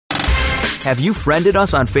Have you friended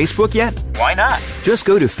us on Facebook yet? Why not? Just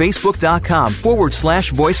go to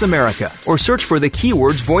facebook.com/Voice America or search for the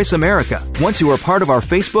keywords Voice America. Once you are part of our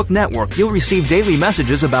Facebook network, you'll receive daily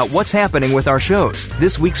messages about what's happening with our shows,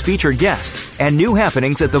 this week's featured guests, and new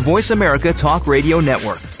happenings at the Voice America Talk Radio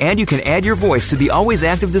Network. And you can add your voice to the always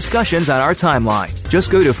active discussions on our timeline. Just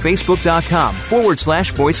go to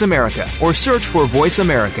facebook.com/Voice America or search for Voice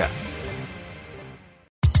America.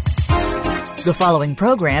 The following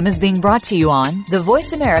program is being brought to you on the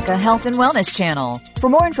Voice America Health and Wellness Channel. For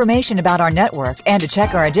more information about our network and to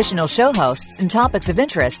check our additional show hosts and topics of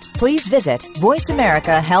interest, please visit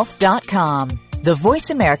voiceamericahealth.com. The Voice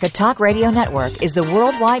America Talk Radio Network is the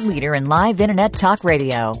worldwide leader in live Internet talk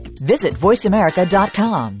radio. Visit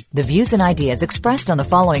voiceamerica.com. The views and ideas expressed on the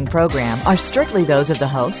following program are strictly those of the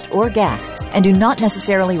host or guests and do not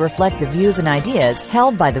necessarily reflect the views and ideas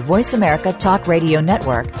held by the Voice America Talk Radio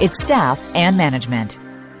Network, its staff, and management.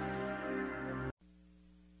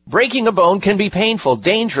 Breaking a bone can be painful,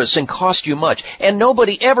 dangerous, and cost you much, and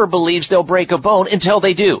nobody ever believes they'll break a bone until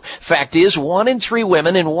they do. Fact is, 1 in 3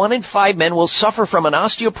 women and 1 in 5 men will suffer from an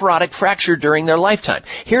osteoporotic fracture during their lifetime.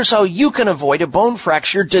 Here's how you can avoid a bone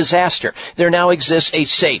fracture disaster. There now exists a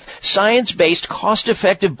safe, science-based,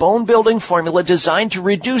 cost-effective bone-building formula designed to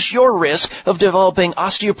reduce your risk of developing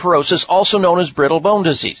osteoporosis, also known as brittle bone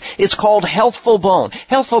disease. It's called Healthful Bone.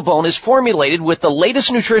 Healthful Bone is formulated with the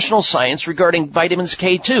latest nutritional science regarding vitamins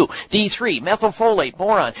K2, D3, methylfolate,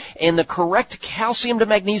 boron, and the correct calcium to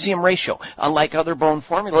magnesium ratio. Unlike other bone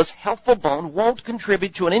formulas, Healthful Bone won't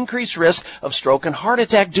contribute to an increased risk of stroke and heart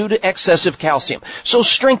attack due to excessive calcium. So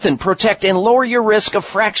strengthen, protect, and lower your risk of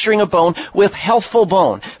fracturing a bone with Healthful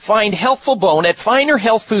Bone. Find Healthful Bone at finer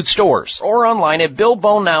health food stores or online at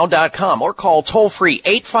BuildBoneNow.com or call toll-free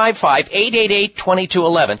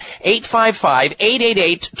 855-888-2211,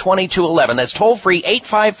 855-888-2211. That's toll-free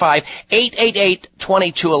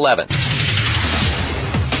 855-888-2211.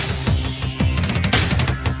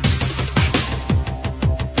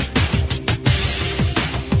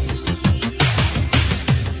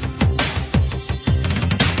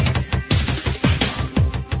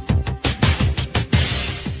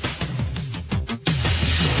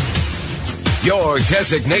 Your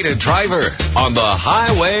designated driver on the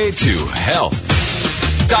highway to health.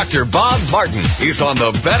 Dr. Bob Martin is on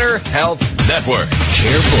the Better Health Network.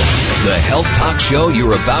 Careful. The health talk show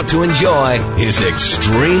you're about to enjoy is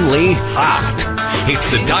extremely hot. It's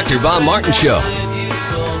the Dr. Bob Martin Show.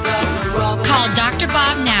 Call Dr.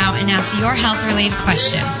 Bob now and ask your health-related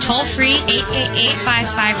question. Toll free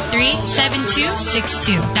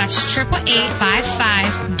 888-553-7262. That's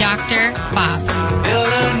 888-55-Dr. Bob. Build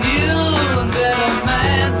a new and better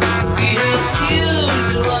man. He helps you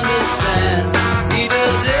to understand. He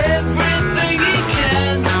does everything he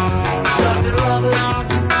can. Dr. Robert,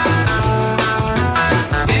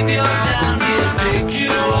 if you're down, he'll pick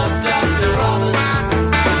you up. Dr. Robert,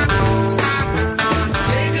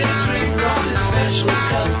 take a drink from his special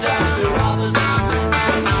cup. Dr. Robert,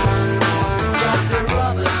 Dr.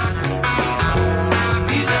 Robert,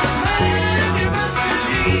 he's a man you must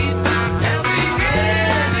believe, helping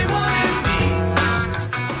anyone in need.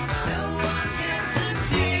 No one can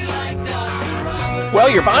succeed like Dr. Robert. Well,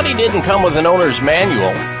 your body didn't come with an owner's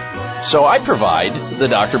manual, so I provide the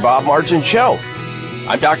Dr. Bob Martin Show.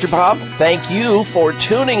 I'm Dr. Bob. Thank you for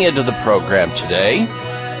tuning into the program today.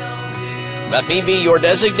 Let me be your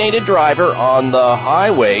designated driver on the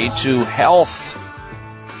highway to health.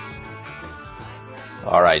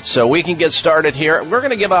 All right, so we can get started here. We're going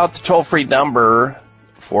to give out the toll-free number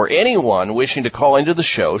for anyone wishing to call into the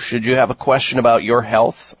show should you have a question about your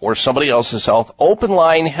health or somebody else's health. Open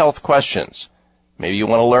line health questions. Maybe you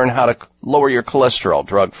want to learn how to lower your cholesterol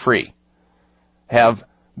drug-free. Have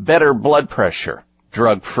better blood pressure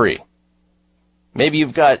drug-free. Maybe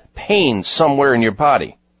you've got pain somewhere in your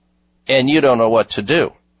body and you don't know what to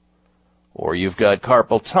do. Or you've got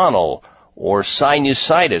carpal tunnel or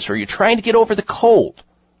sinusitis, or you're trying to get over the cold,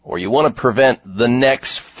 or you want to prevent the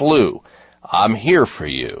next flu. I'm here for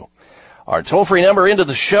you. Our toll-free number into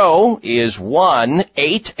the show is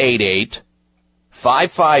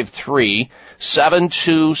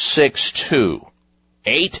 1-888-553-7262.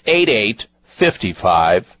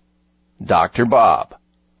 888-55-Dr. Bob.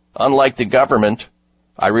 Unlike the government,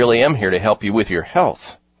 I really am here to help you with your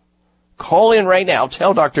health. Call in right now.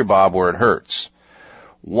 Tell Dr. Bob where it hurts.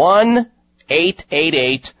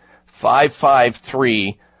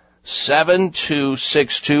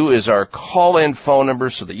 1-888-553-7262 is our call-in phone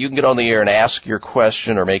number so that you can get on the air and ask your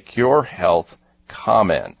question or make your health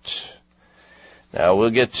comment. Now,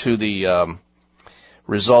 we'll get to the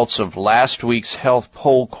results of last week's health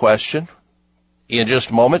poll question. in just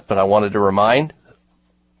a moment, but I wanted to remind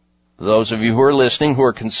those of you who are listening who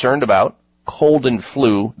are concerned about cold and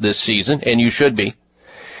flu this season, and you should be,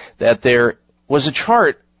 that there was a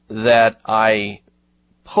chart that I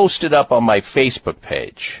posted up on my Facebook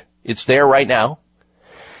page. It's there right now,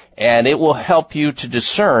 and it will help you to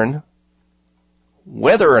discern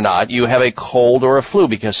whether or not you have a cold or a flu,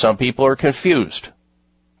 because some people are confused.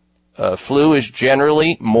 Flu is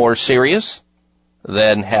generally more serious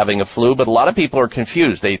than having a flu, but a lot of people are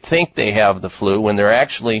confused. They think they have the flu when they're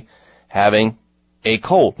actually having a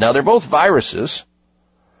cold. Now, they're both viruses.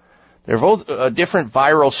 They're both different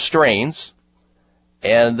viral strains.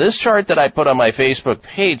 And this chart that I put on my Facebook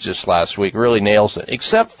page this last week really nails it,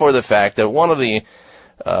 except for the fact that one of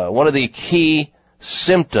the key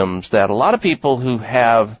symptoms that a lot of people who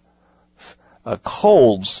have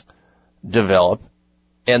colds develop,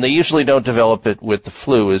 and they usually don't develop it with the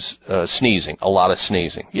flu, is sneezing, a lot of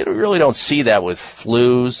sneezing. You really don't see that with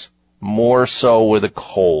flus, more so with a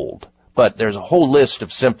cold. But there's a whole list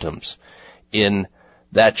of symptoms in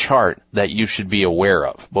that chart that you should be aware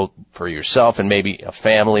of, both for yourself and maybe a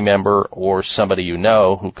family member or somebody you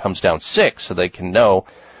know who comes down sick, so they can know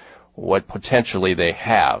what potentially they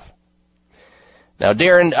have. Now,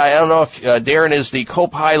 Darren, I don't know if Darren is the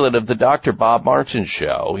co-pilot of the Dr. Bob Martin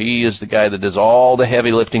show. He is the guy that does all the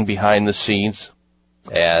heavy lifting behind the scenes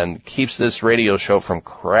and keeps this radio show from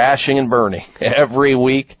crashing and burning every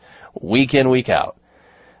week, week in, week out.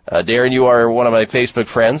 Darren, you are one of my Facebook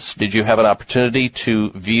friends. Did you have an opportunity to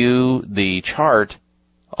view the chart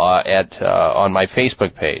on my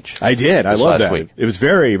Facebook page? I did. I love that. Week? It was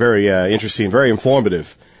very, very interesting, very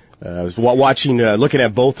informative. I was watching, looking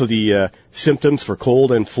at both of the symptoms for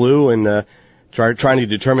cold and flu, and trying to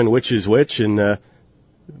determine which is which, and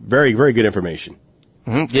very, very good information.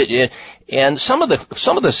 Mm-hmm. And some of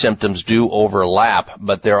the symptoms do overlap,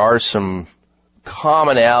 but there are some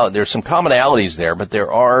there's some commonalities there, but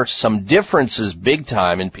there are some differences big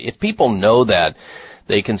time. And if people know that,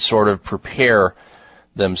 they can sort of prepare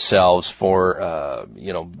themselves for,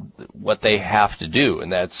 what they have to do.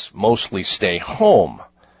 And that's mostly stay home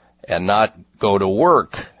and not go to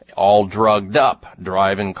work all drugged up,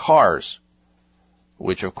 driving cars,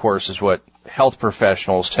 which of course is what health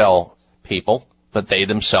professionals tell people, but they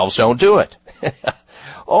themselves don't do it.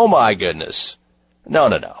 Oh my goodness. No.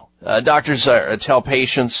 Doctors tell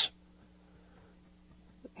patients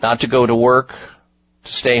not to go to work,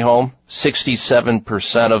 to stay home.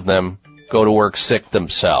 67% of them go to work sick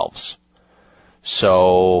themselves.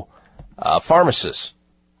 So, pharmacists,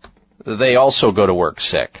 they also go to work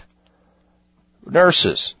sick.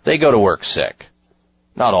 Nurses, they go to work sick.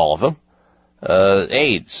 Not all of them.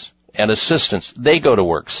 Aides and assistants, they go to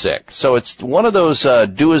work sick. So it's one of those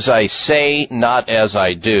do as I say, not as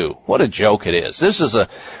I do. What a joke it is. This was a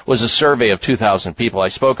survey of 2,000 people. I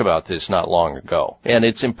spoke about this not long ago. And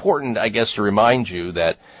it's important, I guess, to remind you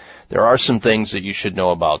that there are some things that you should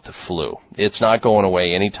know about the flu. It's not going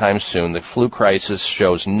away anytime soon. The flu crisis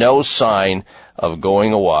shows no sign of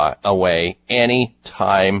going away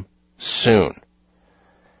anytime soon.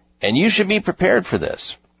 And you should be prepared for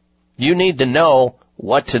this. You need to know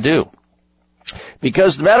what to do,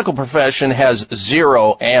 because the medical profession has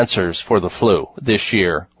zero answers for the flu this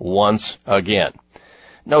year once again.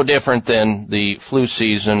 No different than the flu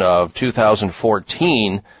season of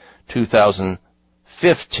 2014,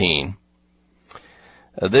 2015.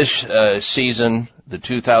 This season, the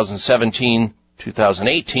 2017,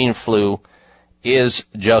 2018 flu is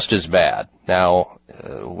just as bad. Now,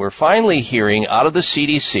 we're finally hearing out of the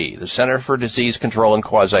CDC, the Center for Disease Control and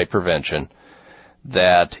Quasi-Prevention,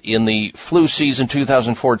 that in the flu season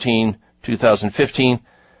 2014-2015,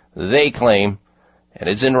 they claim, and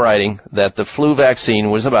it's in writing, that the flu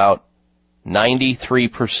vaccine was about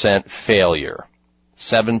 93% failure,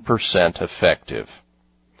 7% effective.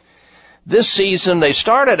 This season, they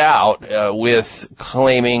started out with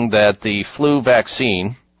claiming that the flu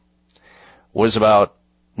vaccine was about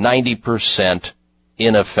 90%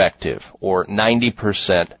 ineffective, or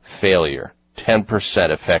 90% failure,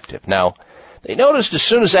 10% effective. Now, they noticed as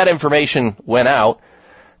soon as that information went out,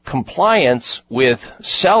 compliance with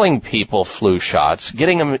selling people flu shots,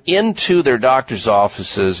 getting them into their doctor's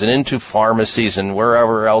offices and into pharmacies and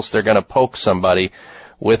wherever else they're going to poke somebody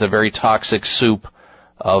with a very toxic soup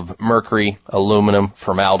of mercury, aluminum,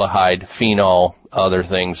 formaldehyde, phenol, other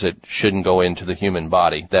things that shouldn't go into the human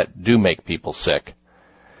body that do make people sick.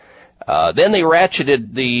 Then they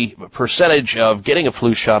ratcheted the percentage of getting a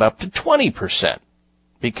flu shot up to 20%.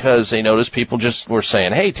 Because they noticed people just were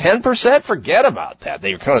saying, hey, 10%? Forget about that.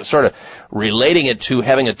 They were kind of sort of relating it to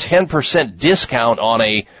having a 10% discount on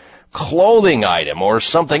a clothing item or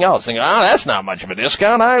something else. Thinking, that's not much of a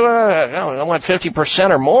discount. I want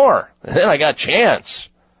 50% or more. And then I got a chance.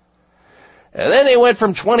 And then they went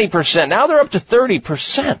from 20%. Now they're up to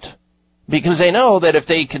 30% because they know that if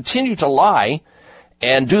they continue to lie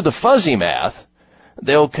and do the fuzzy math,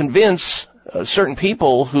 they'll convince certain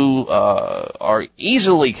people who are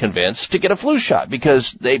easily convinced to get a flu shot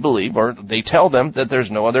because they believe or they tell them that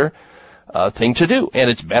there's no other thing to do, and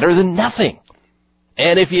it's better than nothing.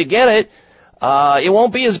 And if you get it, it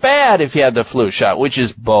won't be as bad if you had the flu shot, which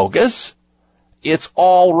is bogus. It's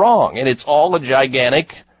all wrong, and it's all a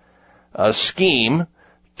gigantic scheme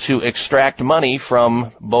to extract money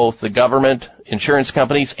from both the government, insurance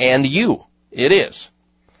companies, and you. It is.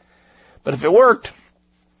 But if it worked,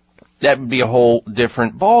 that would be a whole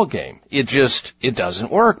different ball game. It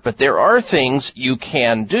doesn't work. But there are things you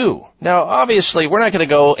can do. Now, obviously, we're not going to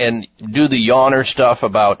go and do the yawner stuff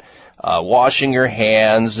about washing your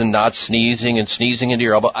hands and not sneezing and sneezing into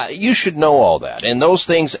your elbow. You should know all that. And those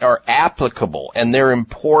things are applicable, and they're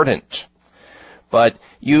important. But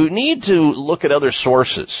you need to look at other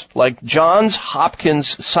sources, like Johns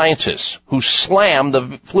Hopkins scientists who slam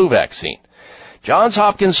the flu vaccine. Johns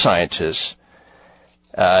Hopkins scientists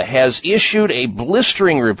has issued a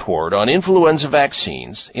blistering report on influenza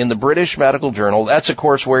vaccines in the British Medical Journal. That's, of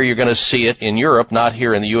course, where you're going to see it in Europe, not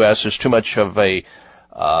here in the U.S. There's too much of a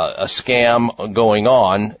scam going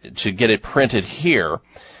on to get it printed here.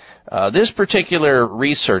 This particular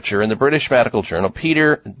researcher in the British Medical Journal,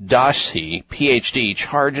 Peter Doshi, PhD,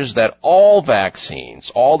 charges that all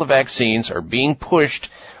the vaccines are being pushed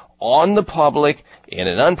on the public in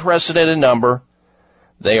an unprecedented number.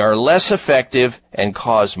 They are less effective and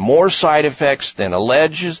cause more side effects than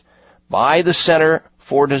alleged by the Center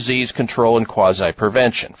for Disease Control and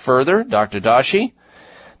Quasi-Prevention. Further, Dr. Doshi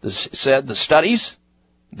said the studies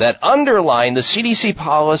that underline the CDC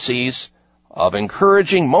policies of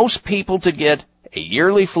encouraging most people to get a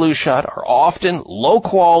yearly flu shot are often low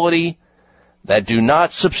quality that do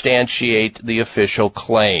not substantiate the official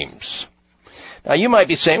claims. Now, you might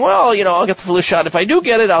be saying, well, I'll get the flu shot. If I do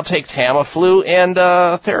get it, I'll take Tamiflu and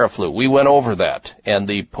Theraflu. We went over that and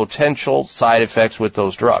the potential side effects with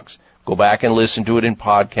those drugs. Go back and listen to it in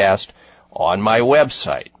podcast on my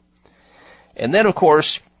website. And then, of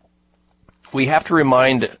course, we have to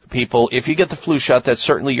remind people, if you get the flu shot, that's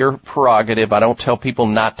certainly your prerogative. I don't tell people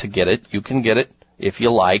not to get it. You can get it if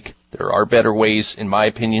you like. There are better ways, in my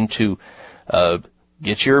opinion, to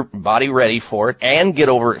get your body ready for it and get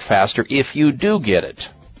over it faster if you do get it.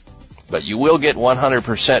 But you will get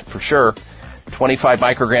 100% for sure. 25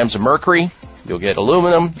 micrograms of mercury. You'll get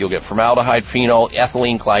aluminum. You'll get formaldehyde, phenol,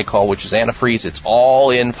 ethylene glycol, which is antifreeze. It's all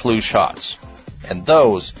in flu shots. And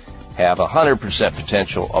those have 100%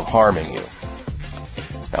 potential of harming you.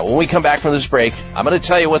 Now, when we come back from this break, I'm going to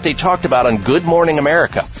tell you what they talked about on Good Morning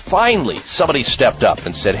America. Finally, somebody stepped up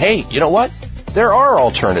and said, hey, you know what? There are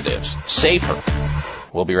alternatives. Safer.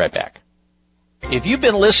 We'll be right back. If you've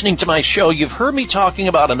been listening to my show, you've heard me talking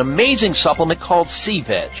about an amazing supplement called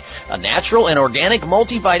C-Veg, a natural and organic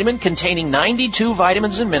multivitamin containing 92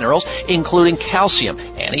 vitamins and minerals, including calcium,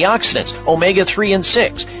 antioxidants, omega-3 and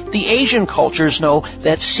 6. The Asian cultures know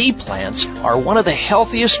that sea plants are one of the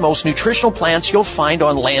healthiest, most nutritional plants you'll find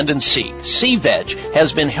on land and sea. C-Veg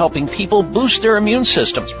has been helping people boost their immune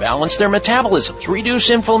systems, balance their metabolisms, reduce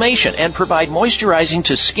inflammation, and provide moisturizing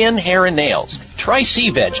to skin, hair, and nails. Try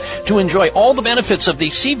C-Veg to enjoy all the benefits of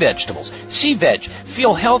these sea vegetables. C-Veg,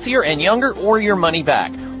 feel healthier and younger or your money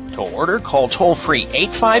back. To order, call toll-free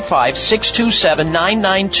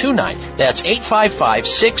 855-627-9929. That's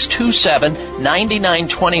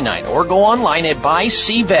 855-627-9929. Or go online at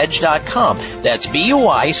buycveg.com. That's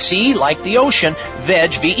B-U-I-C like the ocean,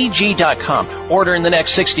 veg, V-E-G.com. Order in the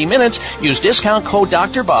next 60 minutes. Use discount code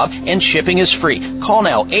Dr. Bob and shipping is free. Call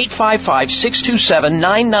now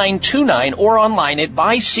 855-627-9929 or online at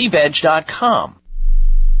buycveg.com.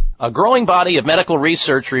 A growing body of medical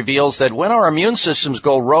research reveals that when our immune systems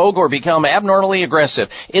go rogue or become abnormally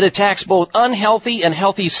aggressive, it attacks both unhealthy and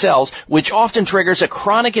healthy cells, which often triggers a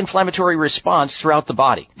chronic inflammatory response throughout the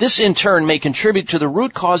body. This, in turn, may contribute to the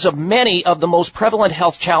root cause of many of the most prevalent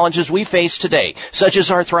health challenges we face today, such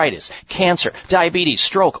as arthritis, cancer, diabetes,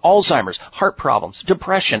 stroke, Alzheimer's, heart problems,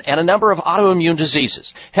 depression, and a number of autoimmune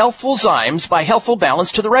diseases. Healthful Zymes by Healthful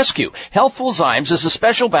Balance to the rescue. Healthful Zymes is a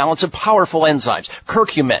special balance of powerful enzymes,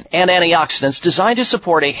 curcumin, and antioxidants designed to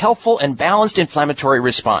support a healthful and balanced inflammatory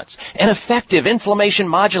response. An effective inflammation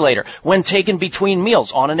modulator when taken between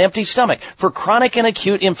meals on an empty stomach for chronic and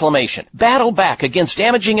acute inflammation. Battle back against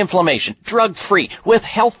damaging inflammation, drug-free, with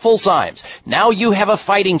Healthful Zymes. Now you have a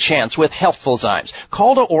fighting chance with Healthful Zymes.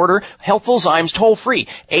 Call to order Healthful Zymes toll-free,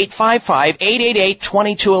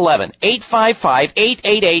 855-888-2211,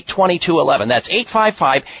 855-888-2211. That's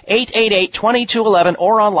 855-888-2211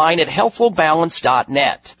 or online at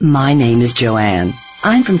healthfulbalance.net. My name is Joanne.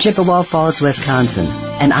 I'm from Chippewa Falls, Wisconsin,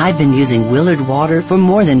 and I've been using Willard Water for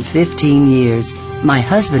more than 15 years. My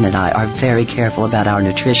husband and I are very careful about our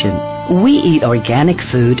nutrition. We eat organic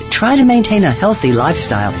food, try to maintain a healthy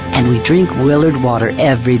lifestyle, and we drink Willard Water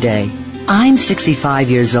every day. I'm 65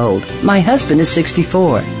 years old. My husband is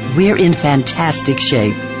 64. We're in fantastic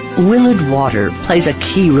shape. Willard Water plays a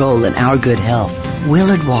key role in our good health.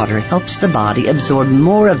 Willard Water helps the body absorb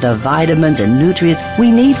more of the vitamins and nutrients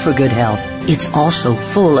we need for good health. It's also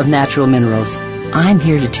full of natural minerals. I'm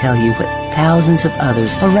here to tell you what thousands of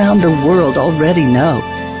others around the world already know.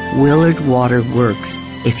 Willard Water works.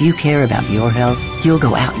 If you care about your health, you'll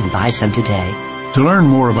go out and buy some today. To learn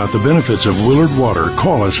more about the benefits of Willard Water,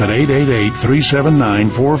 call us at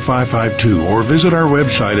 888-379-4552 or visit our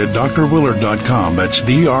website at drwillard.com. That's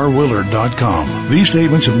drwillard.com. These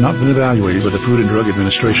statements have not been evaluated by the Food and Drug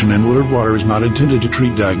Administration, and Willard Water is not intended to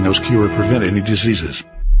treat, diagnose, cure, or prevent any diseases.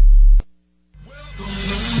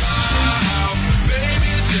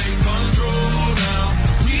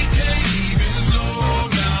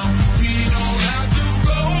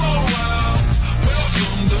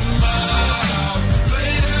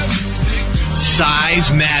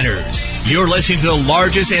 Size matters. You're listening to the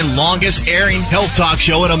largest and longest airing health talk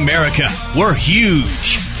show in America. We're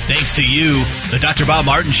huge. Thanks to you, the Dr. Bob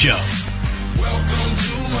Martin Show.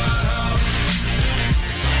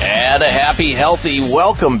 And a happy, healthy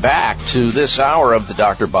welcome back to this hour of the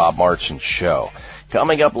Dr. Bob Martin Show.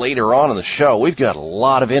 Coming up later on in the show, we've got a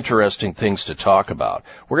lot of interesting things to talk about.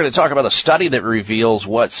 We're going to talk about a study that reveals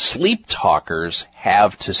what sleep talkers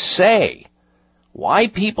have to say. Why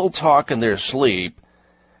people talk in their sleep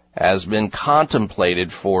has been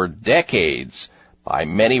contemplated for decades by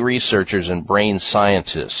many researchers and brain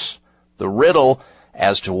scientists. The riddle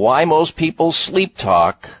as to why most people sleep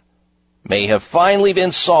talk may have finally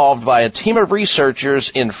been solved by a team of researchers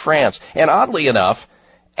in France. And oddly enough,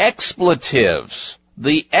 expletives,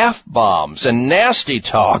 the F-bombs and nasty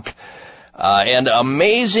talk, and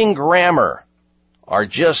amazing grammar are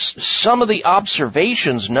just some of the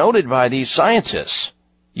observations noted by these scientists.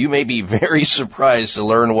 You may be very surprised to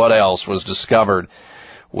learn what else was discovered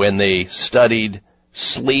when they studied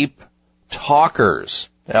sleep talkers.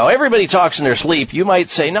 Now, everybody talks in their sleep. You might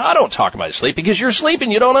say, no, I don't talk in my sleep because you're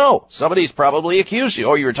sleeping. You don't know. Somebody's probably accused you.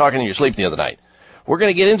 Oh, you were talking in your sleep the other night. We're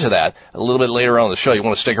going to get into that a little bit later on in the show. You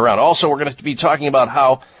want to stick around. Also, we're going to be talking about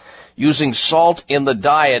how using salt in the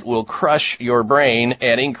diet will crush your brain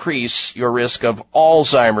and increase your risk of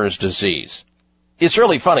Alzheimer's disease. It's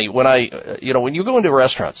really funny when when you go into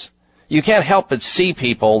restaurants, you can't help but see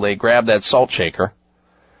people, they grab that salt shaker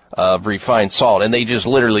of refined salt and they just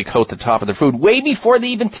literally coat the top of their food way before they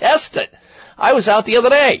even test it. I was out the other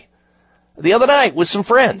night with some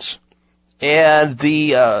friends, and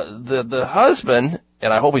the husband,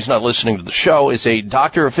 and I hope he's not listening to the show, is a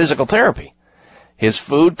doctor of physical therapy. His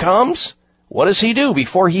food comes, what does he do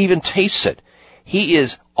before he even tastes it? He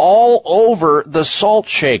is all over the salt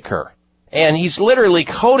shaker, and he's literally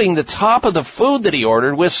coating the top of the food that he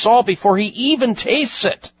ordered with salt before he even tastes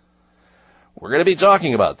it. We're going to be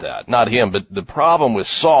talking about that. Not him, but the problem with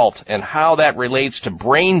salt and how that relates to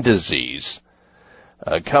brain disease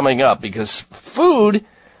coming up, because food,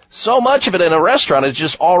 so much of it in a restaurant is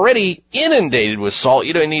just already inundated with salt.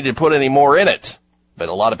 You don't need to put any more in it, but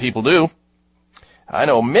a lot of people do. I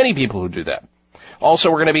know many people who do that. Also,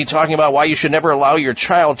 we're going to be talking about why you should never allow your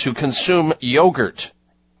child to consume yogurt,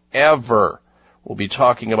 ever. We'll be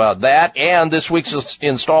talking about that and this week's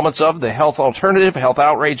installments of the Health Alternative, Health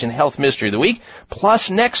Outrage, and Health Mystery of the Week. Plus,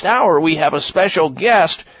 next hour, we have a special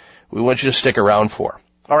guest we want you to stick around for.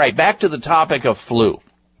 All right, back to the topic of flu.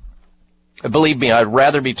 Believe me, I'd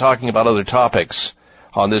rather be talking about other topics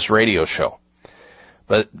on this radio show.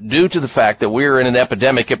 But due to the fact that we're in an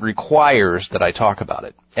epidemic, it requires that I talk about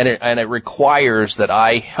it. And it requires that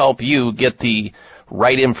I help you get the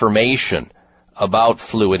right information about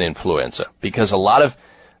flu and influenza. Because a lot of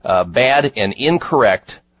bad and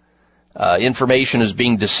incorrect information is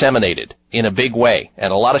being disseminated in a big way.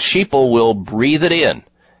 And a lot of sheeple will breathe it in.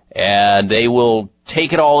 And they will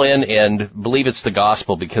take it all in and believe it's the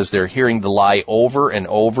gospel because they're hearing the lie over and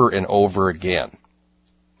over and over again.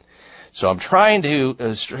 So I'm trying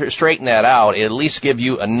to straighten that out, at least give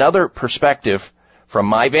you another perspective from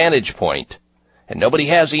my vantage point. And nobody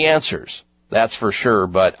has the answers, that's for sure,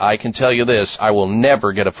 but I can tell you this, I will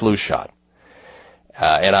never get a flu shot.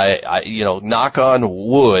 And I knock on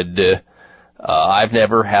wood, I've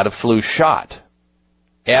never had a flu shot.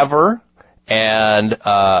 Ever. And,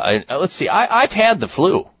 let's see, I've had the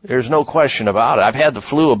flu. There's no question about it. I've had the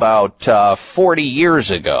flu about, 40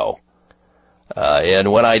 years ago.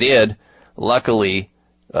 And when I did, luckily,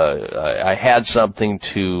 I had something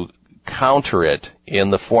to counter it in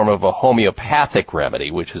the form of a homeopathic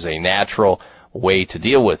remedy, which is a natural way to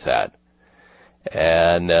deal with that.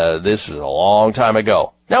 And, this was a long time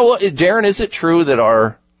ago. Now, Darren, is it true that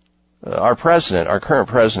our current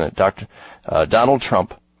president, Dr. Donald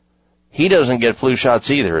Trump, he doesn't get flu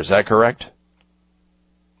shots either, is that correct?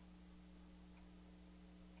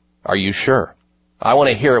 Are you sure? I want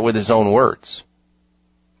to hear it with his own words.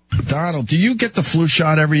 Donald, do you get the flu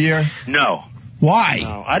shot every year? No. Why?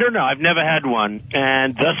 No, I don't know. I've never had one,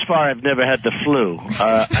 and thus far I've never had the flu.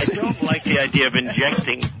 I don't like the idea of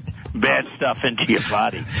injecting bad stuff into your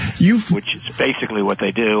body, which is basically what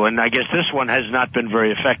they do. And I guess this one has not been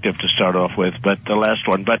very effective to start off with, but the last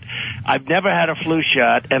one. But I've never had a flu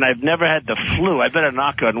shot, and I've never had the flu. I better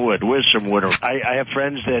knock on wood. Where's some wood? I have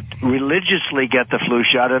friends that religiously get the flu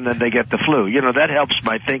shot, and then they get the flu. You know, that helps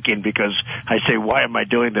my thinking because I say, why am I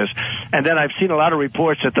doing this? And then I've seen a lot of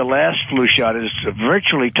reports that the last flu shot is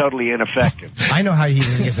virtually totally ineffective. I know how you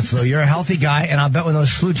didn't get the flu. You're a healthy guy, and I'll bet when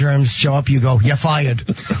those flu germs show up, you go, you're fired.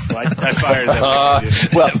 I fired them.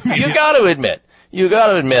 Well, you got to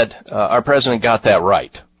admit, our president got that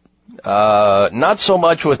right. Not so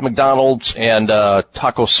much with McDonald's and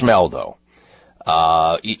Taco Smell, though.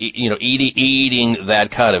 Eating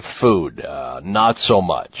that kind of food, not so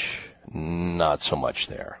much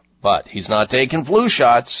there. But he's not taking flu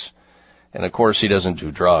shots, and of course he doesn't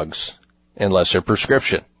do drugs unless they're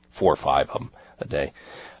prescription, 4 or 5 of them a day,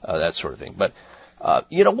 that sort of thing. But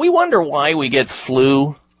we wonder why we get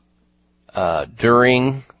flu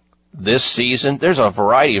during this season. There's a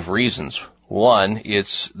variety of reasons. One,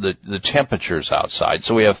 it's the temperatures outside,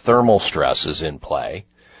 so we have thermal stresses in play.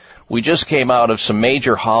 We just came out of some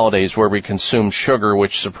major holidays where we consume sugar,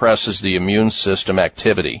 which suppresses the immune system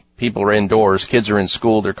activity. People are indoors, kids are in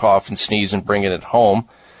school, they're coughing, sneezing, bringing it home.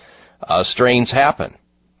 Strains happen.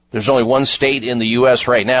 There's only one state in the U.S.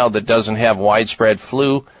 right now that doesn't have widespread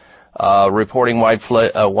flu, reporting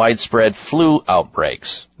widespread flu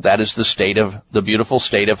outbreaks. That is the beautiful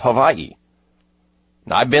state of Hawaii.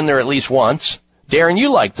 Now, I've been there at least once. Darren,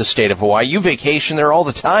 you like the state of Hawaii. You vacation there all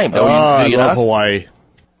the time, don't you? I love Hawaii.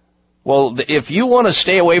 Well, if you want to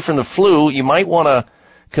stay away from the flu, you might want to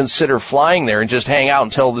consider flying there and just hang out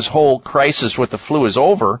until this whole crisis with the flu is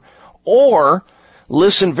over, or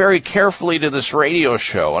listen very carefully to this radio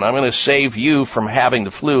show, and I'm going to save you from having the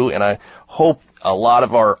flu, and I hope a lot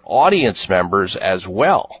of our audience members as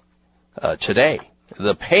well today.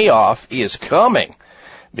 The payoff is coming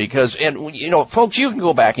because, folks, you can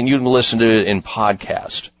go back and you can listen to it in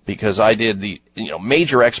podcast because I did the,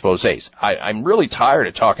 major exposés. I'm really tired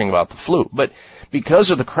of talking about the flu, but because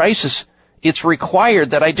of the crisis, it's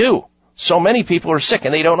required that I do. So many people are sick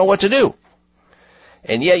and they don't know what to do.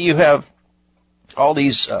 And yet you have all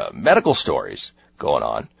these medical stories going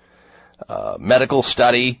on. Medical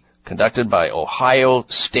study conducted by Ohio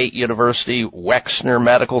State University Wexner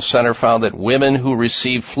Medical Center found that women who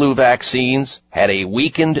received flu vaccines had a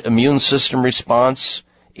weakened immune system response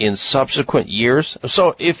in subsequent years.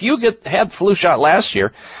 So if you had flu shot last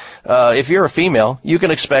year, if you're a female, you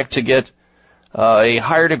can expect to get a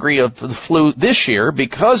higher degree of the flu this year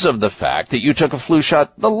because of the fact that you took a flu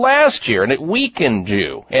shot the last year and it weakened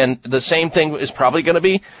you. And the same thing is probably going to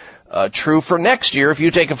be true for next year. If you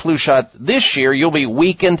take a flu shot this year, you'll be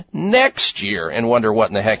weakened next year and wonder what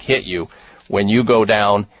in the heck hit you when you go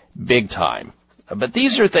down big time. But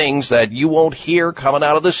these are things that you won't hear coming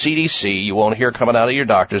out of the CDC. You won't hear coming out of your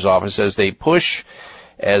doctor's office as they push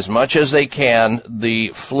as much as they can the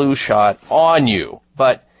flu shot on you.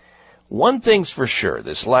 But one thing's for sure,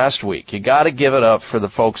 this last week, you got to give it up for the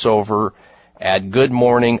folks over at Good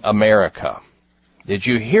Morning America. Did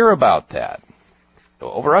you hear about that?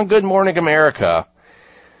 Over on Good Morning America,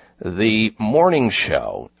 the morning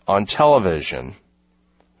show on television,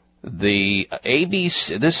 the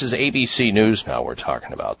ABC, this is ABC News now we're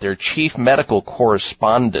talking about, their chief medical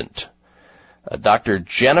correspondent, Dr.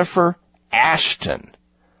 Jennifer Ashton,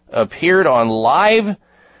 appeared on live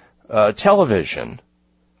television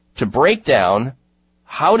to break down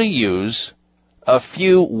how to use a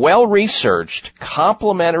few well-researched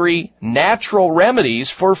complementary natural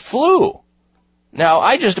remedies for flu. Now,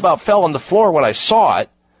 I just about fell on the floor when I saw it,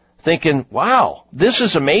 thinking, wow, this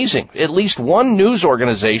is amazing. At least one news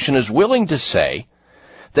organization is willing to say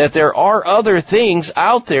that there are other things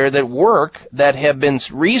out there that work, that have been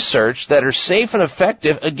researched, that are safe and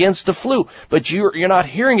effective against the flu. But you're not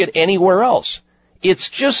hearing it anywhere else. It's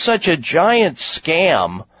just such a giant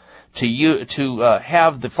scam to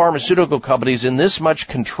have the pharmaceutical companies in this much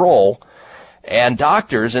control, and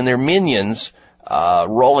doctors and their minions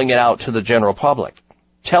rolling it out to the general public,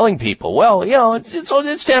 telling people, well, it's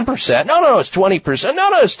 10%. No, it's 20%. No,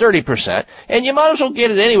 it's 30%. And you might as well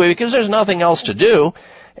get it anyway because there's nothing else to do.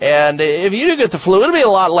 And if you do get the flu, it'll be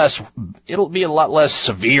a lot less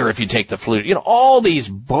severe if you take the flu. All these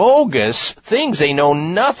bogus things they know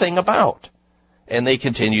nothing about. And they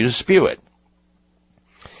continue to spew it.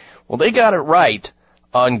 Well, they got it right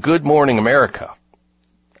on Good Morning America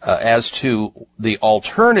as to the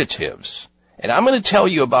alternatives. And I'm going to tell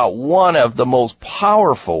you about one of the most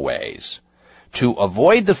powerful ways to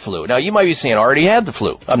avoid the flu. Now, you might be saying, I already had the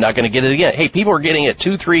flu. I'm not going to get it again. Hey, people are getting it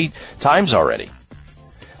 2-3 times already.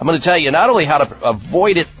 I'm going to tell you not only how to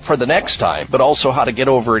avoid it for the next time, but also how to get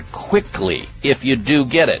over it quickly if you do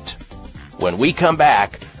get it when we come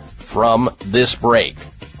back from this break.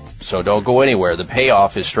 So don't go anywhere. The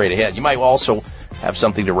payoff is straight ahead. You might also have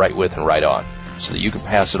something to write with and write on so that you can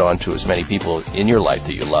pass it on to as many people in your life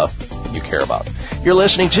that you love, you care about. You're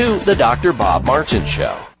listening to The Dr. Bob Martin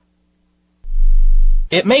Show.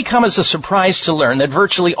 It may come as a surprise to learn that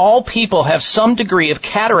virtually all people have some degree of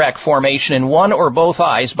cataract formation in one or both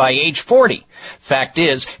eyes by age 40. Fact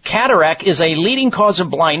is, cataract is a leading cause of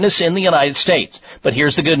blindness in the United States. But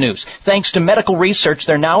here's the good news. Thanks to medical research,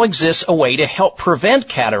 there now exists a way to help prevent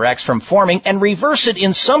cataracts from forming and reverse it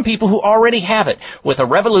in some people who already have it with a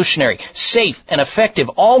revolutionary, safe, and effective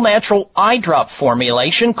all-natural eye drop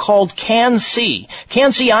formulation called Can-C.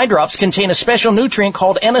 Can-C eye drops contain a special nutrient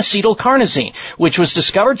called N-acetylcarnosine, which was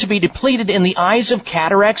discovered to be depleted in the eyes of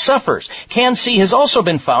cataract sufferers. Can-C has also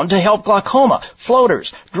been found to help glaucoma,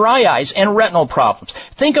 floaters, dry eyes, and retinal problems.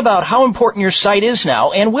 Think about how important your sight is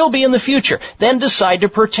now and will be in the future. Then decide to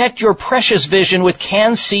protect your precious vision with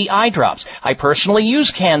Can-C eye drops. I personally use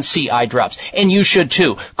Can-C eye drops, and you should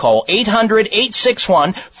too. Call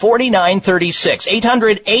 800-861-4936.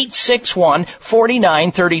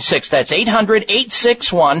 800-861-4936. That's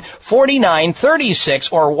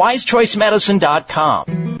 800-861-4936 or wisechoicemedicine.com.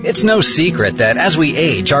 It's no secret that as we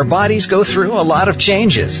age, our bodies go through a lot of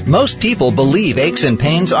changes. Most people believe aches and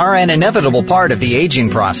pains are an inevitable part of the aging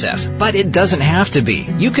process, but it doesn't have to be.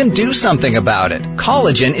 You can do something about it.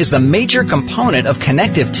 Collagen is the major component of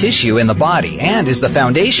connective tissue in the body and is the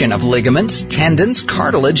foundation of ligaments, tendons,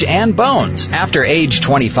 cartilage, and bones. After age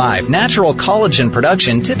 25, natural collagen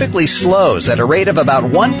production typically slows at a rate of about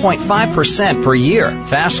 1.5% per year.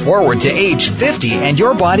 Fast forward to age 50 and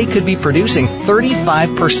your body could be producing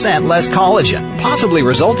 35% less collagen, possibly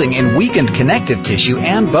resulting in weakened connective tissue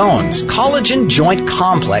and bones. Collagen Joint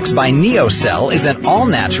Complex by NeoCell is an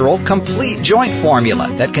all-natural, complete joint formula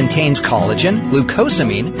that contains collagen,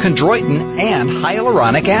 glucosamine, chondroitin, and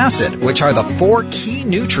hyaluronic acid, which are the 4 key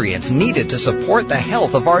nutrients needed to support the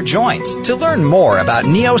health of our joints. To learn more about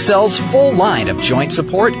NeoCell's full line of joint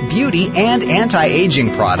support, beauty, and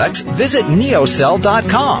anti-aging products, visit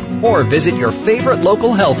neocell.com or visit your favorite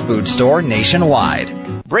local health food store nationwide.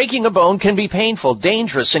 Breaking a bone can be painful,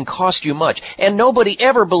 dangerous, and cost you much, and nobody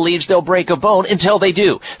ever believes they'll break a bone until they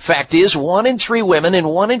do. Fact is, 1 in 3 women and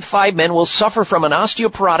 1 in 5 men will suffer from an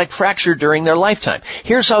osteoporotic fracture during their lifetime.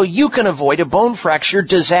 Here's how you can avoid a bone fracture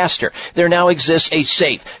disaster. There now exists a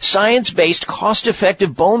safe, science-based,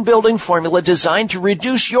 cost-effective bone-building formula designed to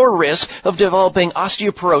reduce your risk of developing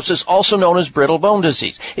osteoporosis, also known as brittle bone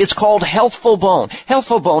disease. It's called Healthful Bone.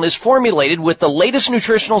 Healthful Bone is formulated with the latest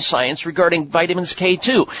nutritional science regarding vitamins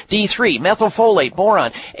K2, D3, methylfolate,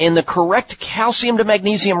 boron, and the correct calcium to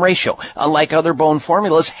magnesium ratio. Unlike other bone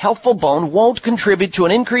formulas, Healthful Bone won't contribute to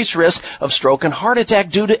an increased risk of stroke and heart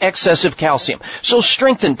attack due to excessive calcium. So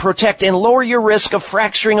strengthen, protect, and lower your risk of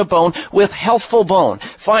fracturing a bone with Healthful Bone.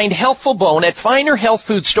 Find Healthful Bone at finer health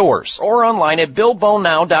food stores or online at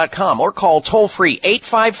BuildBoneNow.com or call toll-free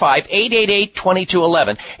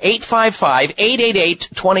 855-888-2211.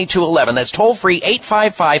 855-888-2211. That's toll-free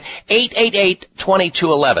 855-888-2211.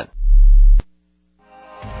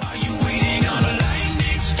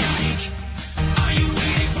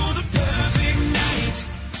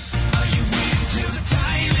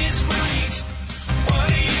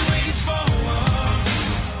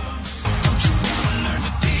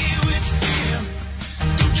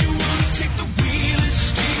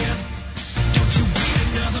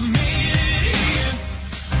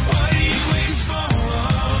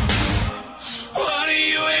 What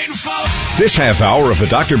This half hour of the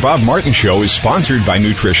Dr. Bob Martin Show is sponsored by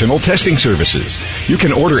Nutritional Testing Services. You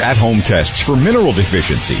can order at-home tests for mineral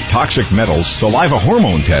deficiency, toxic metals, saliva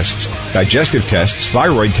hormone tests, digestive tests,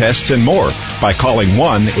 thyroid tests, and more by calling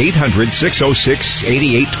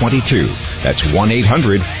 1-800-606-8822. That's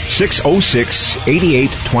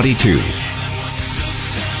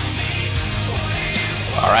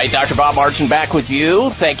 1-800-606-8822. All right, Dr. Bob Martin back with you.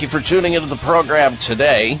 Thank you for tuning into the program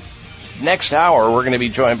today. Next hour, we're going to be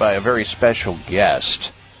joined by a very special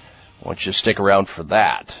guest. I want you to stick around for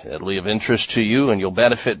that. It'll be of interest to you, and you'll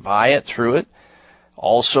benefit by it, through it.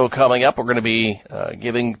 Also coming up, we're going to be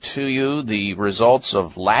giving to you the results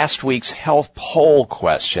of last week's health poll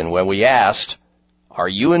question when we asked, are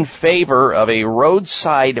you in favor of a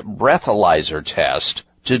roadside breathalyzer test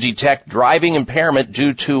to detect driving impairment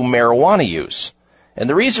due to marijuana use? And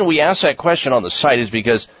the reason we asked that question on the site is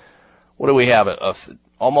because, what do we have?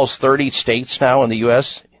 Almost 30 states now in the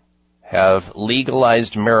U.S. have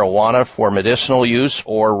legalized marijuana for medicinal use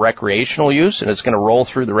or recreational use, and it's going to roll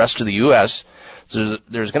through the rest of the U.S. So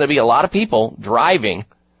there's going to be a lot of people driving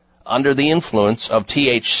under the influence of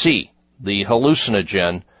THC, the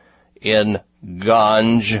hallucinogen in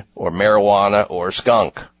ganj or marijuana or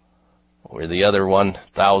skunk, or the other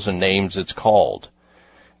 1,000 names it's called.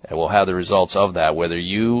 And we'll have the results of that, whether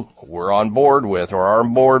you were on board with or are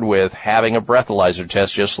on board with having a breathalyzer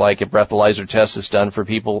test, just like a breathalyzer test is done for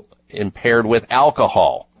people impaired with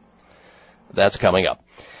alcohol. That's coming up.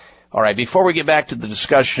 All right, before we get back to the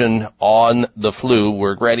discussion on the flu,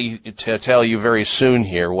 we're ready to tell you very soon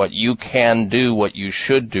here what you can do, what you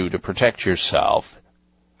should do to protect yourself,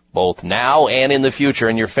 both now and in the future,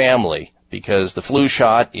 and your family, because the flu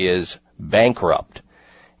shot is bankrupt.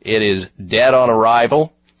 It is dead on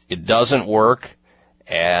arrival. It doesn't work,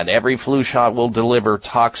 and every flu shot will deliver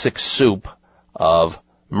toxic soup of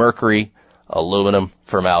mercury, aluminum,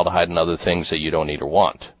 formaldehyde, and other things that you don't need or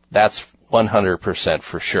want. That's 100%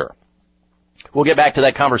 for sure. We'll get back to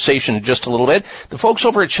that conversation in just a little bit. The folks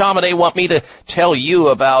over at Chamonix want me to tell you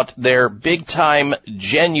about their big-time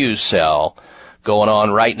Genucell going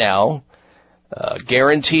on right now.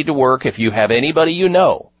 Guaranteed to work if you have anybody you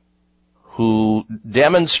know who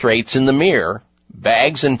demonstrates in the mirror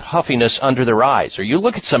bags and puffiness under their eyes. Or you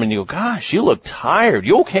look at someone and you go, gosh, you look tired.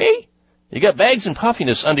 You okay? You got bags and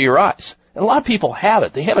puffiness under your eyes. And a lot of people have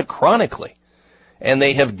it. They have it chronically. And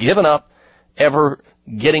they have given up ever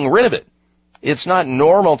getting rid of it. It's not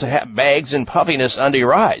normal to have bags and puffiness under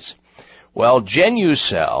your eyes. Well,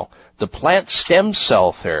 Genucell, the plant stem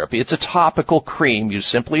cell therapy, it's a topical cream. You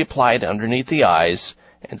simply apply it underneath the eyes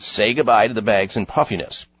and say goodbye to the bags and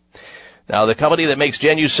puffiness. Now, the company that makes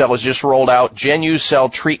Genucell has just rolled out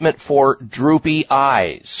Genucell treatment for droopy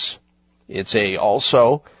eyes. It's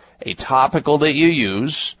also a topical that you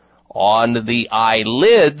use on the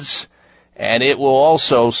eyelids, and it will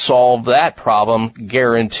also solve that problem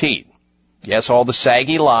guaranteed. Yes, all the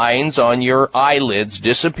saggy lines on your eyelids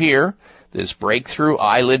disappear. This breakthrough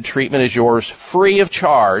eyelid treatment is yours free of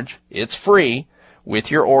charge. It's free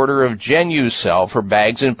with your order of Genucell for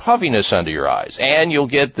bags and puffiness under your eyes. And you'll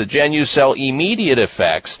get the Genucell immediate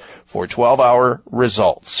effects for 12-hour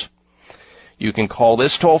results. You can call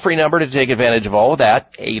this toll-free number to take advantage of all of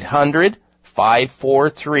that,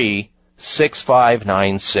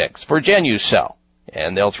 800-543-6596 for Genucell.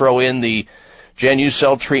 And they'll throw in the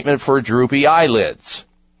Genucell treatment for droopy eyelids.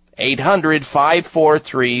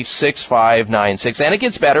 800-543-6596. And it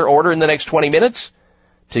gets better. Order in the next 20 minutes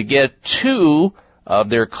to get 2 of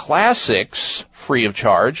their classics free of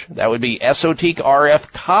charge. That would be Esotique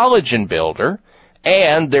RF Collagen Builder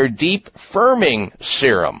and their Deep Firming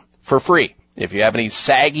Serum for free. If you have any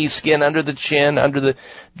saggy skin under the chin, under the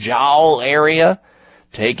jowl area,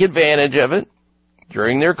 take advantage of it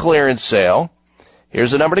during their clearance sale.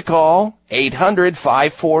 Here's the number to call,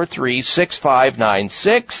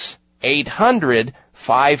 800-543-6596,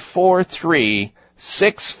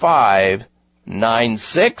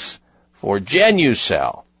 800-543-6596 for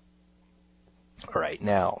Genucell. All right,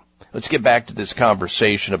 now, let's get back to this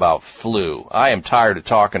conversation about flu. I am tired of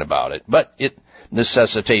talking about it, but it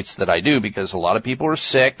necessitates that I do because a lot of people are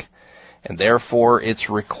sick, and therefore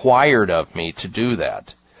it's required of me to do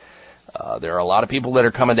that. There are a lot of people that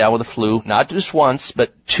are coming down with the flu, not just once,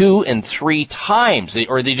 but 2 and 3 times,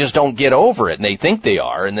 or they just don't get over it, and they think they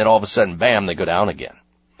are, and then all of a sudden, bam, they go down again.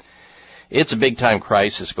 It's a big-time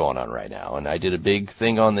crisis going on right now, and I did a big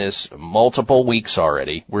thing on this multiple weeks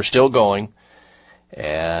already. We're still going,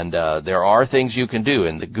 and there are things you can do,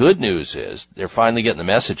 and the good news is they're finally getting the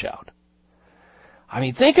message out. I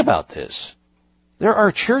mean, think about this. There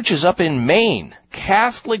are churches up in Maine,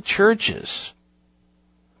 Catholic churches,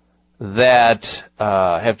 that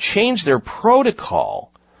have changed their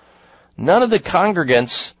protocol. None of the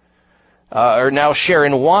congregants are now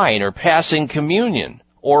sharing wine or passing communion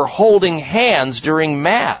or holding hands during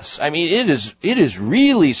Mass. I mean, it is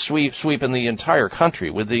really sweeping the entire country,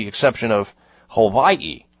 with the exception of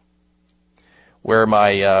Hawaii, where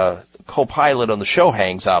my co-pilot on the show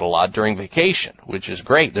hangs out a lot during vacation, which is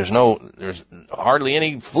great. There's hardly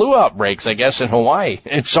any flu outbreaks, I guess, in Hawaii.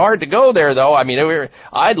 It's hard to go there, though. I mean,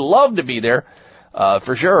 I'd love to be there,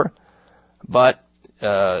 for sure, but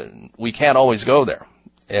we can't always go there,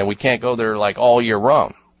 and we can't go there like all year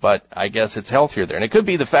round. But I guess it's healthier there, and it could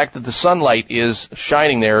be the fact that the sunlight is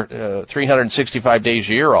shining there 365 days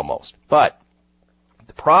a year almost. But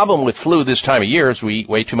the problem with flu this time of year is we eat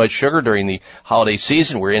way too much sugar during the holiday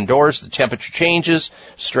season. We're indoors, the temperature changes,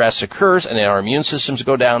 stress occurs, and then our immune systems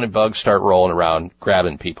go down and bugs start rolling around,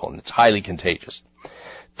 grabbing people, and it's highly contagious.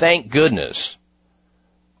 Thank goodness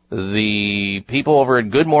the people over at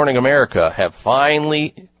Good Morning America have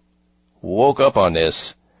finally woke up on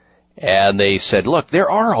this, and they said, look, there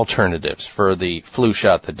are alternatives for the flu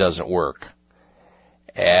shot that doesn't work.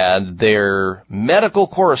 And their medical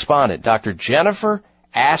correspondent, Dr. Jennifer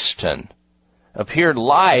Ashton, appeared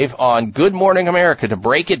live on Good Morning America to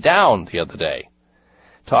break it down the other day,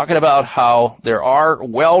 talking about how there are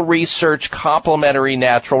well-researched complementary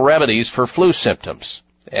natural remedies for flu symptoms.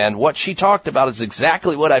 And what she talked about is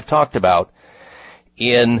exactly what I've talked about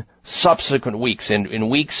in subsequent weeks, in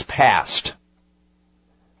weeks past.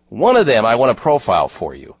 One of them I want to profile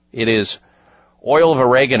for you. It is oil of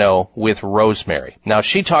oregano with rosemary. Now,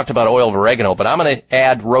 she talked about oil of oregano, but I'm going to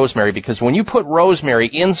add rosemary, because when you put rosemary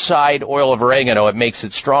inside oil of oregano, it makes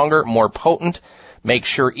it stronger, more potent. Make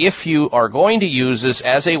sure if you are going to use this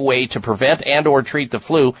as a way to prevent and or treat the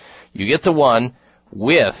flu, you get the one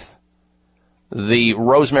with the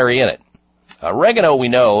rosemary in it. Oregano, we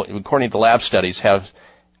know, according to lab studies, have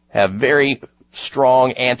very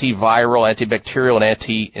strong antiviral, antibacterial, and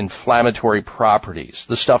anti-inflammatory properties.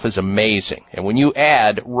 The stuff is amazing. And when you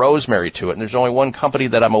add rosemary to it, and there's only one company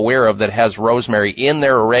that I'm aware of that has rosemary in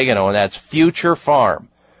their oregano, and that's Future Farm.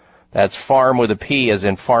 That's farm with a P as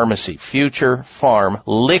in pharmacy. Future Farm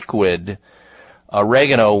liquid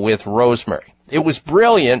oregano with rosemary. It was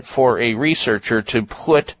brilliant for a researcher to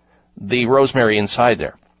put the rosemary inside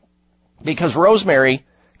there, because rosemary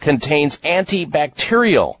contains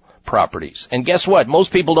antibacterial properties. And guess what?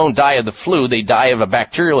 Most people don't die of the flu. They die of a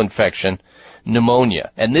bacterial infection,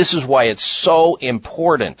 pneumonia. And this is why it's so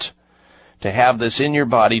important to have this in your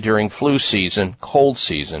body during flu season, cold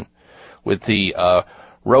season, with the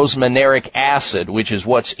rosmarinic acid, which is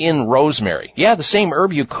what's in rosemary. Yeah, the same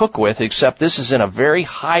herb you cook with, except this is in a very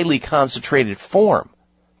highly concentrated form.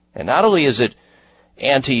 And not only is it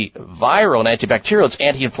antiviral and antibacterial, it's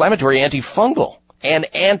anti-inflammatory, antifungal,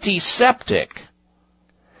 and antiseptic.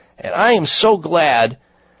 And I am so glad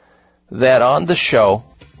that on the show,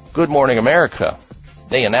 Good Morning America,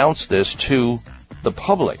 they announced this to the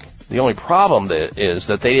public. The only problem is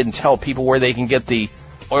that they didn't tell people where they can get the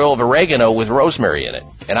oil of oregano with rosemary in it.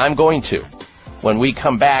 And I'm going to when we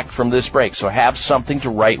come back from this break. So have something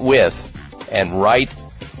to write with and write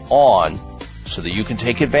on so that you can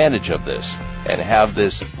take advantage of this and have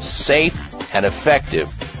this safe and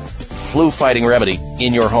effective flu-fighting remedy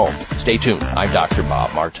in your home. Stay tuned. I'm Dr.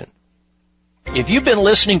 Bob Martin. If you've been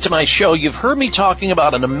listening to my show, you've heard me talking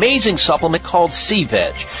about an amazing supplement called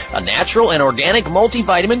C-Veg, a natural and organic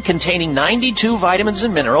multivitamin containing 92 vitamins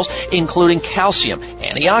and minerals, including calcium,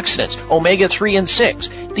 antioxidants, omega-3 and 6.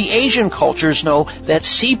 The Asian cultures know that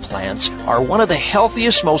sea plants are one of the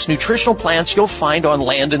healthiest, most nutritional plants you'll find on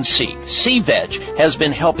land and sea. C-Veg has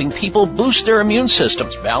been helping people boost their immune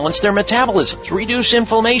systems, balance their metabolisms, reduce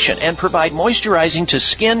inflammation, and provide moisturizing to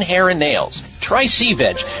skin, hair, and nails. Try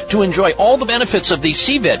C-Veg to enjoy all the benefits of these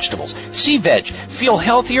sea vegetables. C-Veg, feel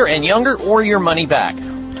healthier and younger or your money back.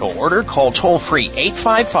 To order, call toll-free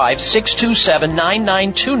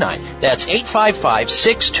 855-627-9929. That's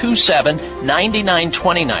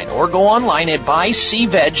 855-627-9929. Or go online at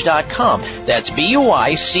buycveg.com. That's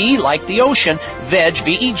B-U-I-C like the ocean, veg,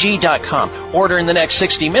 V-E-G.com. Order in the next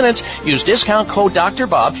 60 minutes. Use discount code Dr.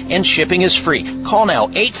 Bob and shipping is free. Call now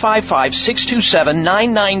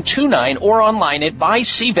 855-627-9929 or online at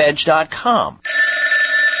buycveg.com.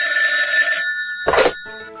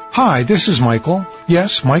 Hi, this is Michael.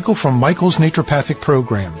 Yes, Michael from Michael's Naturopathic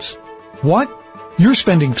Programs. What? You're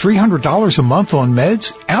spending $300 a month on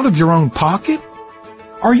meds out of your own pocket?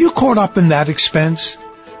 Are you caught up in that expense?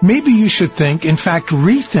 Maybe you should think, in fact,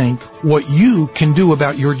 rethink what you can do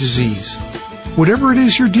about your disease. Whatever it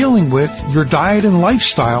is you're dealing with, your diet and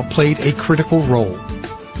lifestyle played a critical role.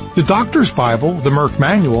 The Doctor's Bible, the Merck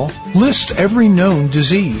Manual, lists every known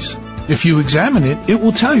disease. If you examine it, it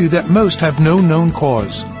will tell you that most have no known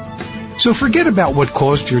cause. So forget about what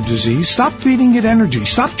caused your disease. Stop feeding it energy.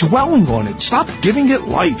 Stop dwelling on it. Stop giving it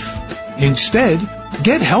life. Instead,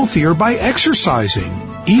 get healthier by exercising,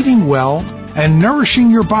 eating well, and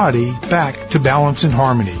nourishing your body back to balance and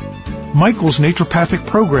harmony. Michael's Naturopathic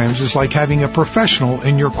Programs is like having a professional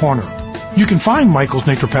in your corner. You can find Michael's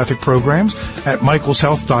Naturopathic Programs at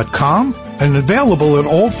michaelshealth.com and available at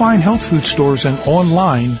all fine health food stores and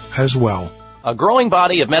online as well. A growing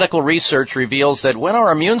body of medical research reveals that when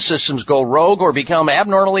our immune systems go rogue or become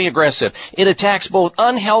abnormally aggressive, it attacks both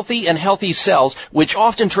unhealthy and healthy cells, which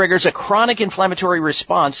often triggers a chronic inflammatory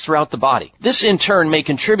response throughout the body. This in turn may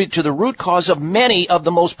contribute to the root cause of many of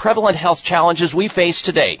the most prevalent health challenges we face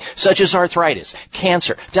today, such as arthritis,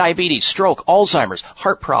 cancer, diabetes, stroke, Alzheimer's,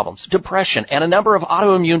 heart problems, depression, and a number of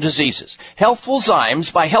autoimmune diseases. Healthful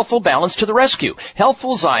Zymes by Healthful Balance to the rescue.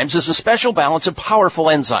 Healthful Zymes is a special balance of powerful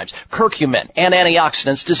enzymes, curcumin, and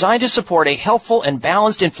antioxidants designed to support a healthful and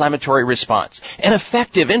balanced inflammatory response. An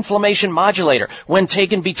effective inflammation modulator when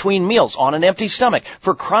taken between meals on an empty stomach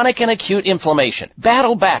for chronic and acute inflammation.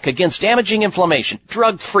 Battle back against damaging inflammation,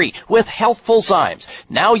 drug-free, with Healthful Zymes.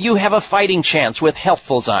 Now you have a fighting chance with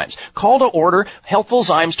Healthful Zymes. Call to order Healthful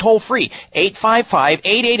Zymes toll-free,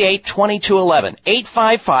 855-888-2211,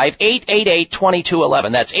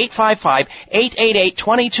 855-888-2211. That's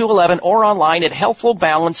 855-888-2211 or online at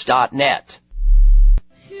healthfulbalance.net.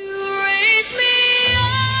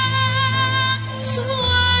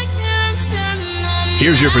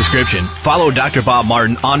 Here's your prescription. Follow Dr. Bob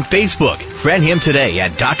Martin on Facebook. Friend him today at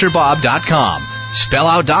drbob.com. Spell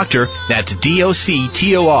out doctor, that's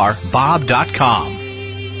D-O-C-T-O-R, bob.com.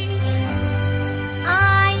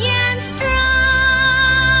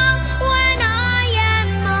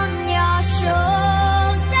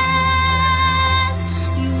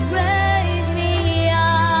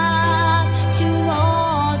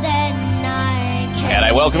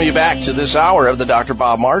 I welcome you back to this hour of the Dr.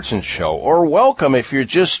 Bob Martin Show, or welcome if you're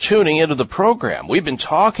just tuning into the program. We've been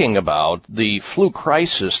talking about the flu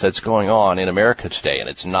crisis that's going on in America today, and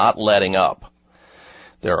it's not letting up.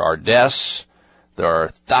 There are deaths. There are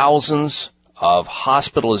thousands of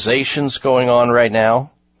hospitalizations going on right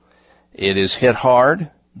now. It is hit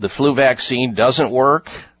hard. The flu vaccine doesn't work.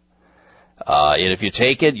 And if you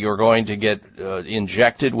take it, you're going to get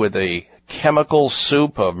injected with a chemical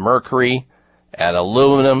soup of mercury and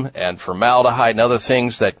aluminum and formaldehyde and other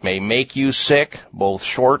things that may make you sick, both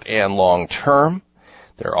short and long term.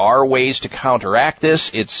 There are ways to counteract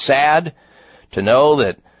this. It's sad to know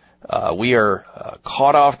that we are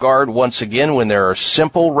caught off guard once again when there are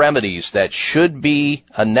simple remedies that should be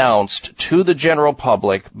announced to the general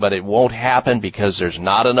public, but it won't happen because there's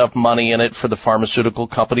not enough money in it for the pharmaceutical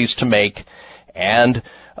companies to make, and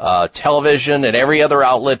television and every other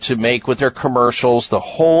outlet to make with their commercials. The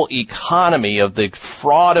whole economy of the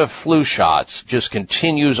fraud of flu shots just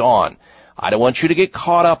continues on. I don't want you to get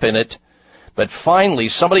caught up in it, but finally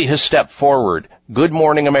somebody has stepped forward. Good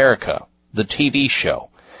Morning America, the TV show,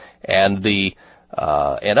 and the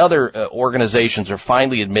and other organizations are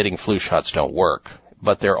finally admitting flu shots don't work.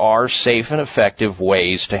 But there are safe and effective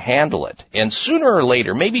ways to handle it. And sooner or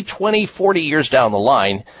later, maybe 20, 40 years down the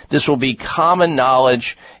line, this will be common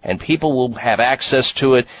knowledge and people will have access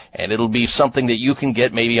to it, and it'll be something that you can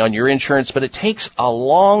get maybe on your insurance. But it takes a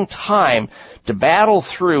long time to battle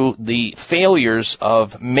through the failures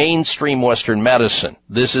of mainstream Western medicine.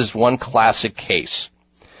 This is one classic case.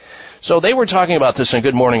 So they were talking about this in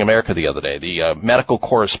Good Morning America the other day. The medical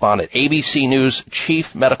correspondent, ABC News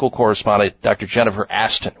chief medical correspondent, Dr. Jennifer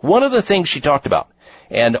Aston. One of the things she talked about,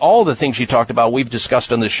 and all the things she talked about we've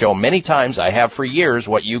discussed on this show many times. I have for years,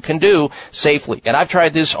 what you can do safely. And I've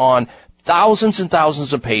tried this on thousands and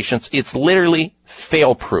thousands of patients. It's literally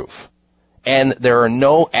fail-proof. And there are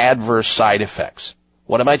no adverse side effects.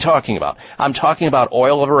 What am I talking about? I'm talking about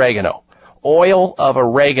oil of oregano. Oil of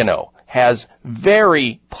oregano has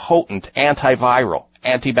very potent antiviral,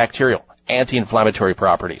 antibacterial, anti-inflammatory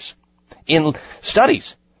properties in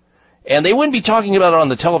studies. And they wouldn't be talking about it on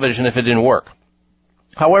the television if it didn't work.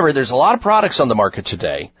 However, there's a lot of products on the market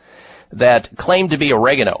today that claim to be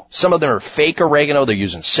oregano. Some of them are fake oregano. They're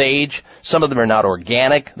using sage. Some of them are not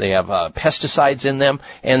organic. They have pesticides in them.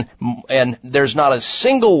 And there's not a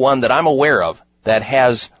single one that I'm aware of that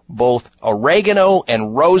has both oregano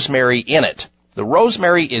and rosemary in it. The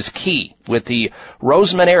rosemary is key with the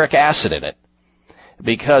rosmarinic acid in it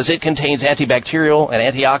because it contains antibacterial and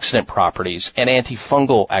antioxidant properties and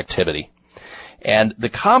antifungal activity. And the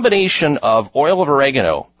combination of oil of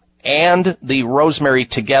oregano and the rosemary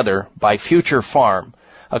together by Future Farm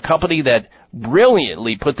a company that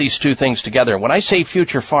brilliantly put these two things together. When I say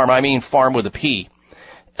Future Farm, I mean farm with a P.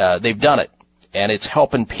 They've done it, and it's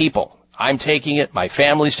helping people. I'm taking it, my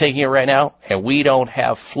family's taking it right now, and we don't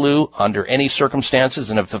have flu under any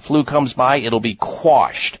circumstances, and if the flu comes by, it'll be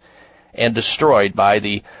quashed and destroyed by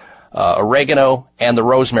the oregano and the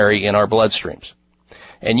rosemary in our bloodstreams.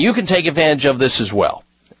 And you can take advantage of this as well.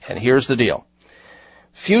 And here's the deal.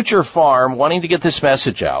 Future Farm, wanting to get this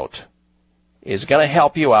message out, is going to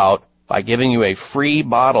help you out by giving you a free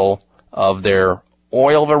bottle of their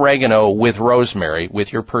oil of oregano with rosemary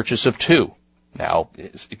with your purchase of 2. Now,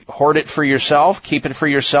 hoard it for yourself, keep it for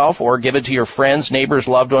yourself, or give it to your friends, neighbors,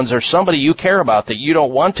 loved ones, or somebody you care about that you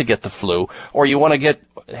don't want to get the flu, or you want to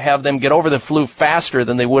have them get over the flu faster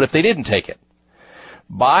than they would if they didn't take it.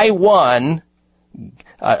 Buy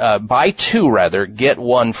 2, get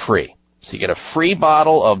 1 free. So you get a free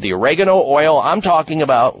bottle of the oregano oil I'm talking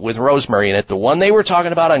about with rosemary in it, the one they were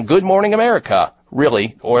talking about on Good Morning America,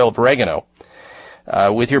 really, oil of oregano,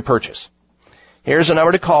 with your purchase. Here's a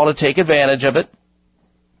number to call to take advantage of it.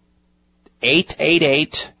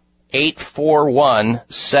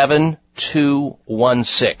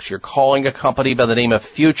 888-841-7216. You're calling a company by the name of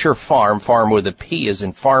Future Farm. Farm with a P is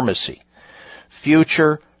in pharmacy.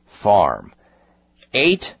 Future Farm.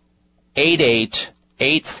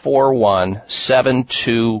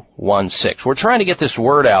 888-841-7216. We're trying to get this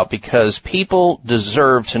word out because people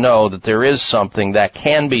deserve to know that there is something that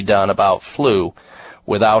can be done about flu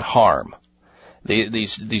without harm.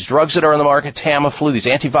 These drugs that are on the market, Tamiflu, these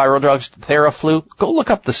antiviral drugs, Theraflu, go look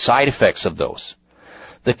up the side effects of those.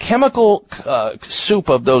 The chemical soup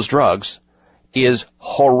of those drugs is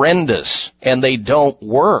horrendous, and they don't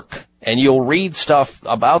work. And you'll read stuff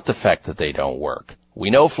about the fact that they don't work. We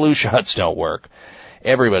know flu shots don't work.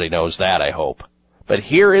 Everybody knows that, I hope. But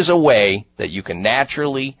here is a way that you can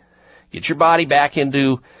naturally get your body back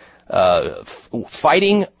into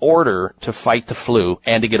fighting order to fight the flu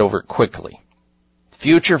and to get over it quickly.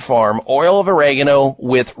 Future Farm oil of oregano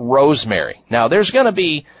with rosemary. Now, there's going to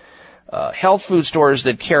be health food stores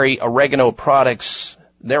that carry oregano products.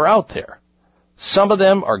 They're out there. Some of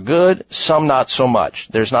them are good, some not so much.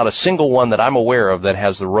 There's not a single one that I'm aware of that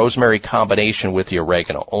has the rosemary combination with the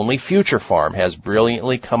oregano. Only Future Farm has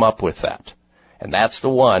brilliantly come up with that. And that's the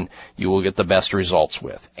one you will get the best results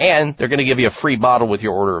with. And they're going to give you a free bottle with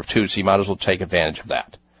your order of 2, so you might as well take advantage of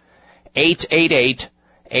that.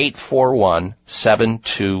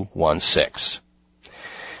 888-841-7216.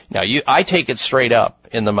 Now, I take it straight up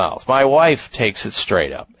in the mouth. My wife takes it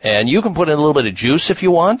straight up. And you can put in a little bit of juice if you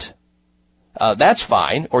want. That's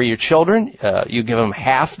fine. Or your children, you give them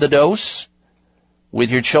half the dose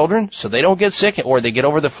with your children so they don't get sick or they get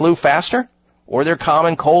over the flu faster or their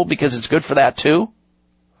common cold because it's good for that too.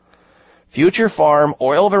 Future Farm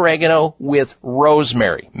oil of oregano with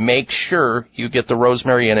rosemary. Make sure you get the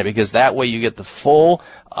rosemary in it because that way you get the full,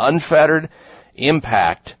 unfettered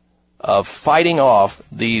impact of fighting off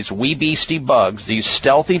these wee beastie bugs, these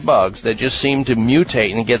stealthy bugs that just seem to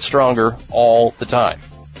mutate and get stronger all the time.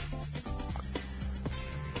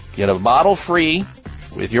 Get a bottle free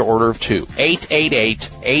with your order of 2.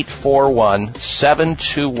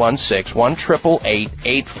 888-841-7216.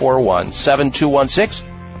 1-888-841-7216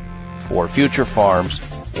 for Future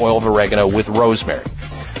Farms oil of oregano with rosemary.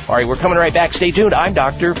 All right, we're coming right back. Stay tuned. I'm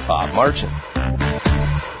Dr. Bob Martin.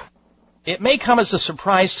 It may come as a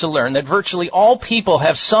surprise to learn that virtually all people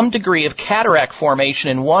have some degree of cataract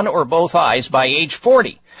formation in one or both eyes by age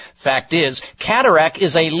 40. Fact is, cataract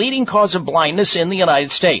is a leading cause of blindness in the United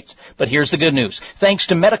States. But here's the good news. Thanks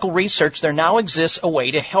to medical research, there now exists a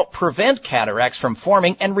way to help prevent cataracts from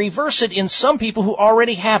forming and reverse it in some people who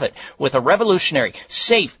already have it with a revolutionary,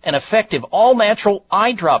 safe, and effective all-natural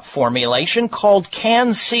eye drop formulation called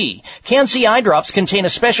Can-C. Can-C eye drops contain a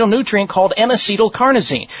special nutrient called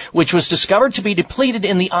N-acetylcarnosine, which was discovered to be depleted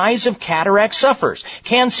in the eyes of cataract sufferers.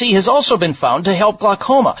 Can-C has also been found to help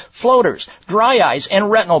glaucoma, floaters, dry eyes, and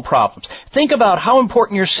retinal problems. Think about how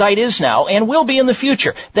important your sight is now and will be in the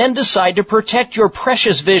future. Then decide to protect your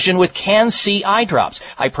precious vision with Can-C eye drops.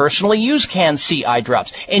 I personally use Can-C eye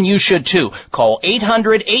drops, and you should too. Call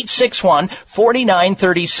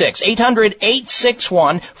 800-861-4936.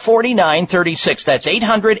 800-861-4936. That's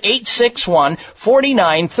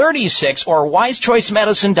 800-861-4936 or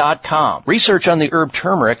wisechoicemedicine.com. Research on the herb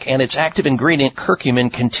turmeric and its active ingredient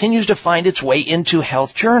curcumin continues to find its way into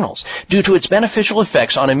health journals due to its beneficial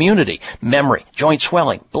effects on immune immunity, memory, joint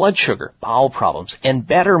swelling, blood sugar, bowel problems, and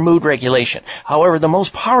better mood regulation. However, the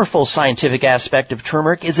most powerful scientific aspect of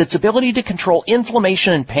turmeric is its ability to control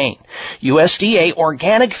inflammation and pain. USDA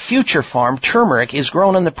Organic Future Farm turmeric is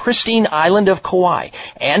grown on the pristine island of Kauai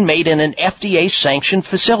and made in an FDA-sanctioned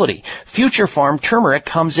facility. Future Farm turmeric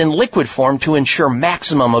comes in liquid form to ensure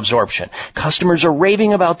maximum absorption. Customers are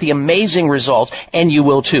raving about the amazing results, and you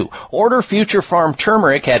will too. Order Future Farm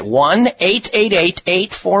turmeric at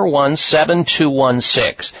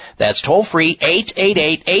 1-888-841-7216. That's toll free,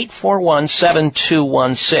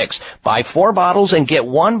 888-841-7216. Buy 4 bottles and get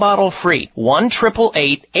 1 bottle free.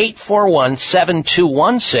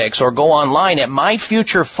 1-888-841-7216, or go online at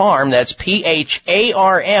MyFutureFarm, that's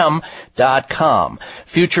PHARM.com.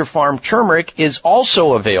 Future Farm turmeric is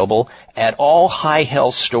also available at all High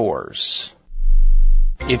Health stores.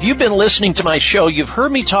 If you've been listening to my show, you've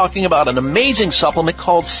heard me talking about an amazing supplement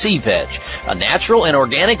called C-Veg, a natural and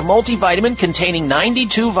organic multivitamin containing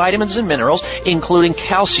 92 vitamins and minerals, including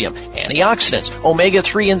calcium, antioxidants,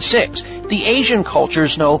 omega-3 and 6. The Asian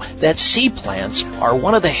cultures know that sea plants are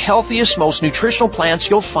one of the healthiest, most nutritional plants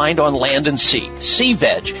you'll find on land and sea.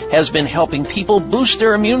 C-Veg has been helping people boost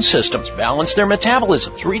their immune systems, balance their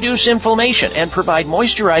metabolisms, reduce inflammation, and provide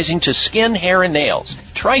moisturizing to skin, hair, and nails.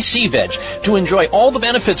 Try C-Veg to enjoy all the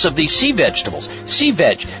benefits of these sea vegetables.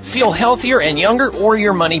 C-Veg, feel healthier and younger or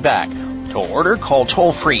your money back. To order, call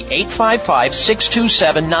toll-free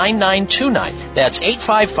 855-627-9929. That's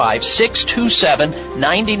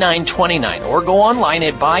 855-627-9929. Or go online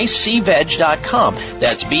at buycveg.com.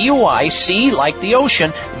 That's B-U-I-C like the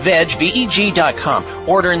ocean, veg, V-E-G.com.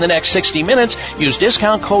 Order in the next 60 minutes. Use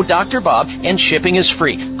discount code Dr. Bob, and shipping is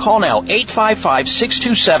free. Call now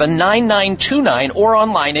 855-627-9929 or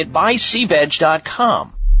online at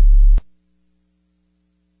buycveg.com.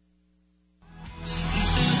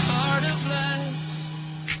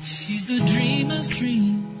 She's the dreamer's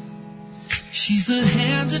dream. She's the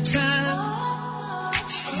hands of time.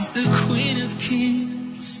 She's the queen of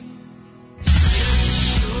kings.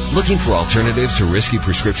 Looking for alternatives to risky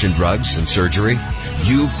prescription drugs and surgery?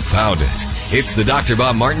 You found it. It's the Dr.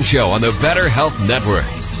 Bob Martin Show on the Better Health Network.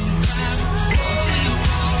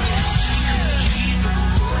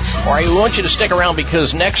 All right, we want you to stick around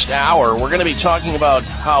because next hour we're going to be talking about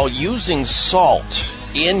how using salt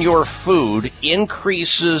in your food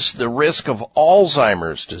increases the risk of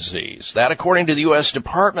Alzheimer's disease. That according to the U.S.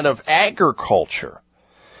 Department of Agriculture.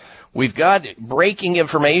 We've got breaking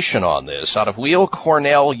information on this out of Weill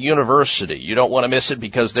Cornell University. You don't want to miss it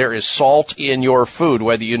because there is salt in your food,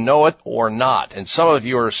 whether you know it or not. And some of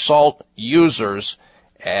you are salt users,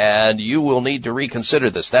 and you will need to reconsider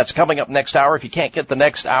this. That's coming up next hour. If you can't get the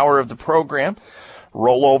next hour of the program,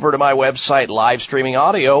 roll over to my website, live streaming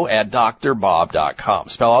audio at drbob.com.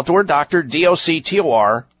 Spell out the word doctor,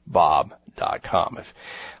 D-O-C-T-O-R, bob.com.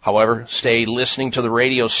 However, stay listening to the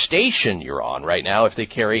radio station you're on right now if they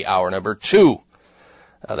carry hour number 2.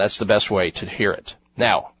 That's the best way to hear it.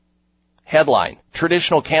 Now, headline,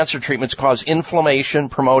 traditional cancer treatments cause inflammation,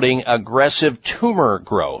 promoting aggressive tumor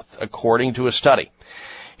growth, according to a study.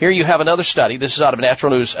 Here you have another study. This is out of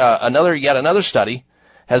Natural News. Yet another study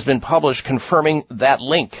has been published confirming that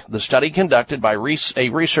link. The study conducted by a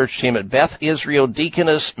research team at Beth Israel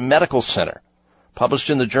Deaconess Medical Center, published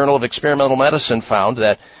in the Journal of Experimental Medicine, found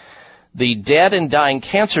that the dead and dying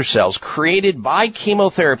cancer cells created by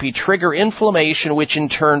chemotherapy trigger inflammation, which in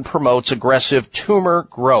turn promotes aggressive tumor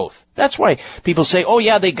growth. That's why people say, oh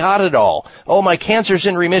yeah, they got it all. Oh, my cancer's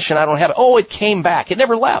in remission. I don't have it. Oh, it came back. It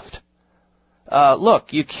never left.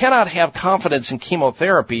 Look, you cannot have confidence in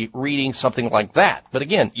chemotherapy reading something like that. But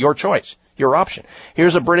again, your choice, your option.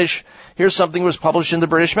 Here's something that was published in the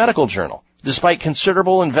British Medical Journal. Despite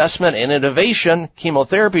considerable investment and innovation,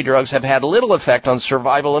 chemotherapy drugs have had little effect on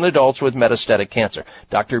survival in adults with metastatic cancer.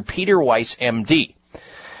 Dr. Peter Weiss, MD.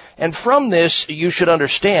 And from this, you should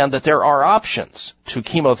understand that there are options to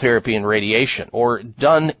chemotherapy and radiation, or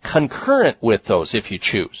done concurrent with those if you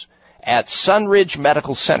choose. At Sunridge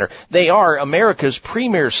Medical Center, they are America's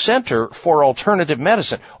premier center for alternative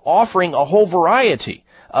medicine, offering a whole variety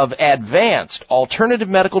of advanced alternative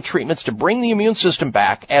medical treatments to bring the immune system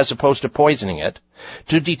back as opposed to poisoning it,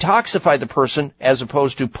 to detoxify the person as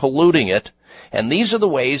opposed to polluting it. And these are the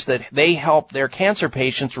ways that they help their cancer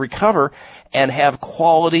patients recover and have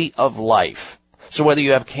quality of life. So whether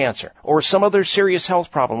you have cancer or some other serious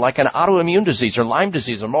health problem like an autoimmune disease or Lyme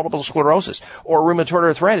disease or multiple sclerosis or rheumatoid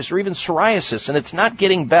arthritis or even psoriasis, and it's not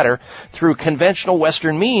getting better through conventional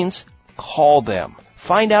Western means, call them.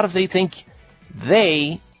 Find out if they think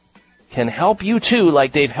they can help you too,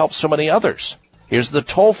 like they've helped so many others. Here's the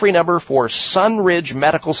toll-free number for Sunridge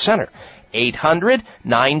Medical Center,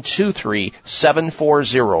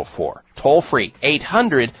 800-923-7404. Toll free,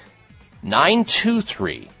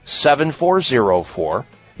 800-923-7404.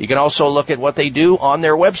 You can also look at what they do on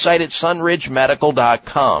their website at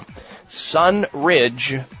sunridgemedical.com.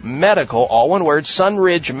 Sunridge Medical, all one word,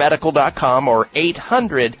 sunridgemedical.com, or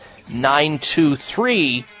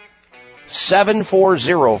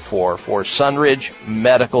 800-923-7404 for Sunridge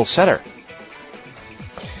Medical Center.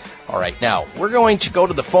 All right, now, we're going to go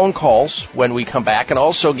to the phone calls when we come back and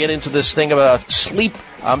also get into this thing about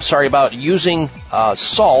about using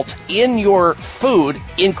salt in your food,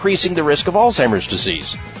 increasing the risk of Alzheimer's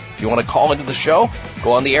disease. If you want to call into the show,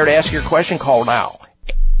 go on the air to ask your question, call now.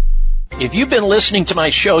 If you've been listening to my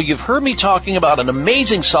show, you've heard me talking about an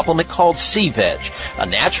amazing supplement called C-Veg, a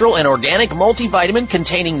natural and organic multivitamin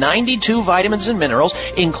containing 92 vitamins and minerals,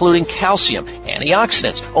 including calcium,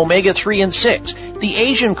 antioxidants, omega-3 and 6. The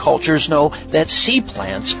Asian cultures know that sea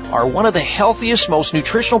plants are one of the healthiest, most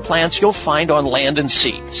nutritional plants you'll find on land and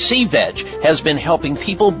sea. C-Veg has been helping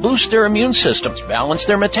people boost their immune systems, balance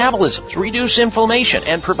their metabolisms, reduce inflammation,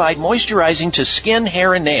 and provide moisturizing to skin,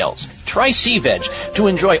 hair, and nails. Try C-Veg to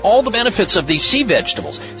enjoy all the benefits of these sea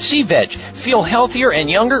vegetables. C-Veg, feel healthier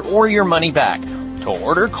and younger or your money back. To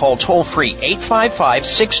order, call toll-free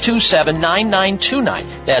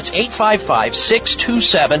 855-627-9929. That's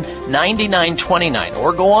 855-627-9929.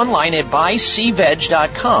 Or go online at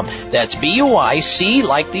buycveg.com. That's B-U-I-C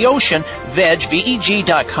like the ocean, veg,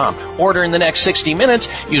 V-E-G.com. Order in the next 60 minutes.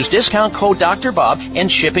 Use discount code Dr. Bob,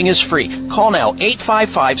 and shipping is free. Call now,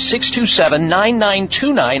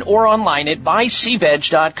 855-627-9929, or online at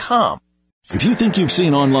buycveg.com. If you think you've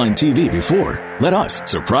seen online TV before, let us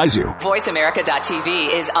surprise you.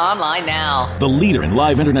 VoiceAmerica.tv is online now. The leader in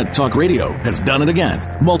live Internet talk radio has done it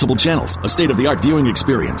again. Multiple channels, a state-of-the-art viewing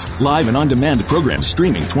experience, live and on-demand programs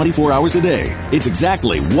streaming 24 hours a day. It's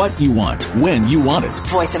exactly what you want, when you want it.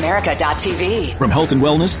 VoiceAmerica.tv. From health and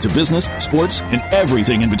wellness to business, sports, and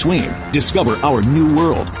everything in between. Discover our new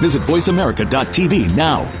world. Visit VoiceAmerica.tv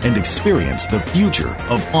now and experience the future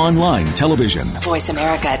of online television.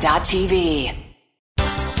 VoiceAmerica.tv.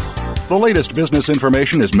 The latest business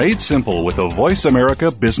information is made simple with the Voice America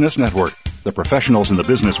Business Network. The professionals in the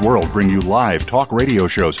business world bring you live talk radio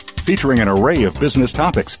shows featuring an array of business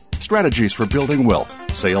topics, strategies for building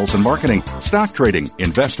wealth, sales and marketing, stock trading,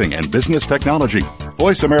 investing, and business technology.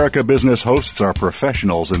 Voice America Business hosts are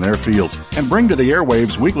professionals in their fields and bring to the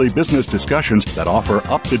airwaves weekly business discussions that offer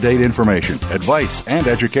up-to-date information, advice, and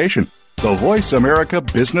education. The Voice America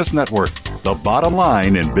Business Network, the bottom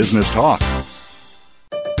line in business talk.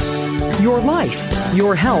 Your life,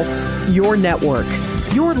 your health, your network.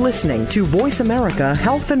 You're listening to Voice America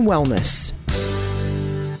Health and Wellness.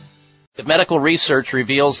 Medical research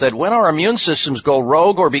reveals that when our immune systems go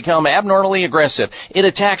rogue or become abnormally aggressive, it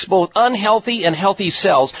attacks both unhealthy and healthy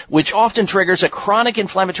cells, which often triggers a chronic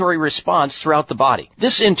inflammatory response throughout the body.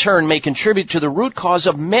 This, in turn, may contribute to the root cause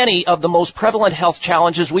of many of the most prevalent health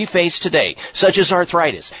challenges we face today, such as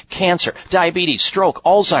arthritis, cancer, diabetes, stroke,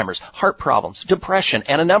 Alzheimer's, heart problems, depression,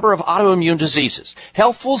 and a number of autoimmune diseases.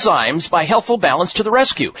 Healthful Zymes by Healthful Balance to the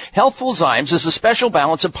rescue. Healthful Zymes is a special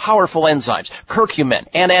balance of powerful enzymes, curcumin,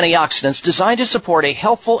 and antioxidants designed to support a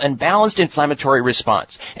healthful and balanced inflammatory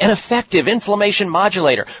response. An effective inflammation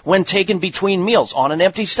modulator when taken between meals on an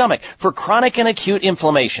empty stomach for chronic and acute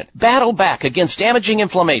inflammation. Battle back against damaging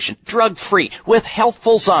inflammation, drug-free with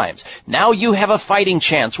Healthful Zymes. Now you have a fighting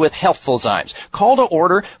chance with Healthful Zymes. Call to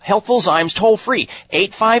order Healthful Zymes toll-free,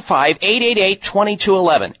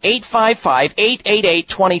 855-888-2211.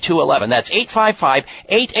 855-888-2211. That's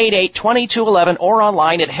 855-888-2211, or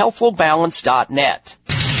online at healthfulbalance.net.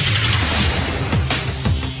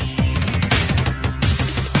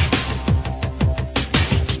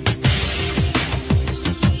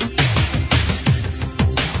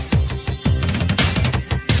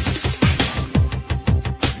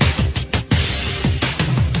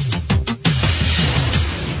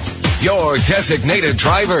 Your designated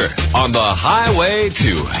driver on the highway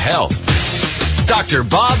to health. Dr.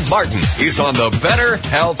 Bob Martin is on the Better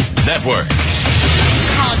Health Network.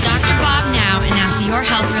 Call Dr. Bob now and ask your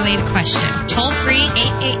health-related question. Toll free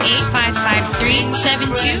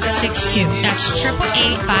 888-553-7262. That's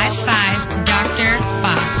 888-555 Dr.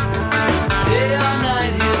 Bob. Day or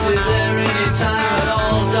night, he'll be there anytime at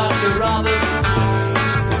all. Dr. Robert.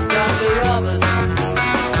 Dr. Robert.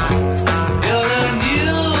 You're a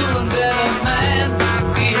new and better man.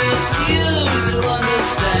 He helps you to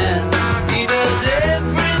understand. He does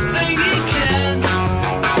everything he can.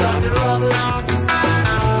 Dr. Robert.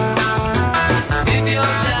 If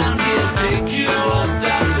you're down, he'll pick you up.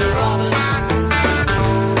 Dr. Robert.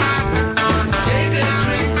 Take a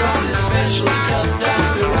drink from the special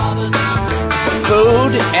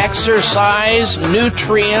exercise,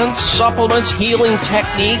 nutrients, supplements, healing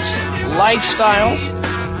techniques, lifestyle.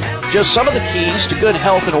 Just some of the keys to good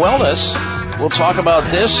health and wellness. We'll talk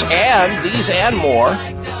about this and these and more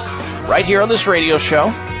right here on this radio show.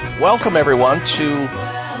 Welcome, everyone, to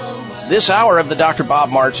this hour of the Dr. Bob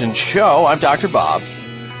Martin Show. I'm Dr. Bob,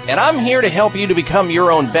 and I'm here to help you to become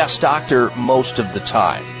your own best doctor most of the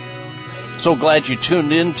time. So glad you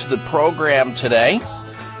tuned in to the program today.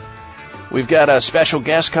 We've got a special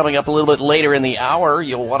guest coming up a little bit later in the hour.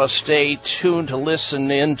 You'll want to stay tuned to listen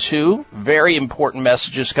into very important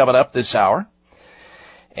messages coming up this hour.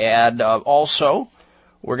 And also,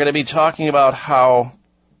 we're going to be talking about how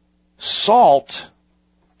salt,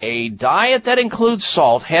 a diet that includes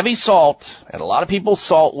salt, heavy salt, and a lot of people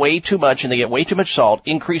salt way too much and they get way too much salt,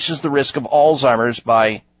 increases the risk of Alzheimer's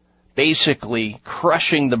by basically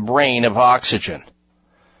crushing the brain of oxygen.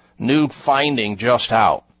 New finding just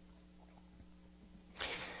out.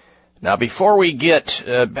 Now, before we get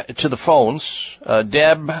to the phones,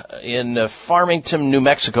 Deb in Farmington, New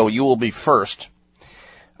Mexico, you will be first.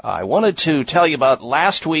 I wanted to tell you about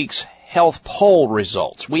last week's health poll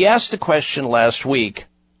results. We asked the question last week,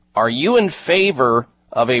 are you in favor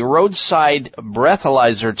of a roadside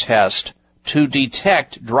breathalyzer test to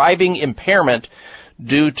detect driving impairment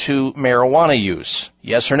due to marijuana use?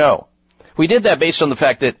 Yes or no? We did that based on the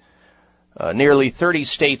fact that nearly 30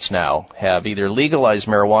 states now have either legalized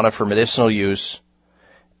marijuana for medicinal use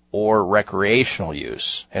or recreational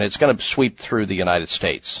use, and it's going to sweep through the United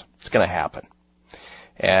States. It's going to happen.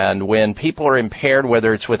 And when people are impaired,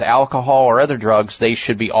 whether it's with alcohol or other drugs, they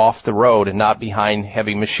should be off the road and not behind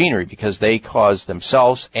heavy machinery because they cause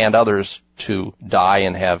themselves and others to die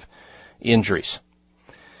and have injuries.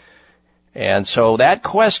 And so that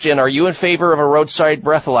question, are you in favor of a roadside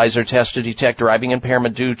breathalyzer test to detect driving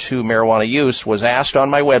impairment due to marijuana use, was asked on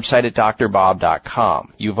my website at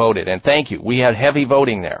drbob.com. You voted, and thank you. We had heavy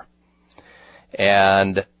voting there.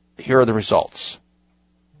 And here are the results.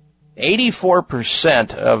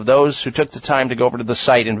 84% of those who took the time to go over to the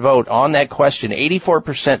site and vote on that question,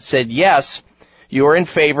 84% said yes, you are in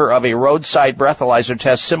favor of a roadside breathalyzer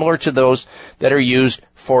test similar to those that are used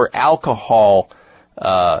for alcohol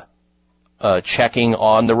checking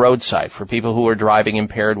on the roadside for people who are driving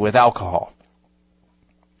impaired with alcohol.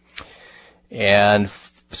 And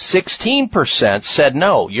 16% said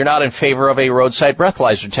no, you're not in favor of a roadside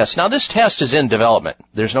breathalyzer test. Now, this test is in development.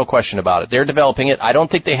 There's no question about it. They're developing it. I don't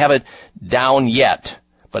think they have it down yet,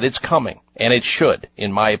 but it's coming, and it should,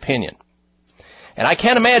 in my opinion. And I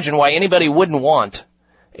can't imagine why anybody wouldn't want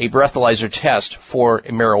a breathalyzer test for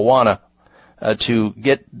marijuana to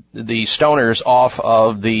get the stoners off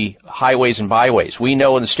of the highways and byways. We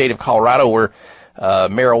know in the state of Colorado where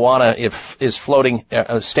marijuana is floating,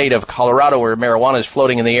 a state of Colorado where marijuana is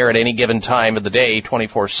floating in the air at any given time of the day,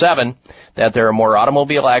 24/7, that there are more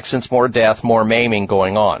automobile accidents, more death, more maiming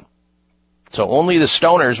going on. So only the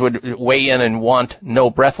stoners would weigh in and want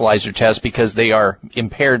no breathalyzer test because they are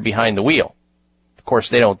impaired behind the wheel. Of course,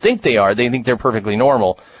 they don't think they are. They think they're perfectly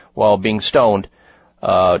normal while being stoned,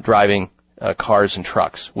 driving cars and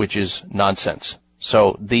trucks, which is nonsense.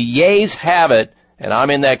 So the yays have it, and I'm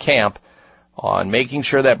in that camp, on making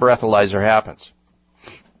sure that breathalyzer happens.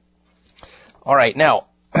 All right, now,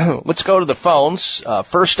 let's go to the phones.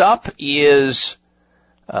 First up is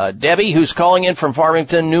Debbie, who's calling in from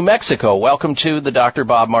Farmington, New Mexico. Welcome to the Dr.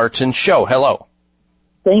 Bob Martin Show. Hello.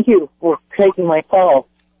 Thank you for taking my call.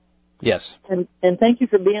 Yes. And thank you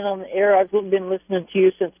for being on the air. I've been listening to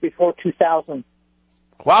you since before 2000.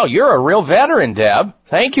 Wow, you're a real veteran, Deb.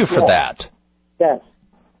 Thank you for that. Yes.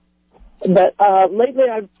 But lately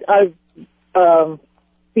I've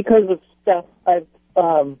because of stuff, I've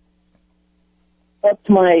upped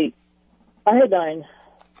my iodine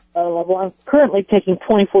level. I'm currently taking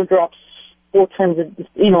 24 drops 4 times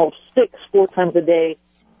sticks 4 times a day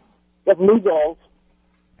of Lugol.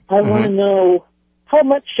 I want to know how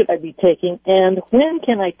much should I be taking, and when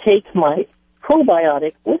can I take my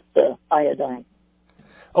probiotic with the iodine?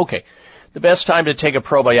 Okay. The best time to take a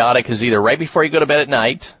probiotic is either right before you go to bed at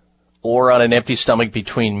night or on an empty stomach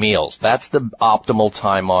between meals. That's the optimal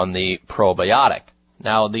time on the probiotic.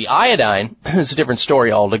 Now, the iodine is a different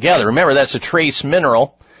story altogether. Remember, that's a trace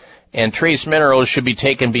mineral, and trace minerals should be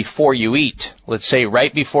taken before you eat. Let's say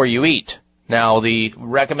right before you eat. Now, the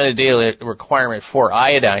recommended daily requirement for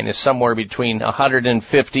iodine is somewhere between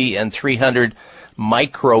 150 and 300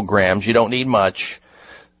 micrograms. You don't need much.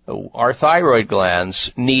 Our thyroid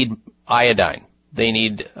glands need iodine. They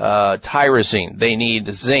need tyrosine. They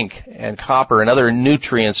need zinc and copper and other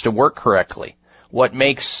nutrients to work correctly. What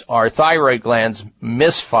makes our thyroid glands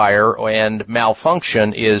misfire and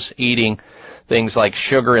malfunction is eating things like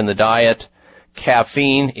sugar in the diet.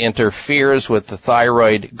 Caffeine interferes with the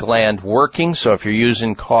thyroid gland working, so if you're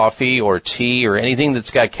using coffee or tea or anything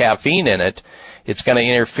that's got caffeine in it, it's going to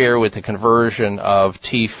interfere with the conversion of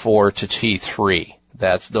T4 to T3.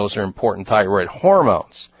 Those are important thyroid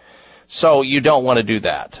hormones. So you don't want to do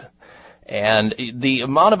that. And the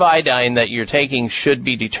amount of iodine that you're taking should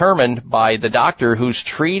be determined by the doctor who's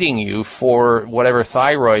treating you for whatever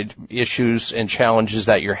thyroid issues and challenges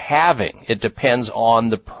that you're having. It depends on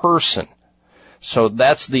the person. So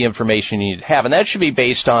that's the information you need to have. And that should be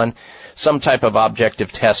based on some type of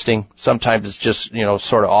objective testing. Sometimes it's just,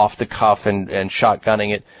 sort of off the cuff and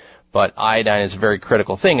shotgunning it. But iodine is a very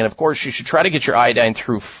critical thing. And of course, you should try to get your iodine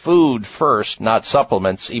through food first, not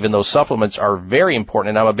supplements, even though supplements are very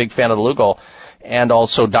important. And I'm a big fan of the Lugol and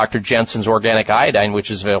also Dr. Jensen's organic iodine, which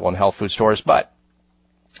is available in health food stores. But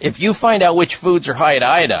if you find out which foods are high in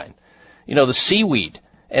iodine, the seaweed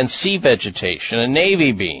and sea vegetation and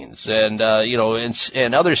navy beans and,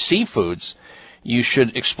 and other seafoods, you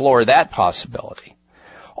should explore that possibility.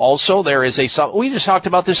 Also, there is we just talked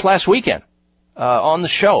about this last weekend. On the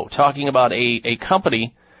show, talking about a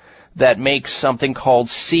company that makes something called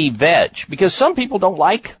sea veg, because some people don't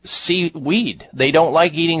like seaweed. They don't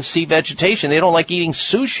like eating sea vegetation. They don't like eating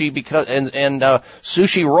sushi because and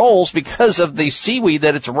sushi rolls because of the seaweed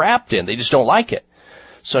that it's wrapped in. They just don't like it.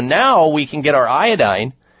 So now we can get our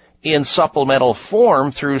iodine in supplemental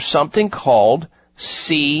form through something called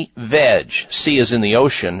Sea Veg. Sea is in the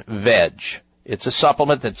ocean, veg. It's a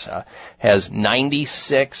supplement that has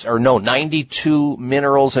 92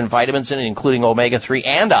 minerals and vitamins in it, including omega-3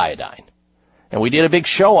 and iodine. And we did a big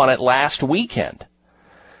show on it last weekend.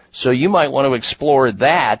 So you might want to explore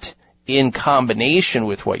that in combination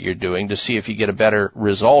with what you're doing to see if you get a better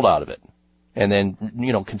result out of it. And then,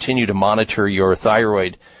 continue to monitor your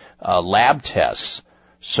thyroid lab tests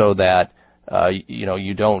so that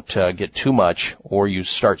you don't get too much or you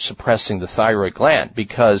start suppressing the thyroid gland.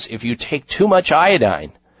 Because if you take too much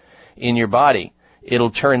iodine in your body,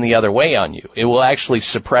 it'll turn the other way on you. It will actually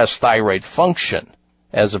suppress thyroid function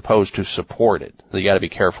as opposed to support it. So you got to be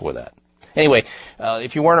careful with that. Anyway,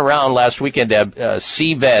 if you weren't around last weekend, Deb,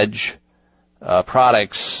 Sea Veg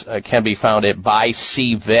products can be found at Buy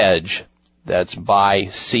Sea Veg. That's Buy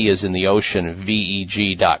Sea as in the ocean,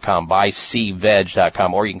 VEG.com,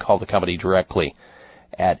 buyseaveg.com, or you can call the company directly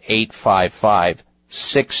at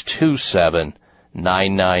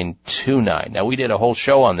 855-627-9929. Now, we did a whole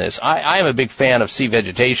show on this. I am a big fan of sea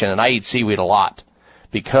vegetation, and I eat seaweed a lot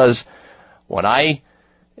because when I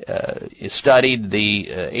studied the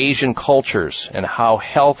Asian cultures and how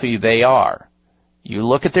healthy they are, you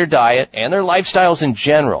look at their diet and their lifestyles in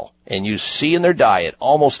general, and you see in their diet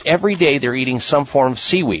almost every day they're eating some form of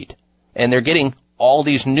seaweed, and they're getting all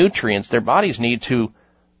these nutrients their bodies need to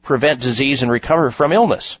prevent disease and recover from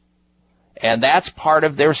illness. And that's part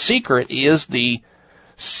of their secret is the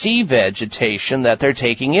sea vegetation that they're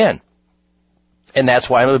taking in. And that's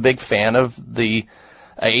why I'm a big fan of the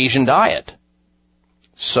Asian diet.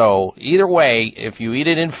 So either way, if you eat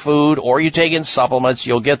it in food or you take in supplements,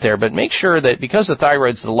 you'll get there. But make sure that because the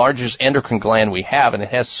thyroid's the largest endocrine gland we have, and it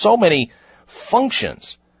has so many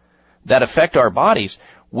functions that affect our bodies,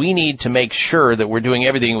 we need to make sure that we're doing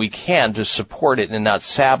everything we can to support it and not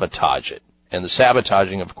sabotage it. And the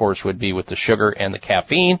sabotaging, of course, would be with the sugar and the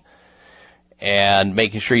caffeine, and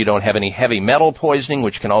making sure you don't have any heavy metal poisoning,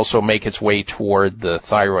 which can also make its way toward the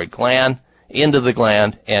thyroid gland, into the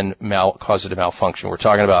gland, and cause it to malfunction. We're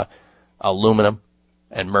talking about aluminum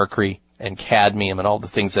and mercury and cadmium and all the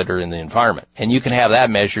things that are in the environment. And you can have that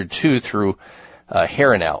measured, too, through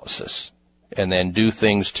hair analysis, and then do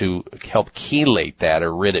things to help chelate that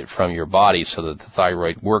or rid it from your body so that the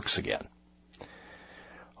thyroid works again.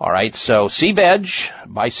 All right, so Sea Veg,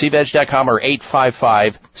 by SeaVeg.com, or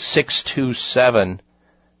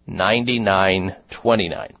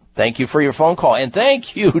 855-627-9929. Thank you for your phone call, and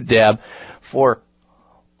thank you, Deb, for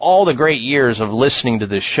all the great years of listening to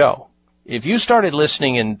this show. If you started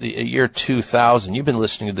listening in the year 2000, you've been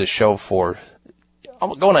listening to this show for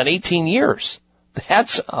going on 18 years.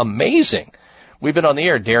 That's amazing. We've been on the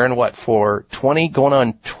air, Darren, for 20, going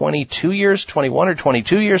on 22 years, 21 or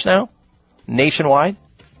 22 years now, nationwide?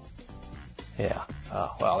 Yeah. Oh,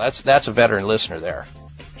 well, that's a veteran listener there.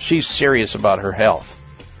 She's serious about her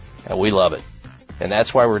health, and we love it. And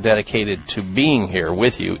that's why we're dedicated to being here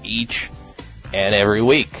with you each and every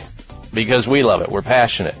week, because we love it. We're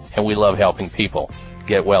passionate, and we love helping people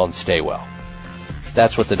get well and stay well.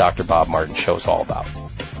 That's what the Dr. Bob Martin Show is all about.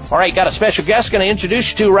 All right, got a special guest going to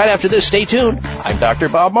introduce you to right after this. Stay tuned. I'm Dr.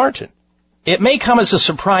 Bob Martin. It may come as a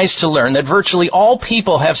surprise to learn that virtually all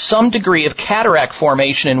people have some degree of cataract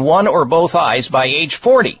formation in one or both eyes by age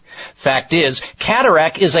 40. Fact is,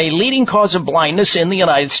 cataract is a leading cause of blindness in the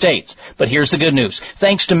United States. But here's the good news.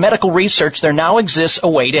 Thanks to medical research, there now exists a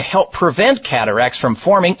way to help prevent cataracts from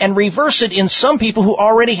forming and reverse it in some people who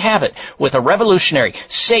already have it with a revolutionary,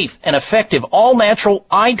 safe, and effective all-natural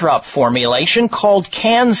eye drop formulation called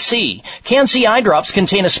Can-C. Can-C eye drops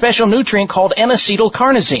contain a special nutrient called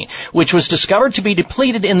N-acetylcarnosine, which was discovered to be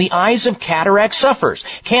depleted in the eyes of cataract sufferers.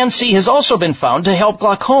 Can-C has also been found to help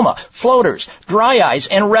glaucoma, floaters, dry eyes,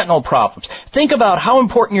 and retinal problems. Think about how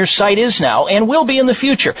important your sight is now and will be in the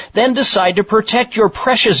future. Then decide to protect your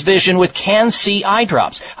precious vision with Can-C eye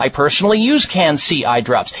drops. I personally use Can-C eye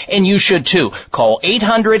drops, and you should too. Call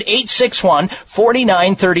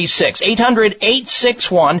 800-861-4936.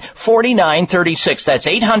 800-861-4936. That's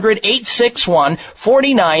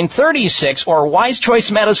 800-861-4936 or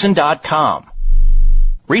wisechoicemedicine.com.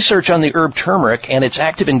 Research on the herb turmeric and its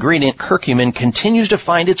active ingredient curcumin continues to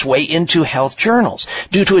find its way into health journals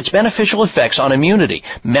due to its beneficial effects on immunity,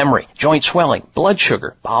 memory, joint swelling, blood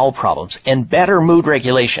sugar, bowel problems, and better mood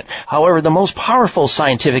regulation. However, the most powerful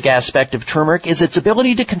scientific aspect of turmeric is its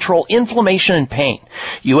ability to control inflammation and pain.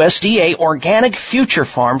 USDA organic Future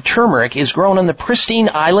Farm turmeric is grown on the pristine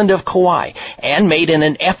island of Kauai and made in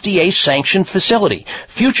an FDA-sanctioned facility.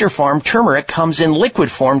 Future Farm turmeric comes in liquid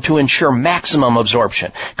form to ensure maximum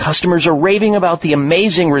absorption. Customers are raving about the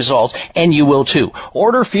amazing results, and you will too.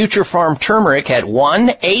 Order Future Farm turmeric at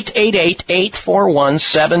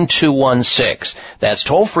 1-888-841-7216. That's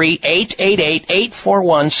toll free,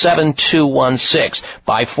 888-841-7216.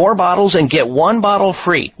 Buy 4 bottles and get 1 bottle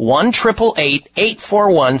free.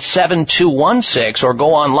 1-888-841-7216, or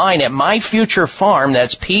go online at myfuturefarm,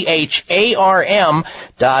 that's PHARM.com.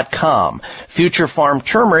 Future Farm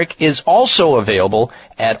turmeric is also available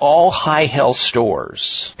at all High Health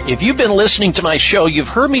stores. If you've been listening to my show, you've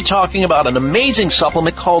heard me talking about an amazing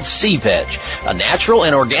supplement called C-Veg, a natural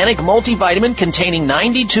and organic multivitamin containing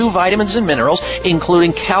 92 vitamins and minerals,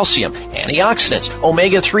 including calcium, antioxidants,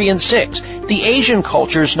 omega-3 and 6. The Asian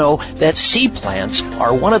cultures know that sea plants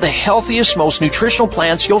are one of the healthiest, most nutritional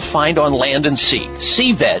plants you'll find on land and sea.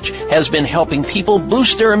 C-Veg has been helping people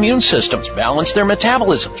boost their immune systems, balance their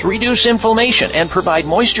metabolisms, reduce inflammation, and provide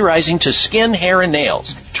moisturizing to skin, hair, and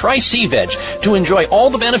nails. Try C-Veg to enjoy all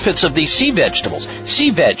the benefits of these sea vegetables.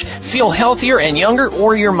 C-Veg, feel healthier and younger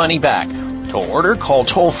or your money back. To order, call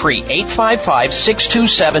toll-free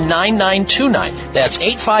 855-627-9929. That's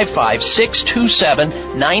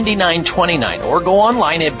 855-627-9929. Or go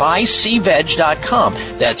online at buycveg.com.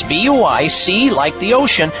 That's B-U-I-C like the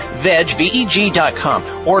ocean, veg,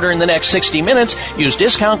 V-E-G.com. Order in the next 60 minutes. Use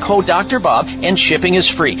discount code Dr. Bob and shipping is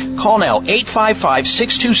free. Call now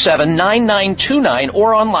 855-627-9929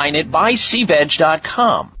 or online at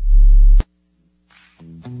buycveg.com.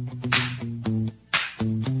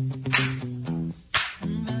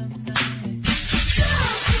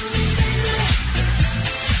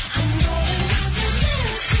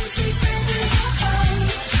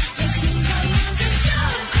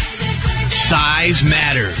 Size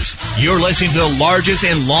matters. You're listening to the largest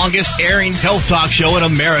and longest airing health talk show in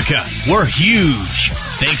America. We're huge.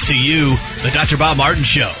 Thanks to you, the Dr. Bob Martin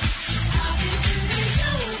Show.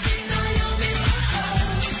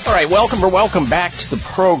 All right, welcome back to the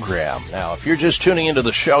program. Now, if you're just tuning into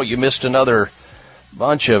the show, you missed another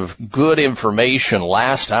bunch of good information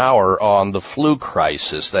last hour on the flu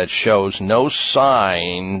crisis that shows no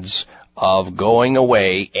signs of going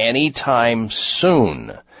away anytime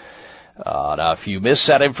soon. Now, if you missed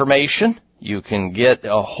that information, you can get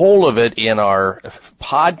a hold of it in our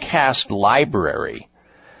podcast library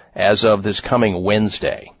as of this coming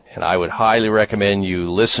Wednesday. And I would highly recommend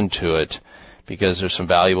you listen to it because there's some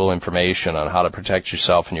valuable information on how to protect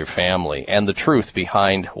yourself and your family and the truth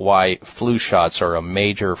behind why flu shots are a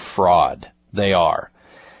major fraud. They are.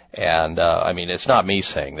 And, I mean, it's not me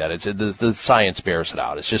saying that. The science bears it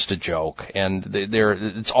out. It's just a joke. And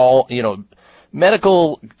it's all,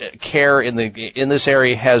 medical care in this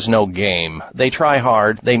area has no game. They try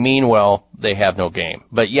hard, they mean well, they have no game.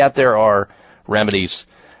 But yet there are remedies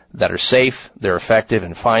that are safe, they're effective,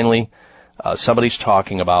 and finally, somebody's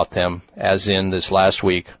talking about them, as in this last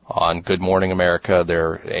week on Good Morning America,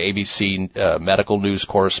 their ABC medical news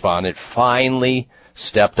correspondent finally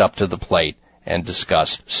stepped up to the plate and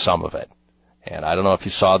discussed some of it. And I don't know if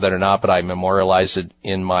you saw that or not, but I memorialized it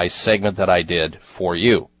in my segment that I did for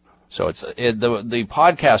you. So the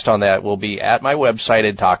podcast on that will be at my website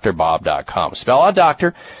at drbob.com. Spell out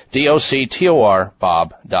doctor, D-O-C-T-O-R,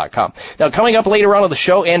 bob.com. Now, coming up later on in the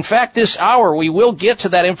show, in fact, this hour, we will get to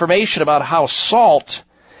that information about how salt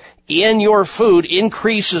in your food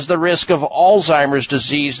increases the risk of Alzheimer's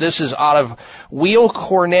disease. This is out of Weill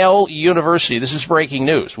Cornell University. This is breaking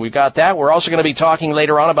news. We've got that. We're also going to be talking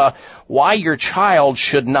later on about why your child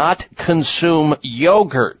should not consume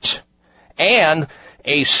yogurt, and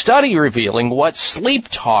a study revealing what sleep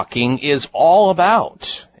talking is all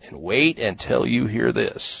about. And wait until you hear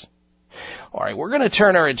this. All right, we're going to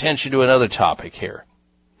turn our attention to another topic here.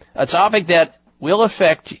 A topic that will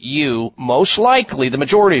affect you, most likely, the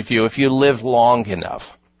majority of you, if you live long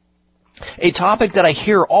enough. A topic that I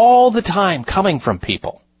hear all the time coming from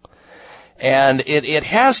people. And it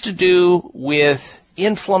has to do with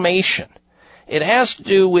inflammation. It has to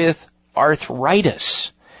do with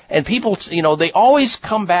arthritis. And people, they always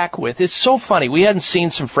come back with, it's so funny, we hadn't seen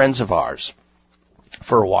some friends of ours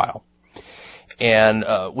for a while. And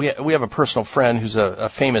we have a personal friend who's a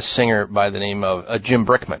famous singer by the name of Jim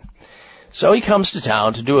Brickman. So he comes to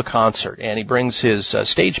town to do a concert, and he brings his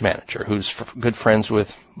stage manager, who's good friends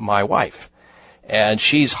with my wife. And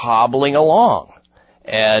she's hobbling along.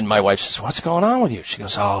 And my wife says, "What's going on with you?" She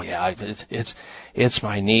goes, "Oh, yeah, it's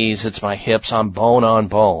my knees, it's my hips, I'm bone on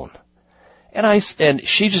bone." And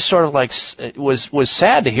she just sort of like was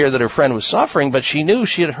sad to hear that her friend was suffering, but she knew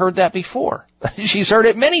she had heard that before. She's heard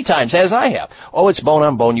it many times, as I have. Oh, it's bone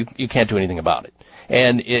on bone. You can't do anything about it.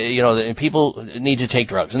 And people need to take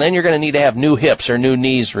drugs, and then you're going to need to have new hips or new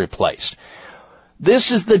knees replaced.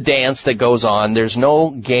 This is the dance that goes on. There's no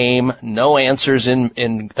game, no answers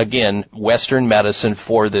in again, Western medicine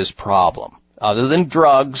for this problem, other than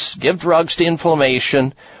drugs. Give drugs to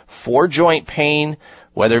inflammation, for joint pain,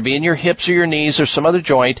 whether it be in your hips or your knees or some other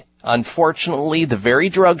joint. Unfortunately, the very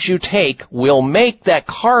drugs you take will make that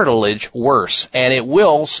cartilage worse, and it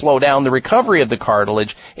will slow down the recovery of the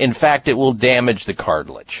cartilage. In fact, it will damage the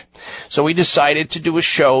cartilage. So we decided to do a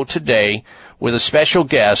show today with a special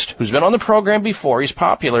guest who's been on the program before. He's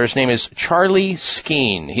popular. His name is Charlie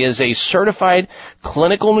Skeen. He is a certified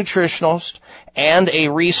clinical nutritionist and a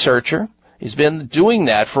researcher. He's been doing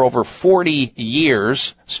that for over 40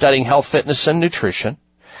 years, studying health, fitness, and nutrition.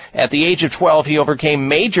 At the age of 12, he overcame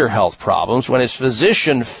major health problems when his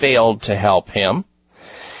physician failed to help him.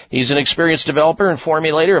 He's an experienced developer and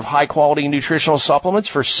formulator of high-quality nutritional supplements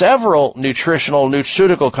for several nutritional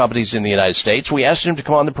nutraceutical companies in the United States. We asked him to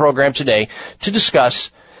come on the program today to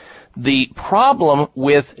discuss the problem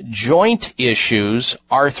with joint issues,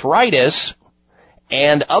 arthritis,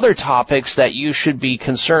 and other topics that you should be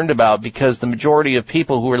concerned about, because the majority of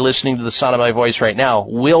people who are listening to the sound of my voice right now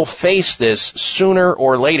will face this sooner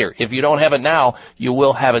or later. If you don't have it now, you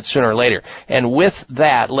will have it sooner or later. And with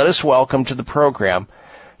that, let us welcome to the program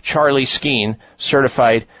Charlie Skeen,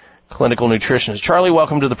 certified clinical nutritionist. Charlie,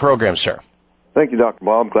 welcome to the program, sir. Thank you, Dr.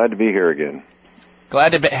 Bob. Glad to be here again.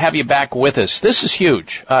 Glad to have you back with us. This is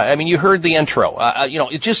huge. You heard the intro.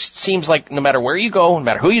 It just seems like no matter where you go, no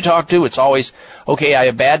matter who you talk to, it's always, okay, I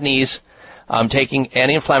have bad knees. I'm taking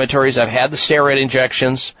anti-inflammatories. I've had the steroid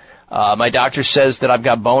injections. My doctor says that I've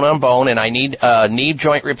got bone on bone and I need knee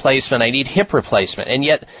joint replacement. I need hip replacement. And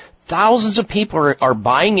yet thousands of people are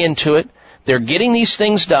buying into it. They're getting these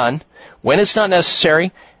things done when it's not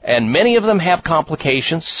necessary, and many of them have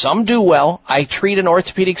complications. Some do well. I treat an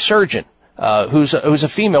orthopedic surgeon. Who's a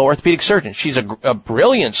female orthopedic surgeon. She's a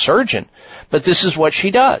brilliant surgeon, but this is what she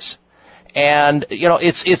does. And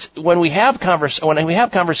it's when we have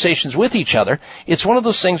conversations with each other, it's one of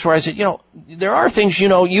those things where I said, there are things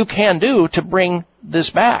you can do to bring this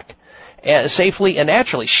back safely and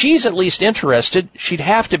naturally. She's at least interested. She'd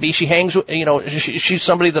have to be. She hangs, she's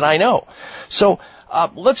somebody that I know. So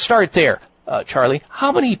let's start there, Charlie.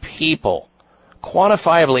 How many people,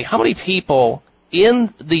 quantifiably,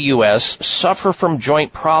 in the U.S. suffer from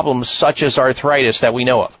joint problems such as arthritis that we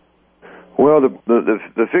know of? Well,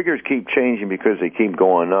 the figures keep changing because they keep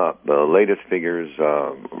going up. The latest figures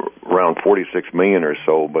around 46 million or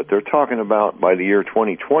so, but they're talking about by the year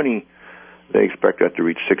 2020, they expect that to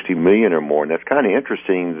reach 60 million or more. And that's kind of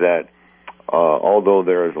interesting that although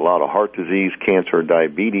there is a lot of heart disease, cancer,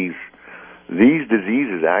 diabetes, these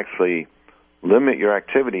diseases actually limit your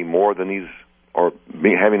activity more than these, or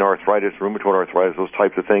having arthritis, rheumatoid arthritis, those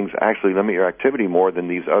types of things actually limit your activity more than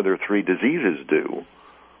these other three diseases do.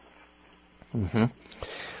 Mm-hmm.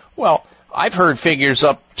 Well, I've heard figures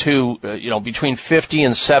up to, between 50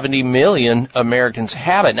 and 70 million Americans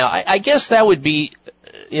have it. Now, I guess that would be,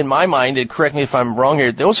 in my mind, and correct me if I'm wrong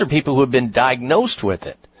here, those are people who have been diagnosed with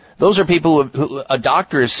it. Those are people who a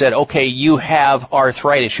doctor has said, okay, you have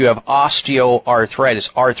arthritis, you have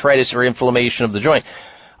osteoarthritis, arthritis or inflammation of the joint.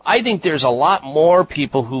 I think there's a lot more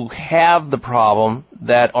people who have the problem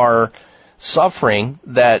that are suffering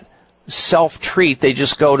that self-treat. They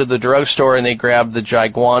just go to the drugstore and they grab the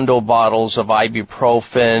giguando bottles of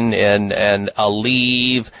ibuprofen and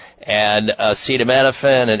Aleve and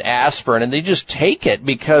acetaminophen and aspirin, and they just take it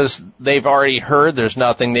because they've already heard there's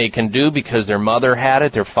nothing they can do because their mother had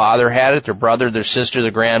it, their father had it, their brother, their sister,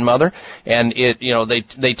 their grandmother, and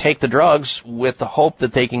they take the drugs with the hope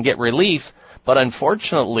that they can get relief, but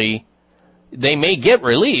unfortunately they may get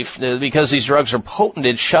relief because these drugs are potent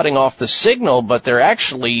in shutting off the signal, but they're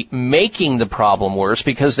actually making the problem worse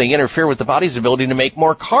because they interfere with the body's ability to make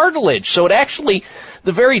more cartilage. So it actually,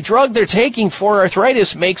 the very drug they're taking for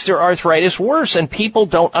arthritis makes their arthritis worse, and people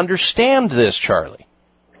don't understand this, Charlie.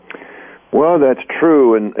 Well, that's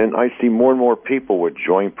true, and I see more and more people with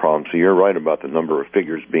joint problems. So you're right about the number of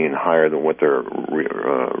figures being higher than what they're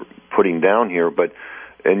putting down here, but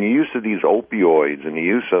and the use of these opioids and the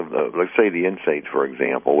use of, let's say, the NSAIDs, for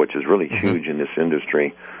example, which is really huge in this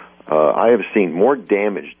industry, I have seen more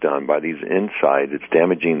damage done by these NSAIDs. It's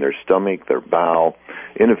damaging their stomach, their bowel,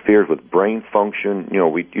 interferes with brain function.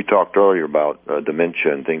 You talked earlier about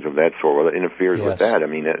dementia and things of that sort. Well, it interferes with that. I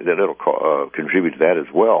mean, that'll contribute to that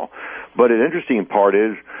as well. But an interesting part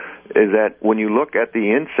is that when you look at the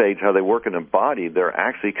NSAIDs, how they work in the body, they're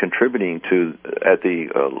actually contributing to, at the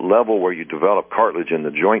level where you develop cartilage in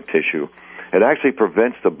the joint tissue, it actually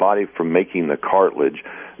prevents the body from making the cartilage.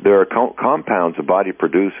 There are compounds the body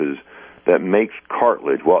produces that makes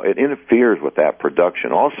cartilage. Well, it interferes with that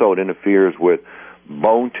production. Also, it interferes with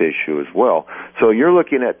bone tissue as well. So you're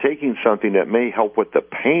looking at taking something that may help with the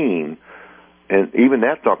pain, and even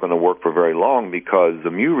that's not going to work for very long because the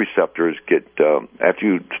mu receptors get, after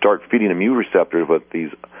you start feeding the mu receptors with these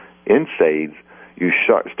NSAIDs, you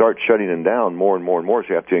start shutting them down more and more and more, so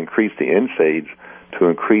you have to increase the NSAIDs to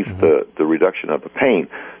increase the reduction of the pain.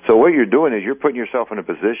 So what you're doing is you're putting yourself in a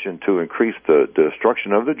position to increase the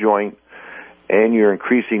destruction of the joint, and you're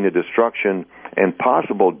increasing the destruction and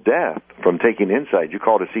possible death from taking NSAIDs. You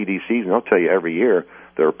call the CDCs, and they'll tell you every year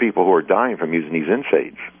there are people who are dying from using these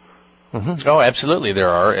NSAIDs. Oh, absolutely there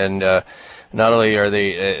are, and not only are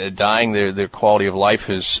they dying, their quality of life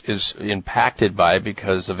is impacted by it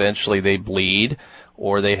because eventually they bleed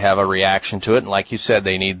or they have a reaction to it, and like you said,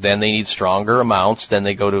 they need stronger amounts, then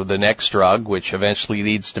they go to the next drug, which eventually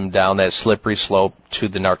leads them down that slippery slope to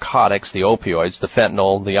the narcotics, the opioids, the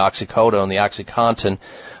fentanyl, the oxycodone, the OxyContin,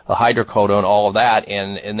 the hydrocodone, all of that,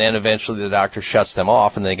 and then eventually the doctor shuts them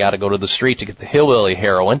off, and they got to go to the street to get the hillbilly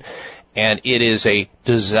heroin. And it is a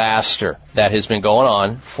disaster that has been going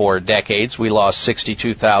on for decades. We lost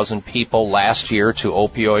 62,000 people last year to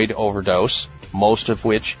opioid overdose, most of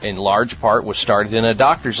which in large part was started in a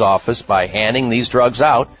doctor's office by handing these drugs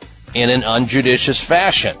out in an unjudicious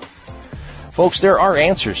fashion. Folks, there are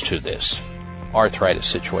answers to this arthritis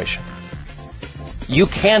situation. You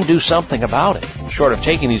can do something about it, short of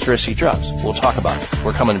taking these risky drugs. We'll talk about it.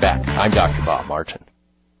 We're coming back. I'm Dr. Bob Martin.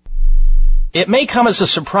 It may come as a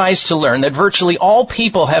surprise to learn that virtually all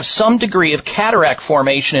people have some degree of cataract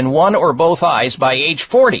formation in one or both eyes by age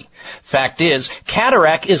 40. Fact is,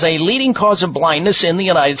 cataract is a leading cause of blindness in the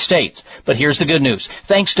United States. But here's the good news.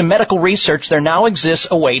 Thanks to medical research, there now exists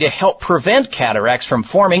a way to help prevent cataracts from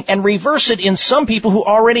forming and reverse it in some people who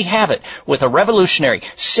already have it with a revolutionary,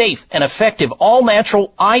 safe, and effective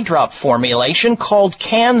all-natural eye drop formulation called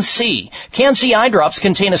Can-C. Can-C eye drops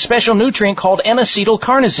contain a special nutrient called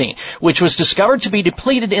N-acetylcarnosine, which was discovered to be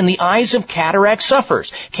depleted in the eyes of cataract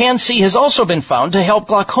sufferers. Can-C has also been found to help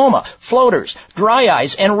glaucoma, floaters, dry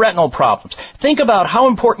eyes, and retinal problems. Think about how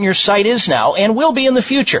important your sight is now and will be in the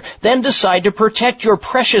future. Then decide to protect your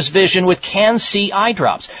precious vision with Can-C eye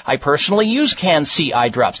drops. I personally use Can-C eye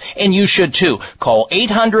drops, and you should too. Call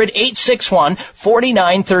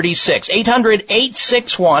 800-861-4936.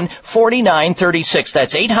 800-861-4936.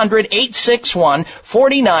 That's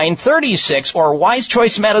 800-861-4936 or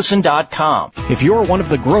wisechoicemedicine.com. If you're one of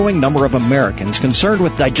the growing number of Americans concerned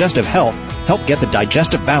with digestive health, help get the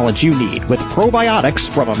digestive balance you need with probiotics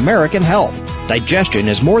from American Health. Digestion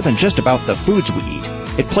is more than just about the foods we eat.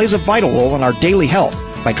 It plays a vital role in our daily health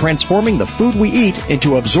by transforming the food we eat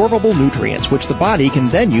into absorbable nutrients which the body can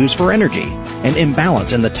then use for energy. An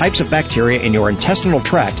imbalance in the types of bacteria in your intestinal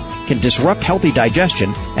tract can disrupt healthy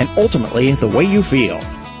digestion and ultimately the way you feel.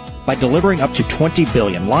 By delivering up to 20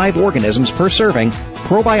 billion live organisms per serving,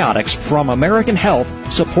 probiotics from American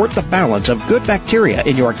Health support the balance of good bacteria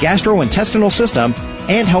in your gastrointestinal system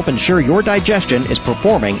and help ensure your digestion is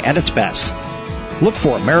performing at its best. Look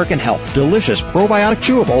for American Health Delicious Probiotic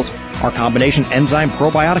Chewables, our combination enzyme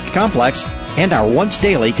probiotic complex, and our once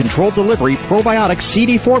daily controlled delivery probiotic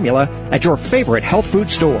CD formula at your favorite health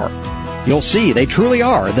food store. You'll see they truly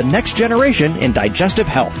are the next generation in digestive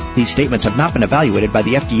health. These statements have not been evaluated by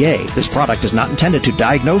the FDA. This product is not intended to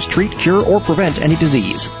diagnose, treat, cure, or prevent any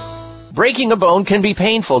disease. Breaking a bone can be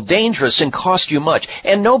painful, dangerous, and cost you much,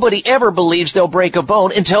 and nobody ever believes they'll break a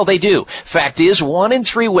bone until they do. Fact is, 1 in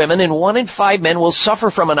 3 women and 1 in 5 men will suffer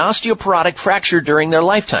from an osteoporotic fracture during their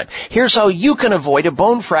lifetime. Here's how you can avoid a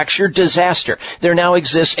bone fracture disaster. There now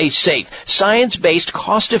exists a safe, science-based,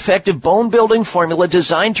 cost-effective bone-building formula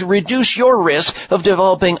designed to reduce your risk of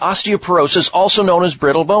developing osteoporosis, also known as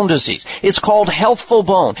brittle bone disease. It's called Healthful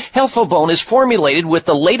Bone. Healthful Bone is formulated with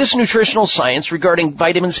the latest nutritional science regarding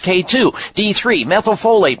vitamins K2, D3,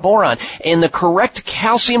 methylfolate, boron, and the correct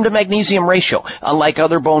calcium to magnesium ratio. Unlike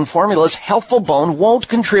other bone formulas, Healthful Bone won't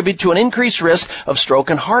contribute to an increased risk of stroke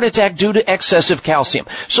and heart attack due to excessive calcium.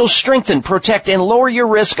 So strengthen, protect, and lower your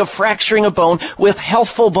risk of fracturing a bone with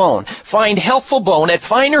Healthful Bone. Find Healthful Bone at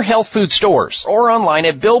finer health food stores or online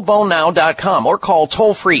at BuildBoneNow.com or call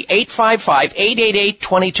toll-free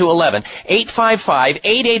 855-888-2211.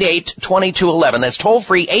 855-888-2211. That's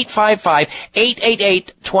toll-free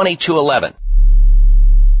 855-888-2211. Are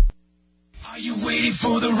you waiting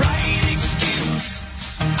for the right excuse?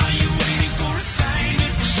 Are you waiting for a sign to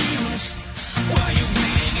choose? While you're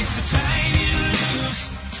waiting, it's the time you lose.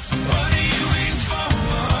 What are you waiting for?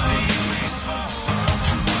 Don't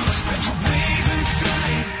you want to spread your wings and fly?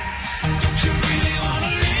 Don't you really want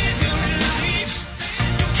to live your life?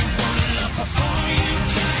 Don't you want to love before you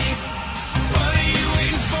die? What are you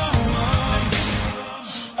waiting for?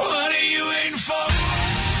 What are you waiting for?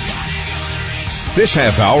 This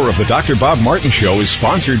half hour of the Dr. Bob Martin Show is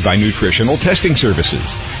sponsored by Nutritional Testing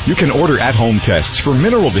Services. You can order at-home tests for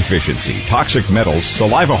mineral deficiency, toxic metals,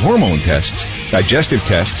 saliva hormone tests, digestive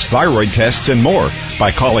tests, thyroid tests, and more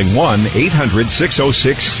by calling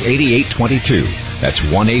 1-800-606-8822. That's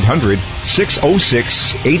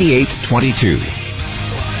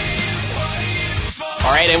 1-800-606-8822.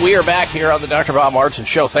 All right, and we are back here on the Dr. Bob Martin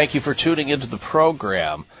Show. Thank you for tuning into the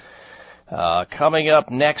program. Coming up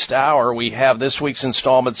next hour, we have this week's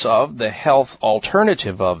installments of the Health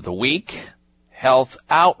Alternative of the Week, Health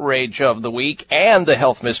Outrage of the Week, and the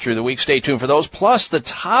Health Mystery of the Week. Stay tuned for those, plus the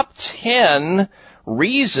top 10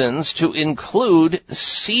 reasons to include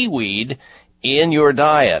seaweed in your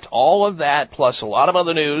diet. All of that, plus a lot of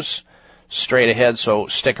other news straight ahead, so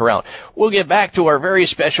stick around. We'll get back to our very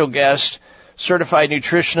special guest, certified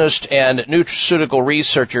nutritionist and nutraceutical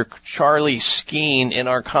researcher Charlie Skeen, in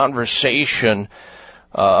our conversation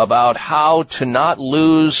about how to not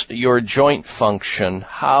lose your joint function,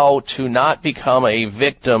 how to not become a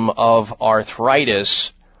victim of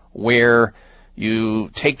arthritis, where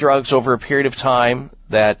you take drugs over a period of time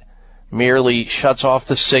that merely shuts off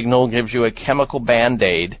the signal, gives you a chemical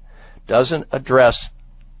Band-Aid, doesn't address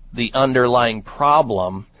the underlying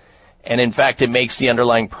problem, and in fact, it makes the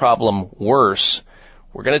underlying problem worse.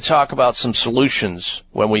 We're going to talk about some solutions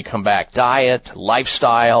when we come back. Diet,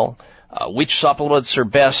 lifestyle, which supplements are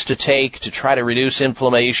best to take to try to reduce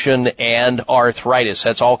inflammation and arthritis.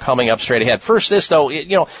 That's all coming up straight ahead. First, this though,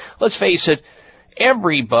 let's face it,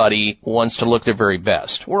 everybody wants to look their very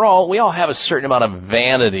best. We all have a certain amount of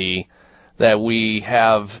vanity that we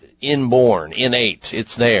have inborn, innate.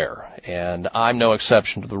 It's there, and I'm no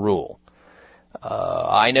exception to the rule.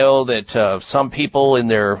 I know that some people in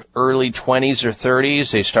their early 20s or 30s,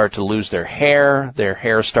 they start to lose their hair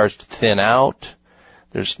starts to thin out,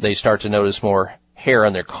 they start to notice more hair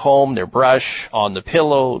on their comb, their brush, on the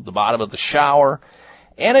pillow, the bottom of the shower,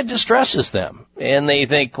 and it distresses them. And they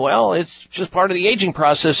think, well, it's just part of the aging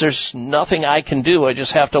process, there's nothing I can do, I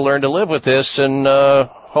just have to learn to live with this and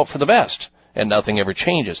hope for the best, and nothing ever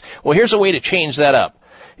changes. Well, here's a way to change that up.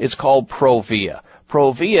 It's called Provia.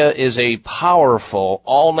 Provia is a powerful,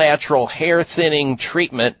 all-natural hair-thinning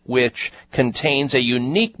treatment which contains a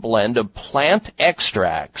unique blend of plant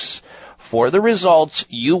extracts for the results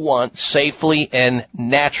you want safely and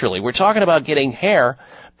naturally. We're talking about getting hair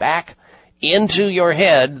back into your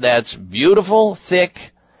head that's beautiful,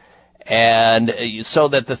 thick, and so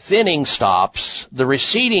that the thinning stops, the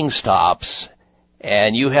receding stops,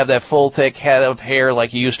 and you have that full, thick head of hair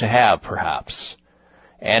like you used to have, perhaps.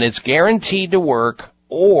 And it's guaranteed to work,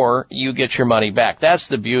 or you get your money back. That's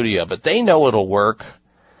the beauty of it. They know it'll work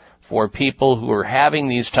for people who are having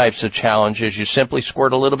these types of challenges. You simply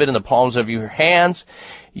squirt a little bit in the palms of your hands.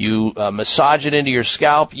 You massage it into your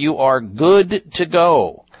scalp. You are good to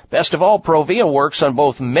go. Best of all, Provia works on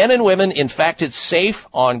both men and women. In fact, it's safe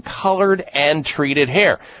on colored and treated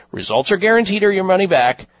hair. Results are guaranteed or your money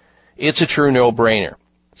back. It's a true no-brainer.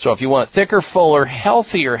 So if you want thicker, fuller,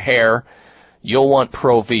 healthier hair, you'll want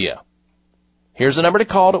Provia. Here's the number to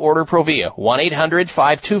call to order Provia,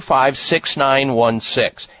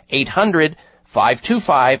 1-800-525-6916.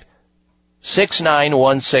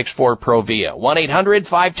 800-525-6916 for Provia.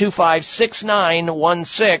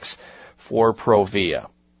 1-800-525-6916 for Provia.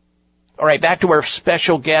 All right, back to our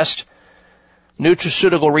special guest,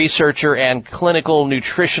 nutraceutical researcher and clinical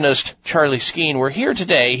nutritionist Charlie Skeen. We're here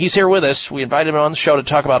today. He's here with us. We invited him on the show to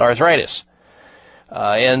talk about arthritis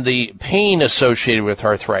and the pain associated with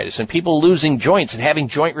arthritis and people losing joints and having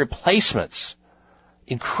joint replacements.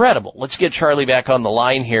 Incredible. Let's get Charlie back on the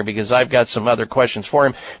line here because I've got some other questions for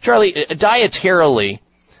him. Charlie, dietarily,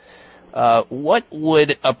 what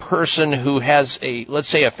would a person who has let's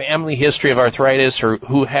say a family history of arthritis or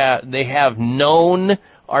they have known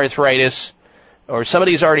arthritis, or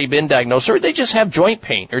somebody's already been diagnosed, or they just have joint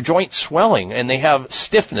pain or joint swelling and they have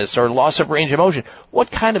stiffness or loss of range of motion,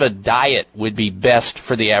 what kind of a diet would be best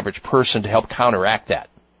for the average person to help counteract that?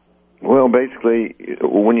 Well, basically,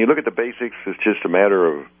 when you look at the basics, it's just a matter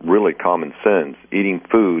of really common sense. Eating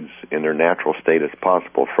foods in their natural state as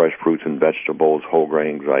possible, fresh fruits and vegetables, whole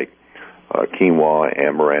grains like quinoa,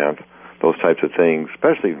 amaranth, those types of things,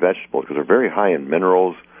 especially vegetables because they're very high in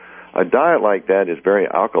minerals. A diet like that is very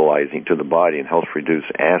alkalizing to the body and helps reduce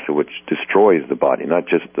acid, which destroys the body, not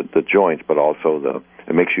just the joints, but also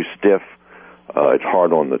it makes you stiff. It's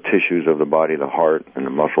hard on the tissues of the body, the heart, and the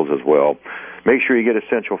muscles as well. Make sure you get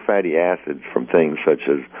essential fatty acids from things such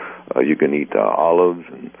as you can eat olives,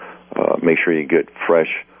 and make sure you get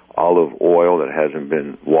fresh olive oil that hasn't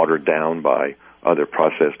been watered down by other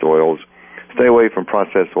processed oils. Stay away from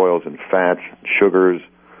processed oils and fats, sugars.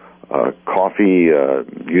 Coffee,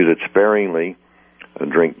 use it sparingly.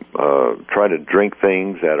 Try to drink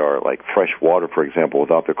things that are like fresh water, for example,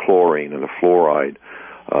 without the chlorine and the fluoride.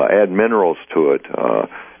 Add minerals to it.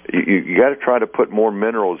 You got to try to put more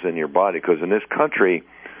minerals in your body because in this country,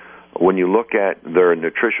 when you look at their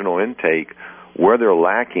nutritional intake, where they're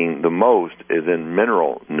lacking the most is in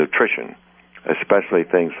mineral nutrition, especially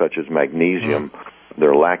things such as magnesium.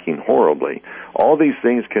 They're lacking horribly. All these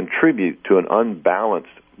things contribute to an unbalanced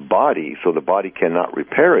body, so the body cannot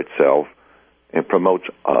repair itself, and promotes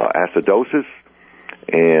acidosis,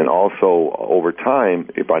 and also over time,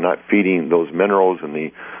 by not feeding those minerals and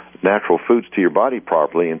the natural foods to your body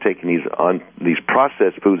properly, and taking these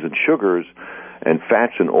processed foods and sugars and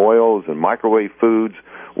fats and oils and microwave foods,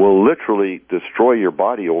 will literally destroy your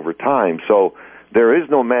body over time. So there is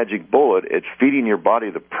no magic bullet. It's feeding your body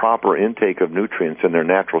the proper intake of nutrients in their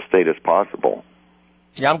natural state as possible.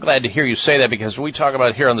 Yeah, I'm glad to hear you say that because we talk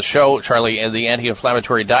about here on the show, Charlie, the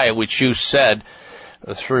anti-inflammatory diet, which you said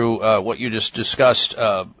through what you just discussed,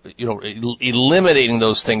 eliminating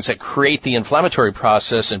those things that create the inflammatory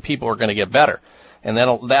process, and people are going to get better. And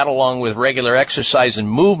that along with regular exercise and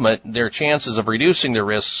movement, their chances of reducing their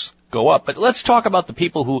risks go up. But let's talk about the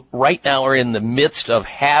people who right now are in the midst of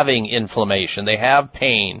having inflammation. They have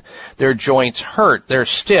pain. Their joints hurt. They're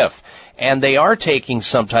stiff. And they are taking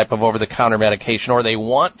some type of over-the-counter medication, or they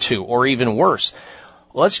want to, or even worse.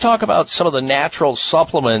 Let's talk about some of the natural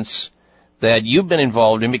supplements that you've been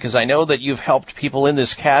involved in, because I know that you've helped people in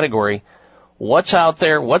this category. What's out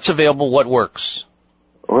there? What's available? What works?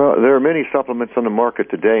 Well, there are many supplements on the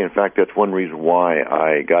market today. In fact, that's one reason why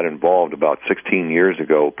I got involved about 16 years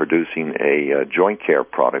ago producing a joint care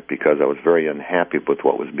product, because I was very unhappy with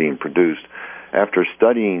what was being produced. After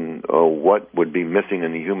studying what would be missing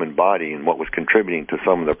in the human body and what was contributing to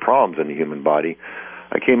some of the problems in the human body,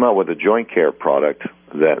 I came out with a joint care product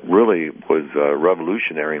that really was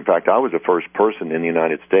revolutionary. In fact, I was the first person in the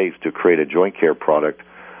United States to create a joint care product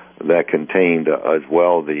that contained as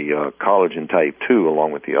well the collagen type 2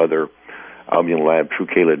 along with the other Albion Lab true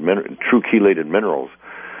chelated minerals.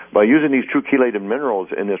 By using these true chelated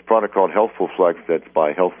minerals in this product called Healthful Flex, that's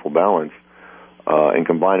by Healthful Balance, and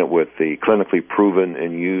combine it with the clinically proven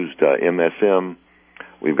and used MSM,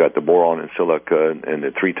 we've got the boron and silica and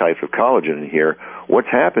the 3 types of collagen in here. What's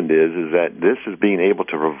happened is that this is being able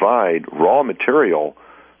to provide raw material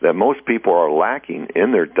that most people are lacking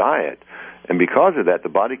in their diet. And because of that, the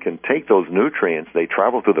body can take those nutrients, they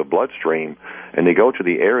travel through the bloodstream, and they go to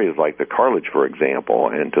the areas like the cartilage, for example,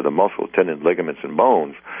 and to the muscles, tendons, ligaments, and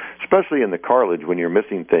bones. Especially in the cartilage, when you're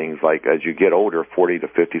missing things like as you get older, 40 to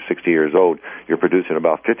 50, 60 years old, you're producing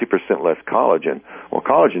about 50% less collagen. Well,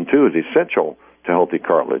 collagen 2 is essential to healthy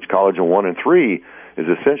cartilage. Collagen 1 and 3 is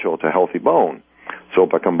essential to healthy bone. So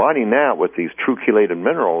by combining that with these true chelated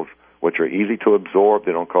minerals, which are easy to absorb,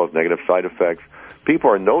 they don't cause negative side effects, people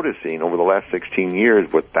are noticing over the last 16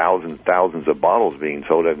 years with thousands of bottles being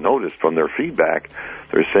sold, I've noticed from their feedback,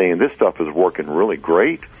 they're saying this stuff is working really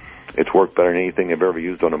great. It's worked better than anything they've ever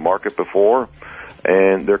used on the market before.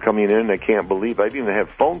 And they're coming in, they can't believe. I've even had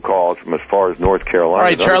phone calls from as far as North Carolina. All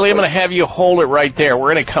right, Charlie, I'm going to have you hold it right there.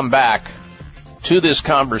 We're going to come back to this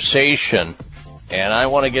conversation, and I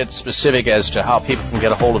want to get specific as to how people can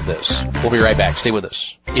get a hold of this. We'll be right back. Stay with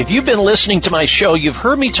us. If you've been listening to my show, you've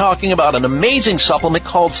heard me talking about an amazing supplement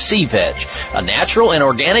called C-Veg, a natural and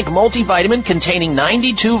organic multivitamin containing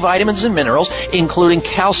 92 vitamins and minerals, including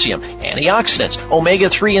calcium, antioxidants,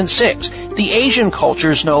 omega-3 and 6. The Asian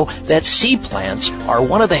cultures know that sea plants are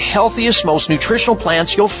one of the healthiest, most nutritional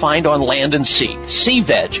plants you'll find on land and sea.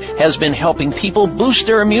 C-Veg has been helping people boost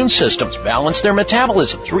their immune systems, balance their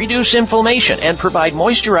metabolisms, reduce inflammation, and provide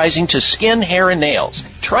moisturizing to skin, hair, and nails.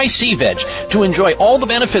 Try C-Veg to enjoy all the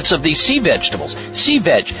benefits of these sea vegetables.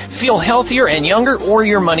 C-Veg, feel healthier and younger or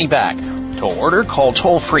your money back. To order, call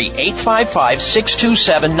toll-free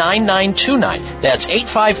 855-627-9929. That's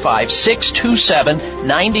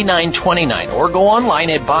 855-627-9929. Or go online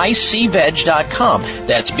at buycveg.com.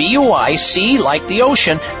 That's B-U-I-C, like the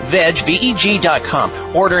ocean, veg,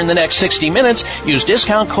 V-E-G.com. Order in the next 60 minutes. Use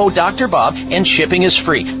discount code Dr. Bob, and shipping is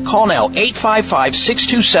free. Call now,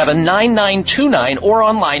 855-627-9929, or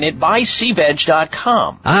online at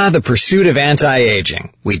buycveg.com. The pursuit of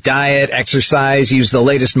anti-aging. We diet, exercise, use the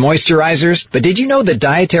latest moisturizers, but did you know that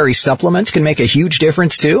dietary supplements can make a huge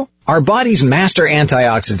difference too? Our body's master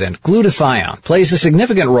antioxidant, glutathione, plays a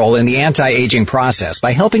significant role in the anti-aging process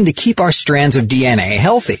by helping to keep our strands of DNA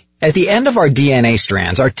healthy. At the end of our DNA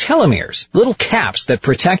strands are telomeres, little caps that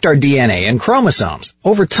protect our DNA and chromosomes.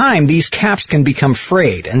 Over time, these caps can become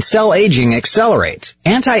frayed and cell aging accelerates.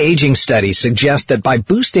 Anti-aging studies suggest that by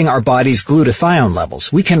boosting our body's glutathione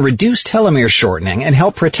levels, we can reduce telomere shortening and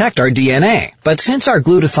help protect our DNA. But since our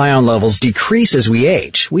glutathione levels decrease as we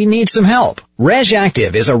age, we need some help.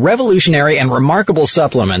 RegActive is a revolutionary and remarkable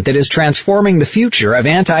supplement that is transforming the future of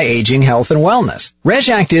anti-aging health and wellness.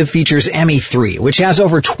 RegActive features ME3, which has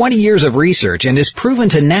over 20 years of research and is proven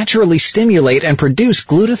to naturally stimulate and produce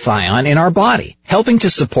glutathione in our body, helping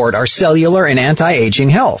to support our cellular and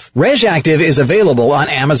anti-aging health. RegActive is available on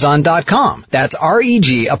Amazon.com. That's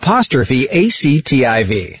REG''ACTIV.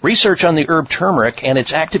 Research on the herb turmeric and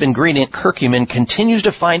its active ingredient curcumin continues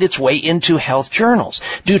to find its way into health journals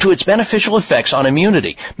due to its beneficial effects on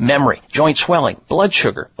immunity, memory, joint swelling, blood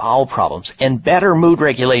sugar, bowel problems, and better mood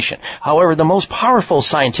regulation. However, the most powerful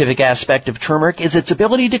scientific aspect of turmeric is its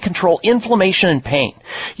ability to control inflammation and pain.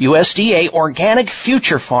 USDA organic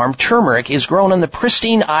Future Farm turmeric is grown on the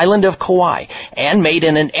pristine island of Kauai and made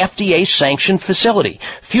in an FDA-sanctioned facility.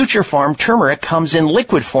 Future Farm turmeric comes in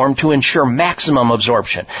liquid form to ensure maximum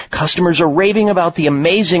absorption. Customers are raving about the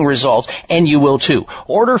amazing results, and you will too.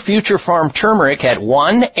 Order Future Farm turmeric at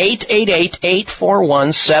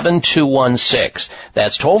 1-888-841-7216.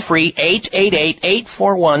 That's toll-free,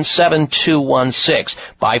 888-841-7216.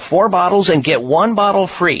 Buy 4 bottles and get 1 bottle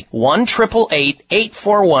free.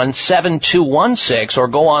 1-888-841-7216, or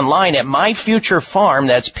go online at myfuturefarm,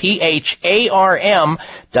 that's PHARM.com.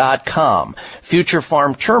 Future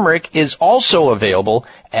Farm turmeric is also available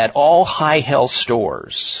at all High Health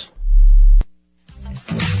stores.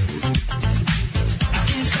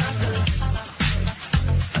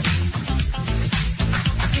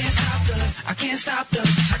 I can't stop the,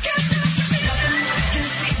 I can't stop the feeling. I can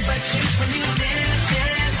see but you when you dance,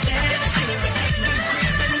 dance, dance.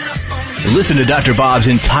 Listen to Dr. Bob's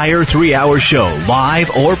entire 3-hour show,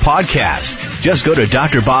 live or podcast. Just go to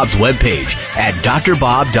Dr. Bob's webpage at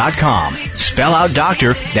drbob.com. Spell out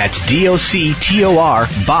doctor, that's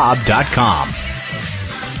DOCTOR, Bob.com.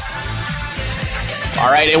 All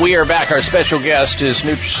right, and we are back. Our special guest is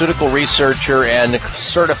nutraceutical researcher and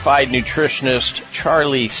certified nutritionist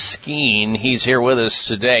Charlie Skeen. He's here with us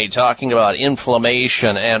today talking about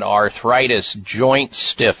inflammation and arthritis, joint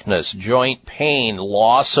stiffness, joint pain,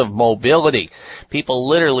 loss of mobility. People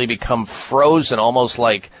literally become frozen, almost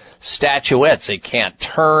like statuettes. They can't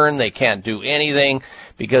turn, they can't do anything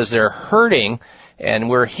because they're hurting. And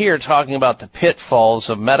we're here talking about the pitfalls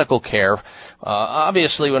of medical care.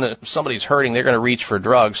 Obviously, when somebody's hurting, they're going to reach for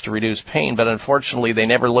drugs to reduce pain, but unfortunately, they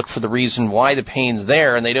never look for the reason why the pain's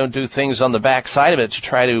there, and they don't do things on the back side of it to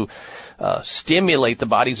try to stimulate the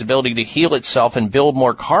body's ability to heal itself and build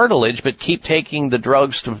more cartilage, but keep taking the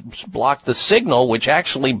drugs to block the signal, which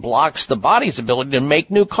actually blocks the body's ability to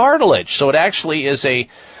make new cartilage. So it actually is a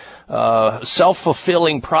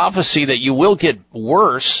self-fulfilling prophecy that you will get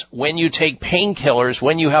worse when you take painkillers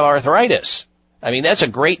when you have arthritis. I mean, that's a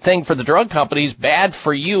great thing for the drug companies, bad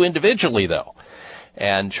for you individually, though.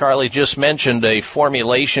 And Charlie just mentioned a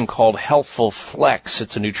formulation called Healthful Flex.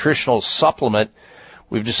 It's a nutritional supplement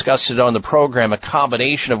We've discussed it on the program, a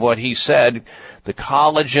combination of what he said, the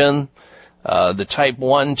collagen, the type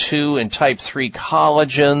 1, 2, and type 3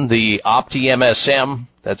 collagen, the OptiMSM,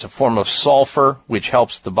 that's a form of sulfur, which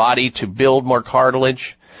helps the body to build more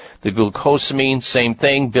cartilage. The glucosamine, same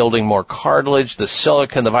thing, building more cartilage. The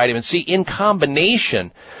silica and the vitamin C in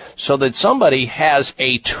combination so that somebody has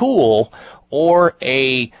a tool or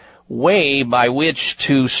a way by which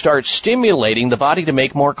to start stimulating the body to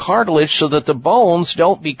make more cartilage so that the bones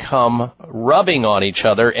don't become rubbing on each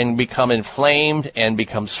other and become inflamed and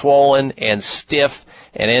become swollen and stiff,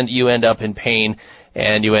 and you end up in pain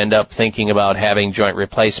and you end up thinking about having joint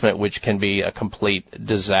replacement, which can be a complete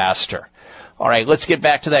disaster. All right, let's get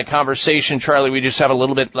back to that conversation, Charlie. We just have a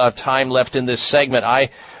little bit of time left in this segment.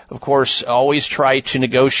 I, of course, always try to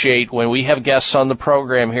negotiate when we have guests on the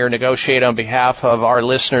program here, negotiate on behalf of our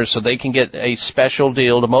listeners so they can get a special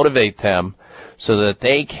deal to motivate them so that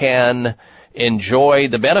they can enjoy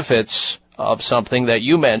the benefits of something that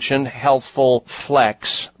you mentioned, Healthful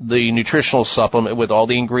Flex, the nutritional supplement with all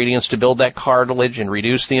the ingredients to build that cartilage and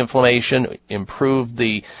reduce the inflammation, improve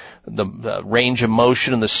the range of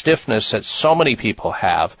motion and the stiffness that so many people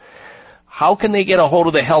have. How can they get a hold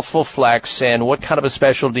of the Healthful Flex, and what kind of a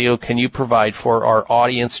special deal can you provide for our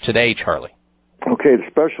audience today, Charlie? Okay, the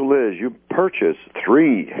special is you purchase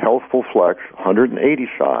 3 Healthful Flex 180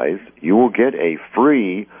 size, you will get a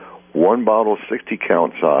free 1 bottle 60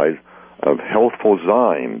 count size of Healthful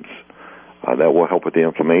Zymes. That will help with the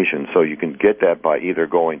inflammation. So you can get that by either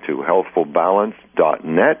going to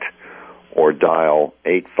healthfulbalance.net or dial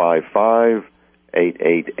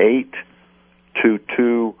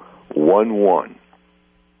 855-888-2211.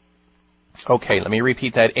 Okay, let me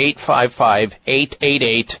repeat that,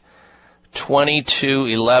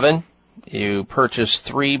 855-888-2211. You purchase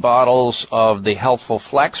 3 bottles of the Healthful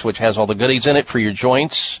Flex, which has all the goodies in it for your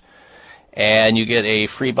joints, and you get a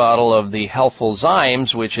free bottle of the Healthful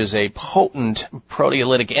Zymes, which is a potent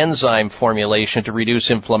proteolytic enzyme formulation to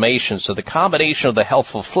reduce inflammation. So the combination of the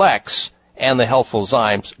Healthful Flex and the Healthful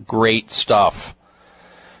Zymes, great stuff.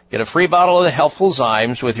 Get a free bottle of the Healthful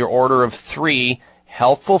Zymes with your order of 3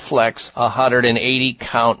 Healthful Flex 180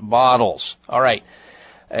 count bottles. All right.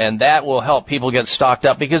 And that will help people get stocked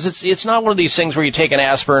up, because it's not one of these things where you take an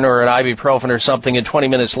aspirin or an ibuprofen or something and 20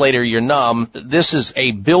 minutes later you're numb. This is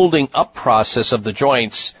a building up process of the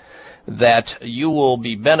joints that you will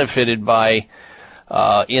be benefited by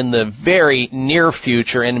in the very near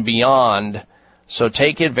future and beyond. So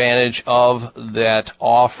take advantage of that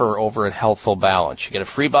offer over at Healthful Balance. You get a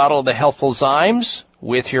free bottle of the Healthful Zymes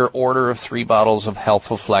with your order of 3 bottles of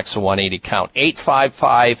Healthful Flex, a 180 count.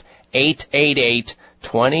 855-888-2211,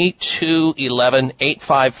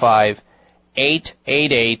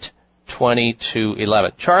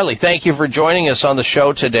 855-888-2211. Charlie, thank you for joining us on the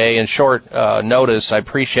show today in short notice. I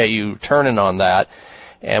appreciate you turning on that,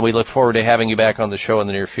 and we look forward to having you back on the show in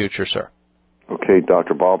the near future, sir. Okay,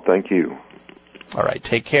 Dr. Bob, thank you. All right,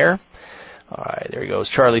 take care. All right, there he goes,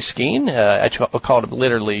 Charlie Skeen. I called him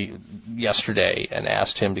literally yesterday and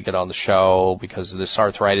asked him to get on the show because of this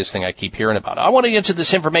arthritis thing I keep hearing about. I want to get to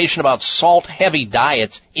this information about salt-heavy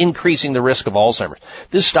diets increasing the risk of Alzheimer's.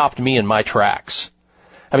 This stopped me in my tracks.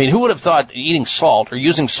 I mean, who would have thought eating salt or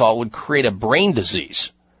using salt would create a brain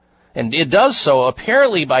disease? And it does so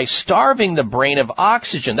apparently by starving the brain of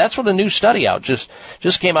oxygen. That's what a new study out just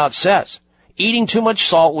came out says. Eating too much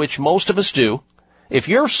salt, which most of us do. If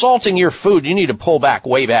you're salting your food, you need to pull back,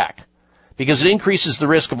 way back, because it increases the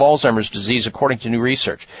risk of Alzheimer's disease, according to new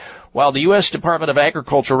research. While the U.S. Department of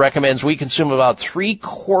Agriculture recommends we consume about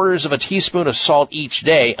 3/4 of a teaspoon of salt each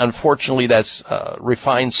day, unfortunately that's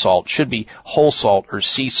refined salt. Should be whole salt or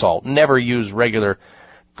sea salt. Never use regular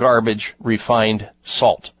garbage refined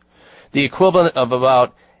salt. The equivalent of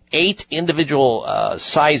about 8 individual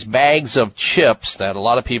size bags of chips, that a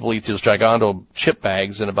lot of people eat those giganto chip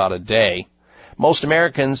bags in about a day. Most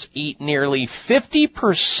Americans eat nearly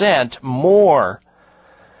 50% more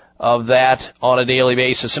of that on a daily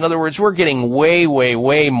basis. In other words, we're getting way, way,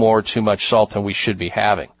 way more too much salt than we should be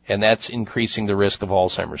having, and that's increasing the risk of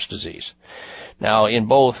Alzheimer's disease. Now, in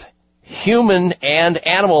both human and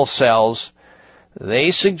animal cells, they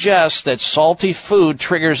suggest that salty food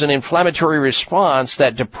triggers an inflammatory response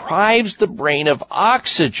that deprives the brain of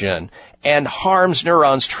oxygen and harms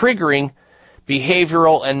neurons, triggering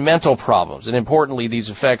behavioral and mental problems. And importantly,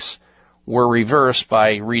 these effects were reversed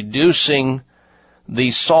by reducing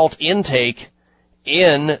the salt intake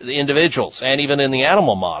in the individuals and even in the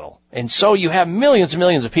animal model. And so you have millions and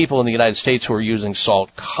millions of people in the United States who are using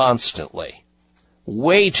salt constantly.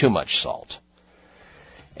 Way too much salt.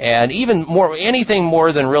 And even more, anything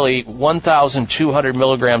more than really 1,200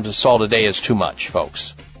 milligrams of salt a day is too much,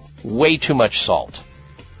 folks. Way too much salt.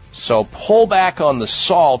 So pull back on the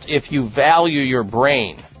salt if you value your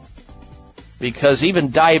brain. Because even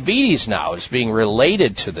diabetes now is being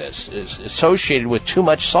related to this, is associated with too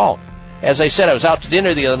much salt. As I said, I was out to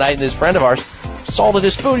dinner the other night and this friend of ours salted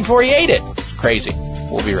his food before he ate it. It's crazy.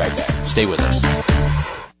 We'll be right back. Stay with us.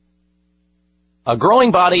 A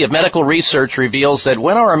growing body of medical research reveals that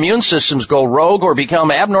when our immune systems go rogue or become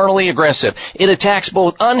abnormally aggressive, it attacks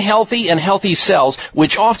both unhealthy and healthy cells,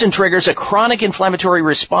 which often triggers a chronic inflammatory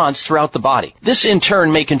response throughout the body. This in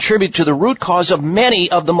turn may contribute to the root cause of many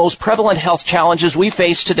of the most prevalent health challenges we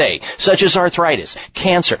face today, such as arthritis,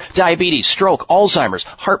 cancer, diabetes, stroke, Alzheimer's,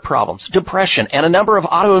 heart problems, depression, and a number of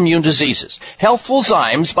autoimmune diseases. Healthful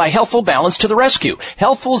Zymes by Healthful Balance to the rescue.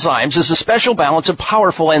 Healthful Zymes is a special balance of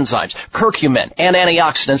powerful enzymes, curcumin, and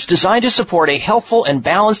antioxidants designed to support a healthful and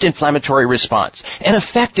balanced inflammatory response. An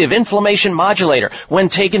effective inflammation modulator when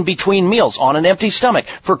taken between meals on an empty stomach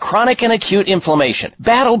for chronic and acute inflammation.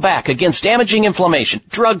 Battle back against damaging inflammation,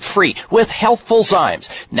 drug-free, with Healthful Zymes.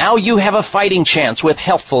 Now you have a fighting chance with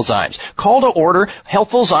Healthful Zymes. Call to order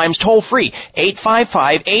Healthful Zymes toll-free,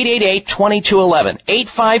 855-888-2211,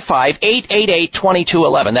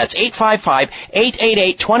 855-888-2211. That's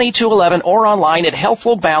 855-888-2211 or online at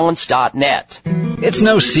healthfulbalance.net. It's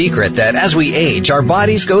no secret that as we age, our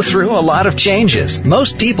bodies go through a lot of changes.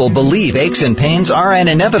 Most people believe aches and pains are an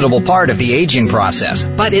inevitable part of the aging process,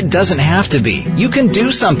 but it doesn't have to be. You can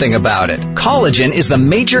do something about it. Collagen is the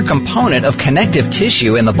major component of connective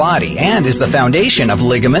tissue in the body and is the foundation of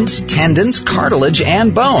ligaments, tendons, cartilage,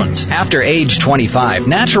 and bones. After age 25,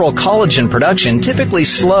 natural collagen production typically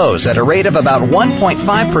slows at a rate of about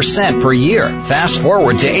 1.5% per year. Fast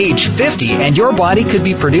forward to age 50 and your body could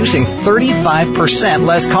be producing 35%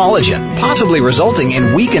 less collagen, possibly resulting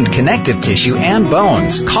in weakened connective tissue and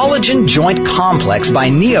bones. Collagen Joint Complex by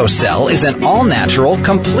NeoCell is an all-natural,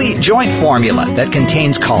 complete joint formula that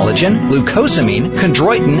contains collagen, glucosamine,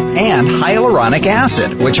 chondroitin, and hyaluronic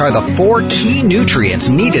acid, which are the 4 key nutrients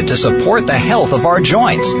needed to support the health of our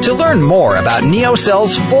joints. To learn more about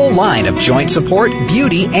NeoCell's full line of joint support,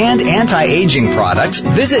 beauty, and anti-aging products,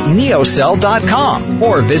 visit neocell.com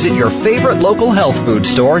or visit your favorite local health food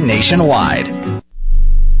store nationwide.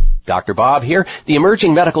 Dr. Bob here. The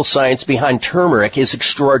emerging medical science behind turmeric is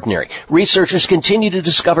extraordinary. Researchers continue to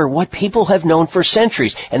discover what people have known for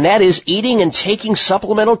centuries, and that is eating and taking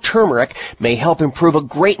supplemental turmeric may help improve a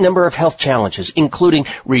great number of health challenges, including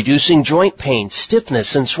reducing joint pain,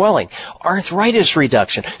 stiffness, and swelling, arthritis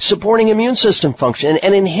reduction, supporting immune system function,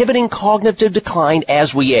 and inhibiting cognitive decline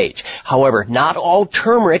as we age. However, not all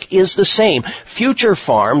turmeric is the same. Future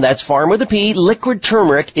Farm, that's farm with a P, liquid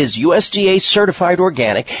turmeric is USDA certified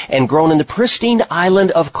organic and grown in the pristine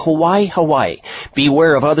island of Kauai, Hawaii.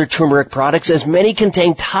 Beware of other turmeric products as many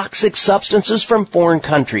contain toxic substances from foreign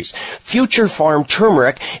countries. Future Farm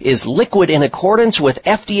turmeric is liquid in accordance with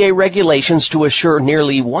FDA regulations to assure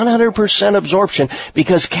nearly 100% absorption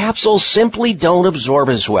because capsules simply don't absorb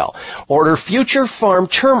as well. Order Future Farm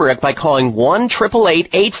turmeric by calling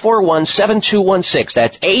 1-888-841-7216.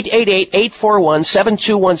 That's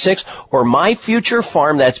 888-841-7216 or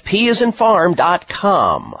MyFutureFarm, that's P as in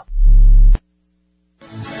farm.com.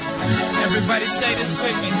 Everybody say this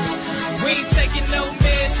with me. We ain't taking no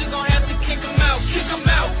meds, you're gonna have to kick them out, kick them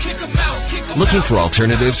out, kick them out, kick them out. Looking for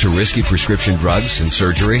alternatives to risky prescription drugs and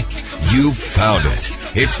surgery? You found it.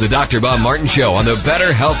 It's the Dr. Bob Martin Show on the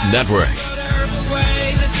Better Health Network.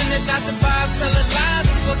 Listen to Dr. Bob tell a lie,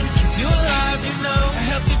 this will keep you alive, you know. A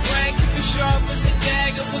healthy brain, keep you sharp as a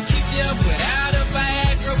dagger, will keep you up without a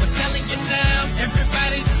Viagra. We're telling you now,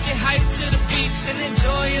 everybody just get hyped to the beat and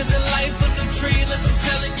enjoy the life of the tree. Listen,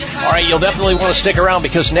 telling you how. All right, you'll definitely want to stick around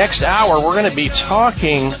because next hour we're going to be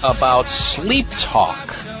talking about sleep talk.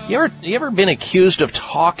 You ever been accused of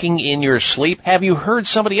talking in your sleep? Have you heard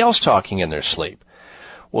somebody else talking in their sleep?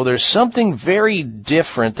 Well, there's something very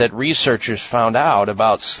different that researchers found out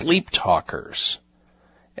about sleep talkers.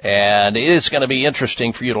 And it is going to be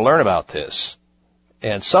interesting for you to learn about this.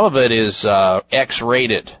 And some of it is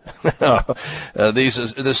X-rated.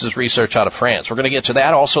 This is research out of France. We're going to get to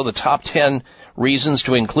that. Also, the top 10 reasons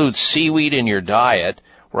to include seaweed in your diet.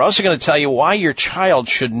 We're also going to tell you why your child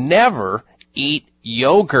should never eat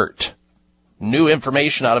yogurt. New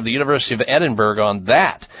information out of the University of Edinburgh on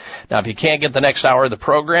that. Now, if you can't get the next hour of the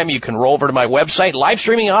program, you can roll over to my website, live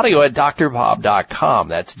streaming audio at drbob.com.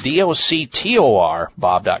 That's DOCTOR,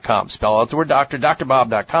 Bob.com. Spell out the word doctor,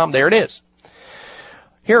 drbob.com. There it is.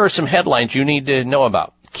 Here are some headlines you need to know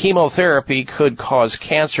about. Chemotherapy could cause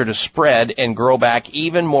cancer to spread and grow back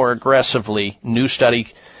even more aggressively. New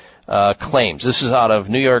study claims. This is out of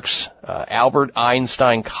New York's Albert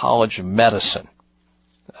Einstein College of Medicine,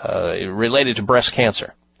 related to breast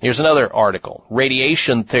cancer. Here's another article.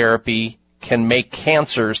 Radiation therapy can make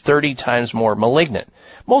cancers 30 times more malignant.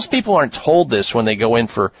 Most people aren't told this when they go in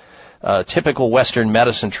for typical Western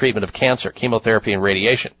medicine treatment of cancer, chemotherapy and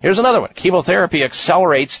radiation. Here's another one. Chemotherapy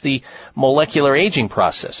accelerates the molecular aging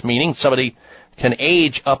process, meaning somebody can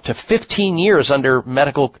age up to 15 years under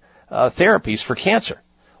medical therapies for cancer.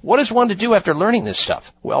 What is one to do after learning this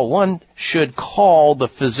stuff? Well, one should call the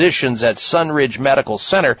physicians at Sunridge Medical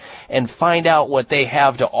Center and find out what they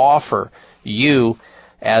have to offer you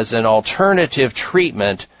as an alternative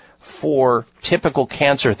treatment for typical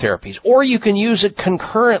cancer therapies. Or you can use it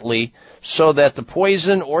concurrently so that the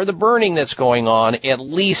poison or the burning that's going on at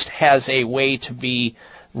least has a way to be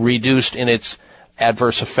reduced in its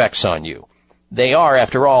adverse effects on you. They are,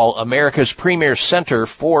 after all, America's premier center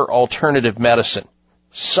for alternative medicine.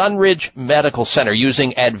 Sunridge Medical Center,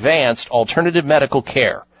 using advanced alternative medical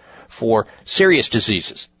care for serious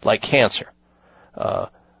diseases like cancer,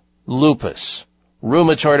 lupus,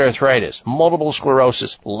 rheumatoid arthritis, multiple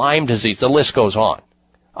sclerosis, Lyme disease, the list goes on.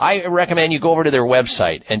 I recommend you go over to their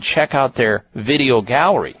website and check out their video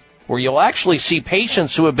gallery, where you'll actually see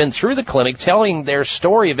patients who have been through the clinic telling their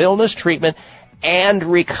story of illness, treatment, and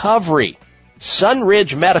recovery.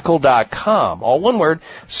 sunridgemedical.com. All one word,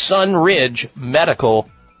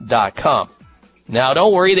 sunridgemedical.com. Now,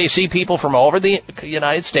 don't worry, they see people from all over the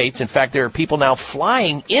United States. In fact, there are people now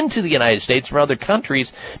flying into the United States from other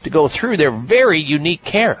countries to go through their very unique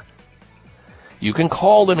care. You can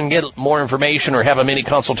call them and get more information or have a mini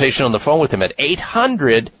consultation on the phone with them at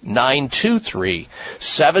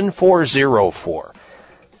 800-923-7404.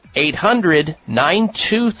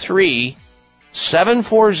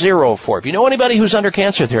 800-923-7404. If you know anybody who's under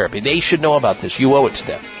cancer therapy, they should know about this. You owe it to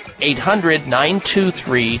them.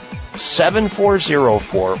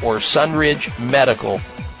 800-923-7404 or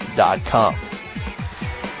sunridgemedical.com.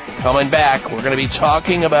 Coming back, we're going to be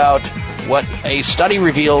talking about what a study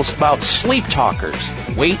reveals about sleep talkers.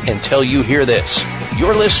 Wait until you hear this.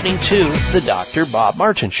 You're listening to The Dr. Bob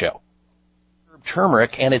Martin Show.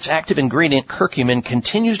 Turmeric and its active ingredient curcumin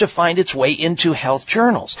continues to find its way into health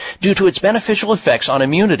journals due to its beneficial effects on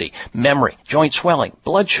immunity, memory, joint swelling,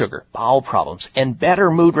 blood sugar, bowel problems, and better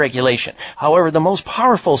mood regulation. However, the most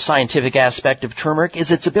powerful scientific aspect of turmeric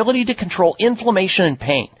is its ability to control inflammation and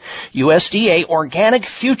pain. USDA organic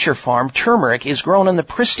Future Farm turmeric is grown on the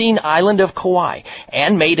pristine island of Kauai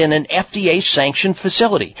and made in an FDA-sanctioned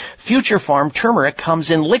facility. Future Farm turmeric comes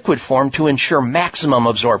in liquid form to ensure maximum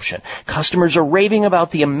absorption. Customers are raving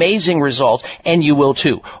about the amazing results, and you will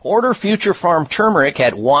too. Order Future Farm turmeric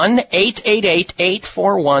at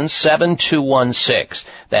 1-888-841-7216.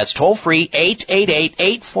 That's toll free,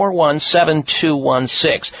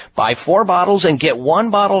 888-841-7216. Buy 4 bottles and get 1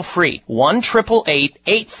 bottle free.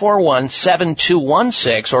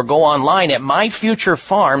 1-888-841-7216, or go online at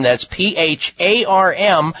myfuturefarm, that's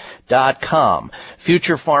PHARM.com.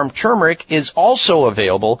 Future Farm turmeric is also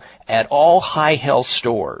available at all High Health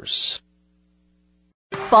stores.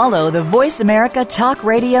 Follow the Voice America Talk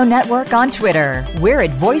Radio Network on Twitter. We're at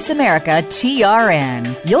Voice America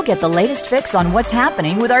TRN. You'll get the latest fix on what's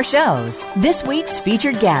happening with our shows, this week's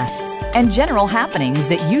featured guests, and general happenings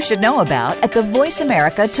that you should know about at the Voice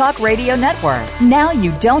America Talk Radio Network. Now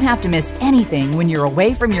you don't have to miss anything when you're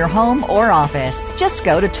away from your home or office. Just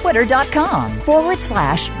go to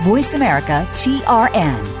twitter.com/Voice America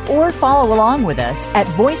TRN or follow along with us at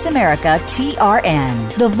Voice America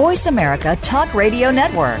TRN, the Voice America Talk Radio Network.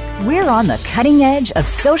 We're on the cutting edge of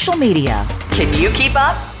social media. Can you keep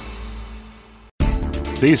up?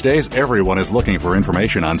 These days, everyone is looking for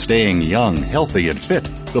information on staying young, healthy, and fit.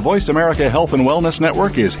 The Voice America Health and Wellness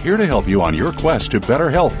Network is here to help you on your quest to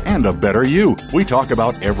better health and a better you. We talk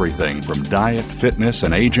about everything from diet, fitness,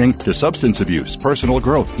 and aging to substance abuse, personal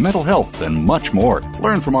growth, mental health, and much more.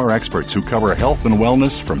 Learn from our experts who cover health and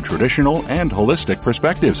wellness from traditional and holistic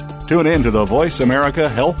perspectives. Tune in to the Voice America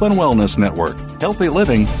Health and Wellness Network. Healthy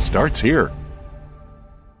living starts here.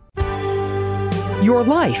 Your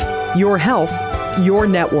life, your health, your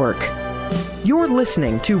network. You're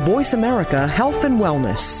listening to Voice America Health and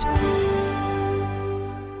Wellness.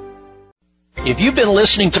 If you've been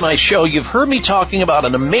listening to my show, you've heard me talking about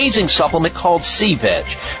an amazing supplement called C-Veg,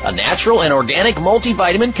 a natural and organic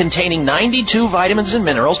multivitamin containing 92 vitamins and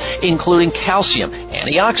minerals, including calcium,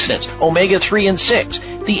 antioxidants, omega-3 and 6,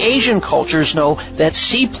 The Asian cultures know that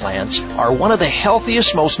sea plants are one of the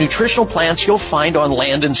healthiest, most nutritional plants you'll find on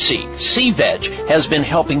land and sea. Sea veg has been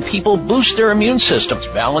helping people boost their immune systems,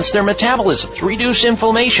 balance their metabolisms, reduce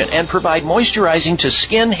inflammation, and provide moisturizing to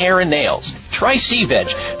skin, hair, and nails. Try Sea Veg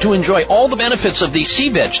to enjoy all the benefits of these sea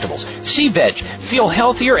vegetables. Sea Veg. Feel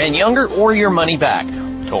healthier and younger or your money back.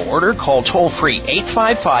 To order, call toll-free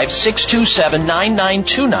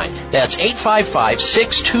 855-627-9929. That's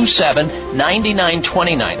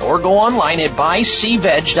 855-627-9929. Or go online at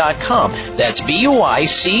buyseaveg.com. That's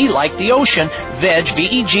B-U-I-C, like the ocean, veg,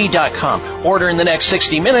 V-E-G.com. Order in the next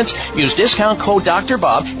 60 minutes. Use discount code Dr.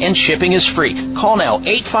 Bob, and shipping is free. Call now,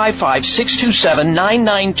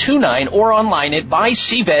 855-627-9929, or online at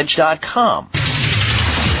buyseaveg.com.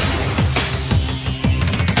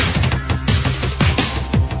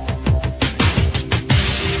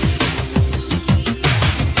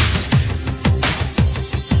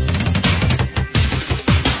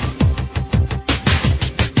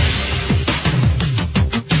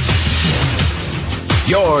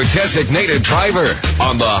 Your designated driver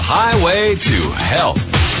on the highway to health.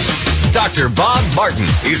 Dr. Bob Martin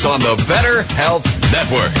is on the Better Health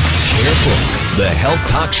Network. Careful. The health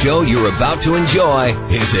talk show you're about to enjoy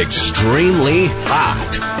is extremely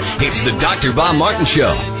hot. It's the Dr. Bob Martin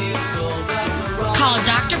Show. Call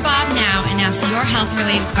Dr. Bob now and ask your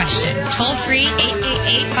health-related question. Toll free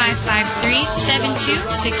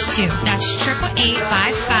 888-553-7262. That's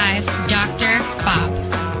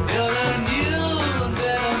 888-55-DR-BOB.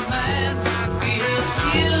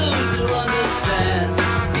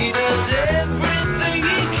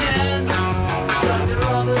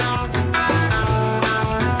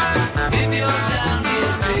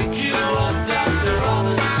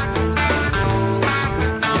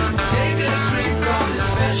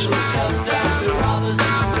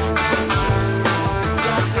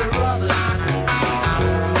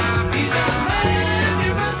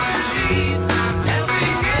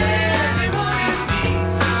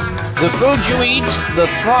 The food you eat, the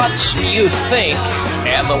thoughts you think,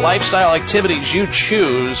 and the lifestyle activities you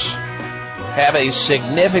choose have a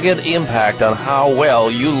significant impact on how well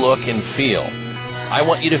you look and feel. I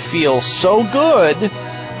want you to feel so good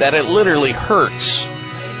that it literally hurts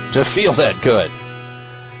to feel that good.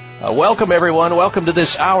 Welcome, everyone. Welcome to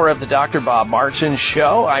this hour of the Dr. Bob Martin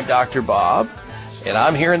Show. I'm Dr. Bob, and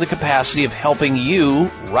I'm here in the capacity of helping you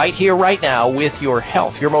right here, right now, with your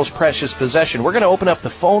health, your most precious possession. We're going to open up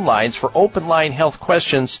the phone lines for open line health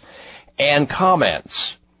questions and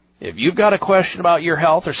comments. If you've got a question about your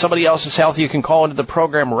health or somebody else's health, you can call into the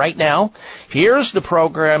program right now. Here's the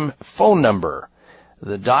program phone number.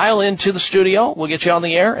 The dial into the studio. We'll get you on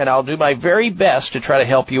the air, and I'll do my very best to try to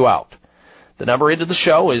help you out. The number into the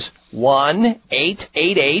show is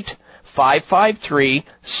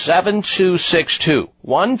 1-888-553-7262.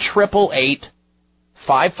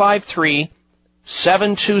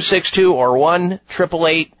 1-888-553-7262 or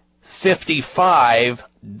 1-888-55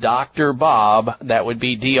 Dr. Bob. That would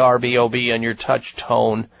be DRBOB on your touch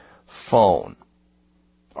tone phone.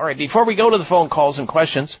 All right, before we go to the phone calls and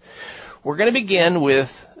questions, we're going to begin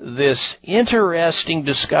with this interesting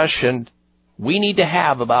discussion we need to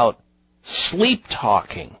have about sleep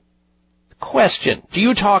talking. Question, do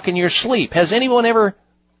you talk in your sleep? Has anyone ever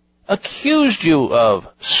accused you of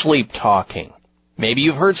sleep talking? Maybe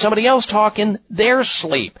you've heard somebody else talk in their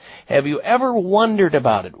sleep. Have you ever wondered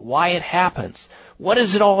about it, why it happens? What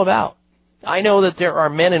is it all about? I know that there are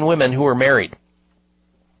men and women who are married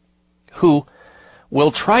who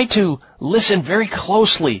will try to listen very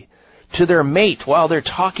closely to their mate while they're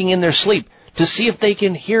talking in their sleep to see if they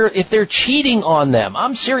can hear if they're cheating on them.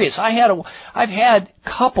 I'm serious. I've had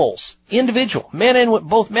couples, individual,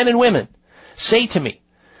 both men and women, say to me,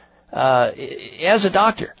 as a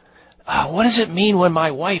doctor, what does it mean when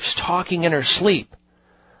my wife's talking in her sleep?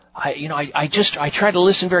 I try to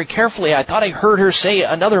listen very carefully. I thought I heard her say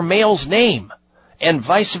another male's name, and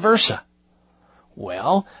vice versa.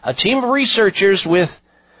 Well, a team of researchers with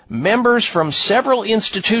members from several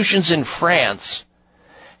institutions in France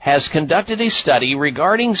has conducted a study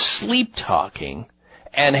regarding sleep talking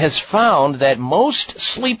and has found that most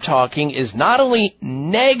sleep talking is not only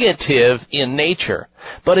negative in nature,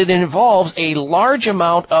 but it involves a large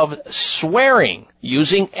amount of swearing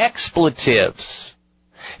using expletives.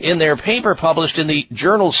 In their paper published in the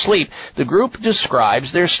journal Sleep, the group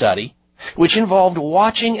describes their study, which involved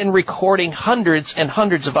watching and recording hundreds and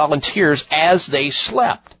hundreds of volunteers as they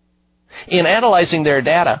slept. In analyzing their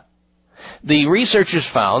data, the researchers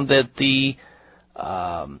found that the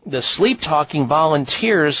sleep-talking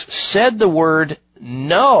volunteers said the word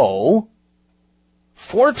no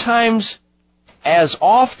 4 times as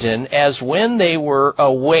often as when they were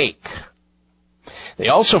awake. They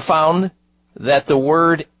also found that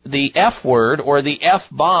the F word, or the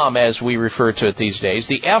F-bomb as we refer to it these days,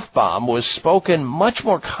 the F-bomb was spoken much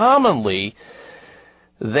more commonly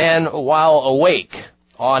than while awake,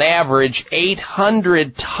 on average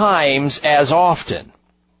 800 times as often.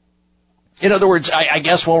 In other words, I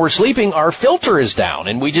guess when we're sleeping, our filter is down,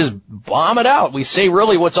 and we just bomb it out. We say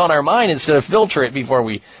really what's on our mind instead of filter it before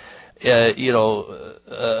we, say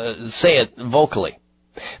it vocally.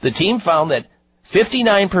 The team found that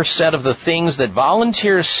 59% of the things that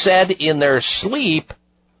volunteers said in their sleep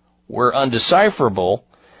were undecipherable,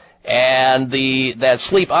 and that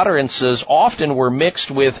sleep utterances often were mixed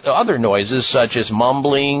with other noises such as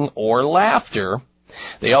mumbling or laughter.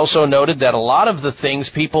 They also noted that a lot of the things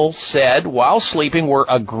people said while sleeping were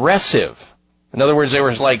aggressive. In other words, they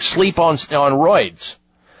were like sleep on roids.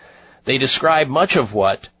 They described much of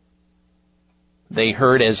what they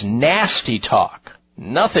heard as nasty talk.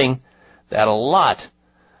 Nothing that a lot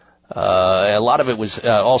of it was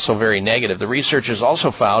also very negative. The researchers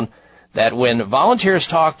also found that when volunteers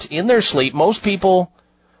talked in their sleep, most people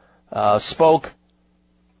spoke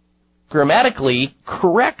grammatically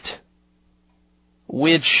correct,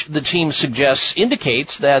 which the team suggests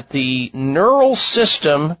indicates that the neural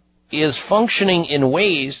system is functioning in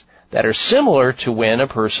ways that are similar to when a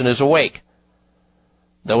person is awake.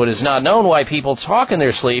 Though it is not known why people talk in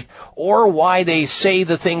their sleep or why they say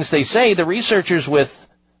the things they say, the researchers with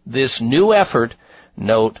this new effort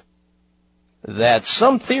note that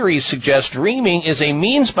some theories suggest dreaming is a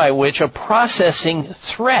means by which of processing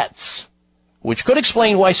threats, which could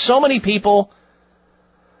explain why so many people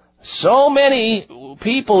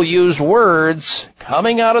use words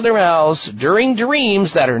coming out of their mouths during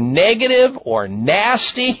dreams that are negative or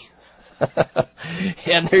nasty,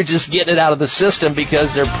 and they're just getting it out of the system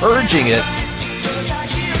because they're purging it.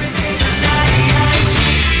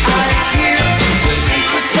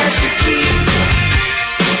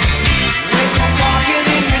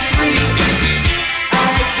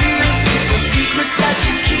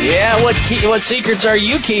 Yeah, what secrets are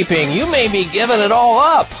you keeping? You may be giving it all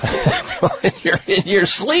up. When you're in your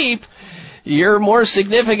sleep, your more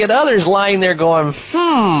significant other's lying there going,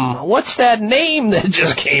 what's that name that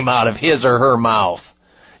just came out of his or her mouth?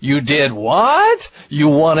 You did what? You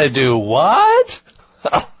want to do what?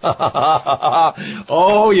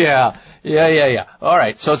 Oh, yeah. Yeah. All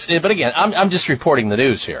right, but again, I'm just reporting the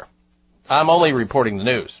news here. I'm only reporting the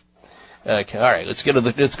news. Okay, all right, let's go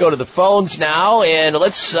to the phones now, and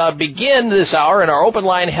let's begin this hour in our open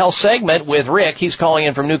line health segment with Rick. He's calling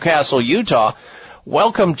in from Newcastle, Utah.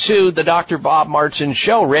 Welcome to the Dr. Bob Martin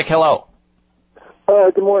Show. Rick, hello.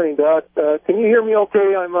 Good morning, Doc. Can you hear me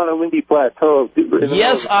okay? I'm on a windy plateau.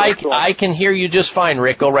 Yes, I can hear you just fine,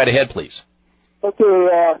 Rick. Go right ahead, please. Okay,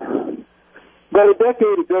 about a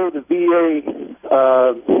decade ago, the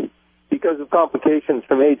VA, because of complications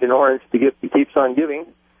from Agent Orange, the gift he keeps on giving,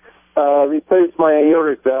 replaced my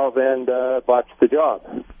aortic valve and botched the job.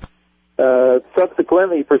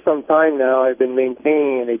 Subsequently, for some time now, I've been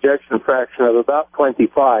maintaining an ejection fraction of about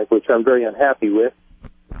 25, which I'm very unhappy with.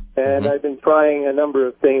 And I've been trying a number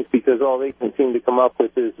of things because all they can seem to come up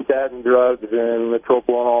with is statin drugs and metropol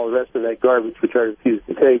and all the rest of that garbage, which I refuse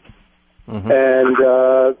to take. And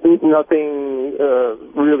nothing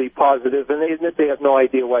really positive. And they admit they have no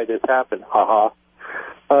idea why this happened. So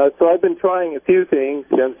I've been trying a few things,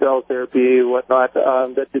 stem cell therapy, whatnot,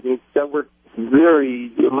 that worked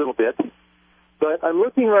very little bit. But I'm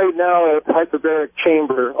looking right now at hyperbaric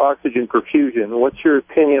chamber oxygen perfusion. What's your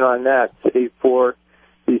opinion on that, say, for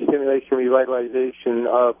the stimulation revitalization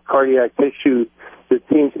of cardiac tissue that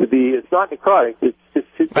seems to be, it's not necrotic, it's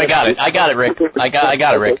just... I got it, Rick. I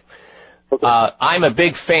got it, Rick. Okay. I'm a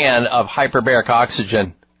big fan of hyperbaric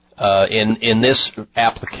oxygen in this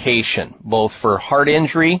application, both for heart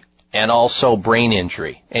injury and also brain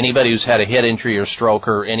injury. Anybody who's had a head injury or stroke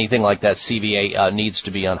or anything like that, CVA, needs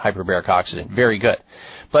to be on hyperbaric oxygen. Very good.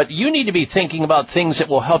 But you need to be thinking about things that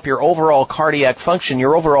will help your overall cardiac function,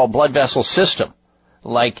 your overall blood vessel system.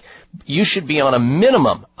 Like, you should be on a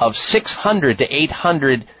minimum of 600 to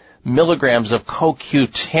 800 milligrams of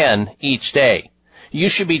CoQ10 each day. You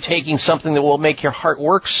should be taking something that will make your heart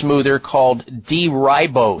work smoother called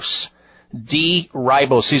D-ribose.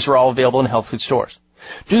 D-ribose. These are all available in health food stores.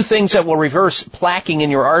 Do things that will reverse plaquing in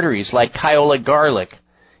your arteries, like kyolic garlic,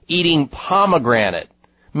 eating pomegranate,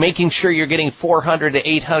 making sure you're getting 400 to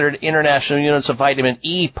 800 international units of vitamin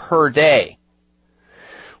E per day.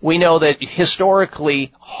 We know that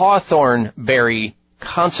historically hawthorn berry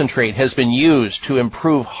concentrate has been used to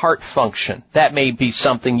improve heart function. That may be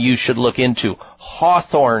something you should look into.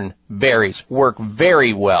 Hawthorn berries work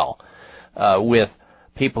very well with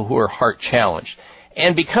people who are heart challenged.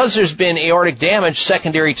 And because there's been aortic damage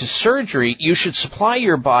secondary to surgery, you should supply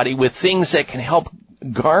your body with things that can help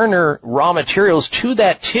garner raw materials to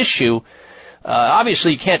that tissue.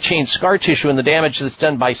 Obviously, you can't change scar tissue and the damage that's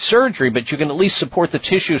done by surgery, but you can at least support the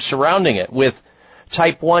tissue surrounding it with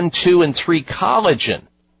type 1, 2, and 3 collagen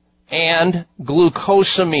and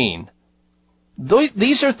glucosamine.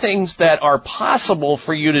 These are things that are possible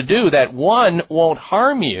for you to do that, one, won't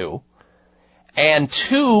harm you, and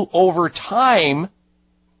two, over time,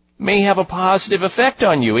 may have a positive effect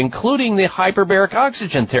on you, including the hyperbaric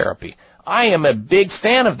oxygen therapy. I am a big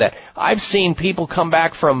fan of that. I've seen people come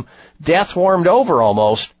back from death warmed over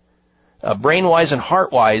almost, brain-wise and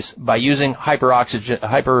heart-wise, by using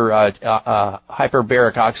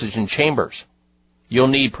hyperbaric oxygen chambers. You'll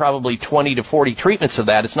need probably 20 to 40 treatments of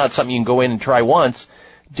that. It's not something you can go in and try once,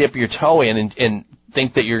 dip your toe in, and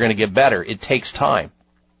think that you're going to get better. It takes time.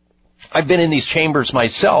 I've been in these chambers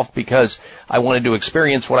myself because I wanted to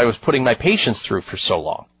experience what I was putting my patients through for so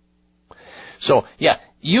long. So, yeah,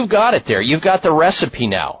 you've got it there. You've got the recipe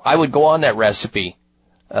now. I would go on that recipe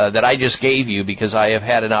that I just gave you because I have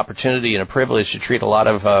had an opportunity and a privilege to treat a lot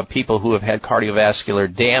of people who have had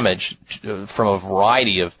cardiovascular damage from a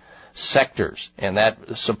variety of sectors. And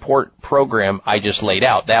that support program I just laid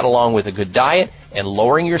out, that along with a good diet and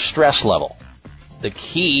lowering your stress level. The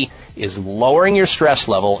key is lowering your stress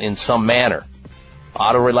level in some manner.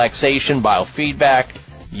 Auto-relaxation, biofeedback,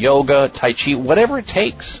 yoga, tai chi, whatever it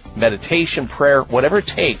takes, meditation, prayer, whatever it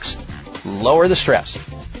takes, lower the stress.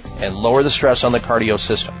 And lower the stress on the cardio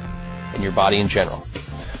system and your body in general.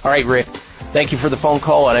 All right, Rick, thank you for the phone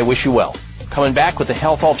call, and I wish you well. Coming back with the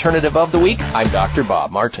health alternative of the week, I'm Dr.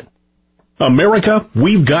 Bob Martin. America,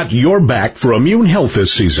 we've got your back for immune health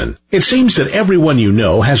this season. It seems that everyone you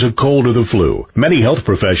know has a cold or the flu. Many health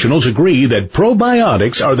professionals agree that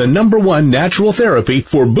probiotics are the #1 natural therapy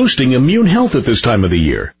for boosting immune health at this time of the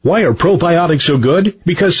year. Why are probiotics so good?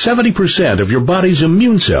 Because 70% of your body's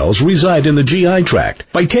immune cells reside in the GI tract.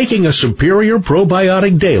 By taking a superior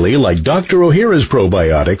probiotic daily like Dr. Ohhira's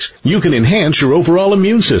probiotics, you can enhance your overall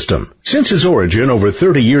immune system. Since its origin over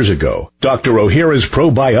 30 years ago, Dr. Ohhira's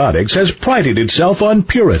probiotics has prided itself on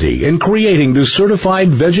purity in creating the certified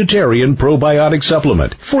vegetarian probiotic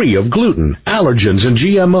supplement, free of gluten, allergens, and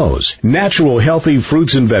GMOs. Natural healthy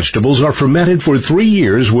fruits and vegetables are fermented for 3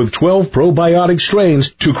 years with 12 probiotic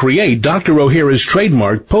strains to create Dr. Ohhira's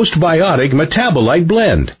trademark postbiotic metabolite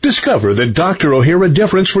blend. Discover the Dr. Ohhira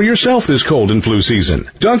difference for yourself this cold and flu season.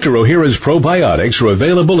 Dr. Ohhira's probiotics are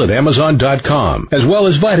available at Amazon.com, as well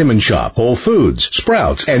as Vitamin Shop, Whole Foods,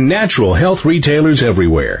 Sprouts, and natural health retailers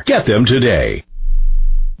everywhere. Get them today.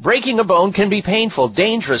 Breaking a bone can be painful,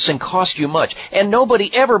 dangerous, and cost you much, and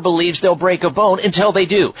nobody ever believes they'll break a bone until they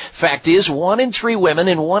do. Fact is, 1 in 3 women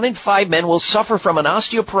and 1 in 5 men will suffer from an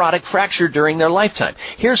osteoporotic fracture during their lifetime.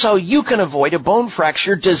 Here's how you can avoid a bone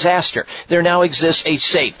fracture disaster. There now exists a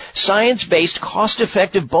safe, science-based,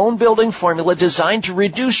 cost-effective bone-building formula designed to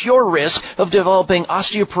reduce your risk of developing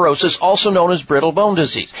osteoporosis, also known as brittle bone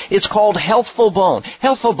disease. It's called Healthful Bone.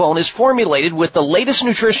 Healthful Bone is formulated with the latest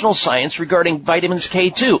nutritional science regarding vitamins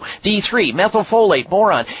K2, D3, methylfolate,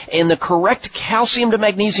 boron, and the correct calcium to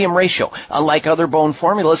magnesium ratio. Unlike other bone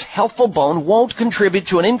formulas, Healthful Bone won't contribute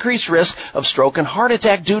to an increased risk of stroke and heart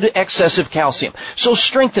attack due to excessive calcium. So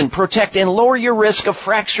strengthen, protect, and lower your risk of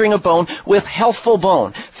fracturing a bone with Healthful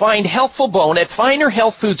Bone. Find Healthful Bone at finer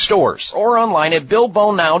health food stores or online at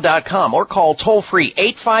BuildBoneNow.com or call toll-free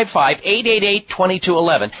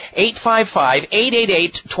 855-888-2211.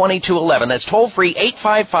 855-888-2211. That's toll-free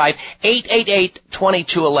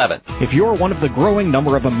 855-888-2211. If you're one of the growing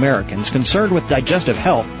number of Americans concerned with digestive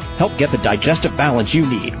health, help get the digestive balance you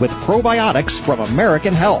need with probiotics from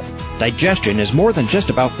American Health. Digestion is more than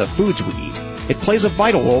just about the foods we eat. It plays a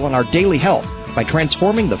vital role in our daily health by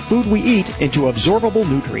transforming the food we eat into absorbable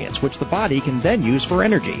nutrients, which the body can then use for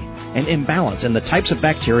energy. An imbalance in the types of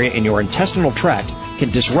bacteria in your intestinal tract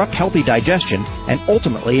can disrupt healthy digestion and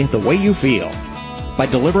ultimately the way you feel. By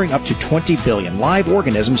delivering up to 20 billion live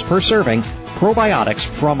organisms per serving, probiotics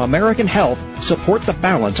from American Health support the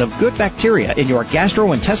balance of good bacteria in your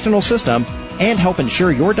gastrointestinal system and help ensure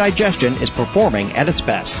your digestion is performing at its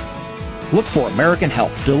best. Look for American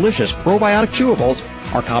Health delicious probiotic chewables,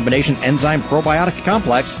 our combination enzyme probiotic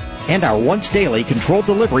complex, and our once daily controlled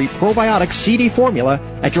delivery probiotic CD formula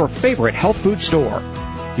at your favorite health food store.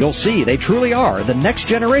 You'll see they truly are the next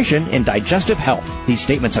generation in digestive health. These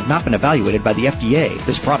statements have not been evaluated by the FDA.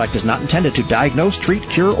 This product is not intended to diagnose, treat,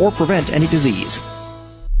 cure, or prevent any disease.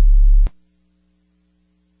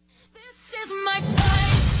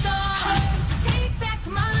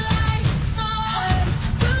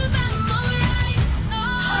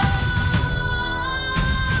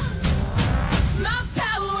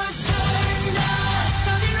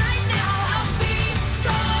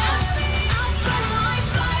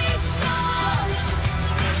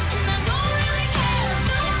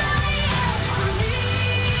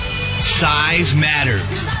 Size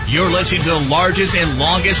matters. You're listening to the largest and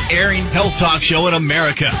longest airing health talk show in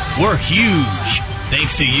America. We're huge.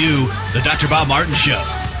 Thanks to you, the Dr. Bob Martin Show.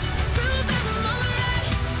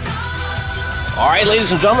 All right,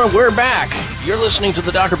 ladies and gentlemen, we're back. You're listening to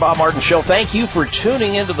the Dr. Bob Martin Show. Thank you for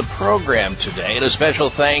tuning into the program today. And a special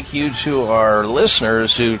thank you to our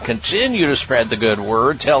listeners who continue to spread the good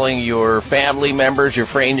word, telling your family members, your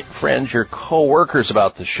friends, your co-workers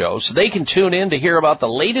about the show so they can tune in to hear about the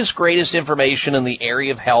latest, greatest information in the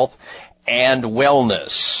area of health and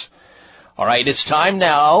wellness. All right, it's time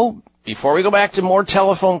now. Before we go back to more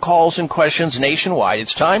telephone calls and questions nationwide,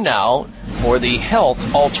 it's time now for the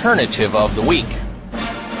health alternative of the week.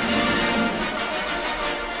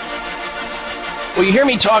 Well, you hear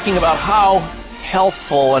me talking about how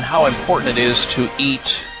healthful and how important it is to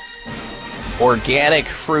eat organic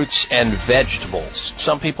fruits and vegetables.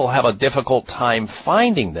 Some people have a difficult time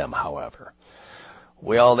finding them, however.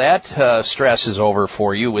 Well, that stress is over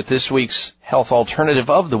for you with this week's health alternative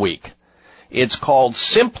of the week. It's called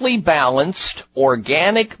Simply Balanced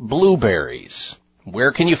Organic Blueberries.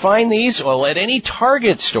 Where can you find these? Well, at any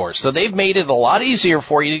Target store. So they've made it a lot easier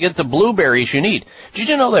for you to get the blueberries you need. Did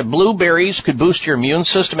you know that blueberries could boost your immune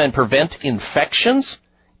system and prevent infections?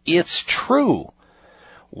 It's true.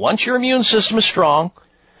 Once your immune system is strong,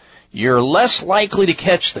 you're less likely to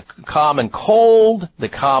catch the common cold, the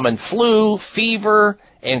common flu, fever,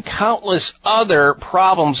 and countless other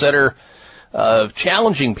problems that are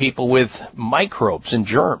challenging people with microbes and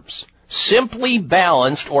germs. Simply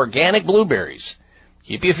Balanced Organic Blueberries.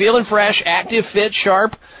 Keep you feeling fresh, active, fit,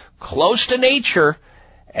 sharp, close to nature,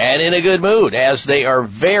 and in a good mood, as they are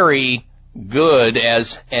very good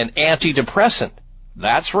as an antidepressant.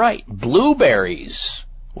 That's right, blueberries.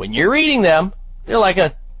 When you're eating them, they're like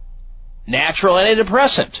a natural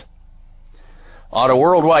antidepressant. On a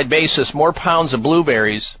worldwide basis, more pounds of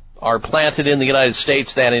blueberries are planted in the United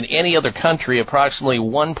States than in any other country. Approximately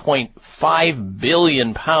 1.5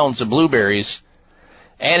 billion pounds of blueberries.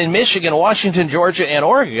 And in Michigan, Washington, Georgia, and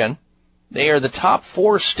Oregon, they are the top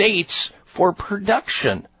 4 states for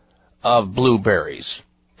production of blueberries.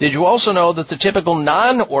 Did you also know that the typical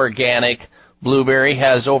non-organic blueberry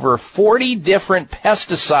has over 40 different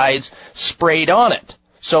pesticides sprayed on it?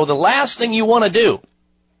 So the last thing you want to do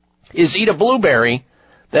is eat a blueberry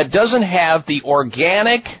that doesn't have the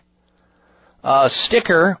organic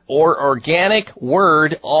sticker or organic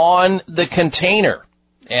word on the container.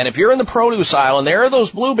 And if you're in the produce aisle and there are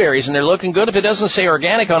those blueberries and they're looking good, if it doesn't say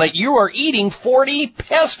organic on it, you are eating 40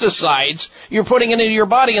 pesticides you're putting into your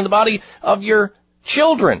body and the body of your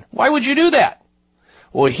children. Why would you do that?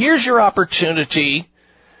 Well, here's your opportunity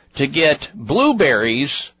to get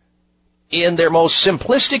blueberries in their most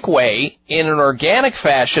simplistic way, in an organic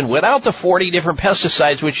fashion, without the 40 different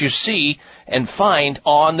pesticides which you see and find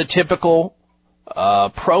on the typical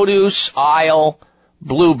produce aisle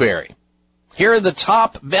blueberry. Here are the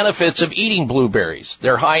top benefits of eating blueberries.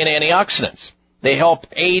 They're high in antioxidants. They help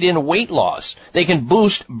aid in weight loss. They can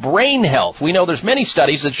boost brain health. We know there's many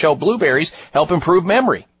studies that show blueberries help improve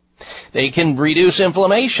memory. They can reduce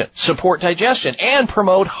inflammation, support digestion, and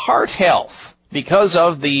promote heart health because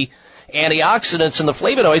of the antioxidants and the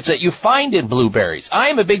flavonoids that you find in blueberries. I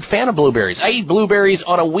am a big fan of blueberries. I eat blueberries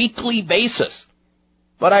on a weekly basis.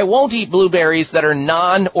 But I won't eat blueberries that are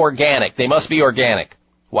non-organic. They must be organic.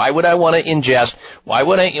 Why would I want to ingest, why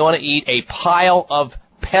would I want to eat a pile of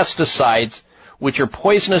pesticides, which are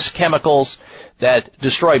poisonous chemicals that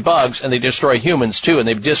destroy bugs, and they destroy humans too, and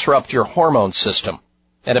they disrupt your hormone system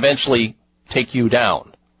and eventually take you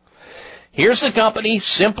down? Here's the company,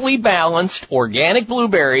 Simply Balanced Organic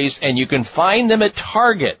Blueberries, and you can find them at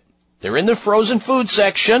Target. They're in the frozen food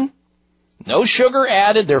section. No sugar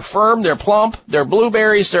added. They're firm. They're plump. They're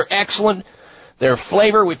blueberries. They're excellent. Their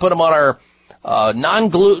flavor, we put them on our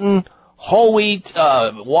non-gluten, whole wheat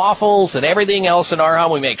waffles and everything else in our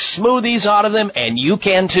home. We make smoothies out of them, and you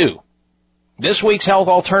can too. This week's health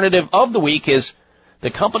alternative of the week is,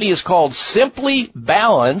 the company is called Simply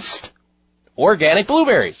Balanced Organic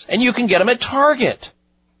Blueberries, and you can get them at Target.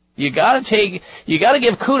 You gotta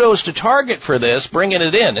give kudos to Target for this, bringing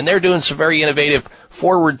it in, and they're doing some very innovative,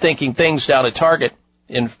 forward-thinking things down at Target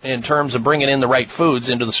in terms of bringing in the right foods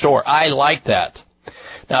into the store. I like that.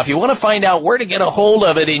 Now, if you want to find out where to get a hold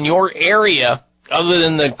of it in your area, other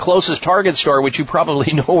than the closest Target store, which you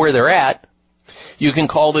probably know where they're at, you can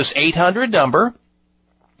call this 800 number,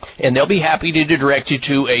 and they'll be happy to direct you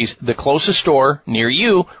to the closest store near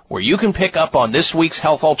you where you can pick up on this week's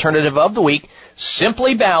health alternative of the week,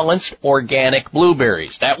 Simply Balanced Organic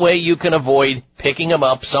Blueberries. That way you can avoid picking them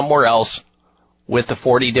up somewhere else with the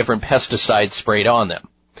 40 different pesticides sprayed on them.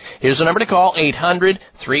 Here's the number to call,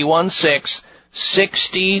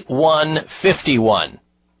 800-316-6151.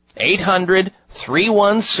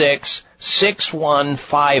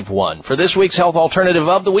 800-316-6151. For this week's health alternative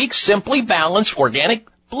of the week, Simply Balanced Organic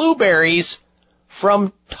Blueberries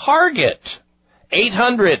from Target.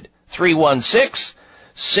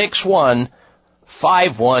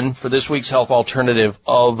 800-316-6151 for this week's health alternative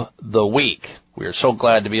of the week. We are so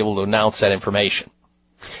glad to be able to announce that information.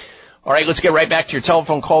 All right, let's get right back to your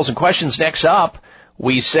telephone calls and questions. Next up,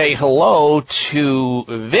 we say hello to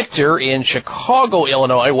Victor in Chicago,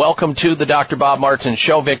 Illinois. Welcome to the Dr. Bob Martin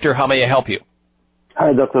Show. Victor, how may I help you?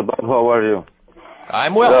 Hi, Dr. Bob. How are you?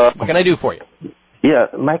 I'm well. What can I do for you? Yeah,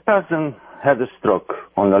 my cousin had a stroke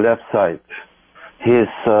on the left side. His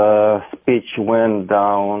speech went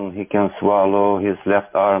down. He can swallow. His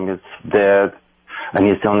left arm is dead, and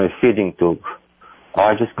he's on a feeding tube.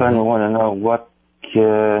 I just kind of want to know what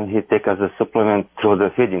can he take as a supplement through the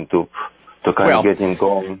feeding tube to kind of get him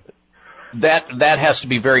going. That has to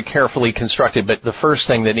be very carefully constructed, but the first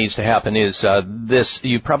thing that needs to happen is this.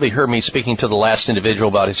 You probably heard me speaking to the last individual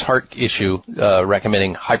about his heart issue,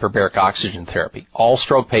 recommending hyperbaric oxygen therapy. All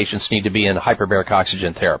stroke patients need to be in hyperbaric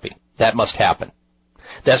oxygen therapy. That must happen.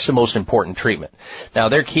 That's the most important treatment. Now,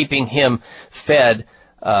 they're keeping him fed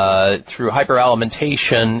through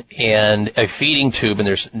hyperalimentation and a feeding tube,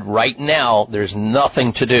 and right now there's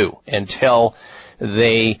nothing to do until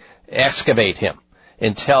they excavate him,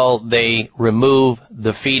 until they remove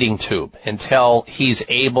the feeding tube, until he's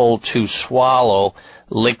able to swallow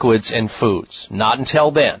liquids and foods. Not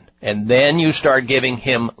until then. And then you start giving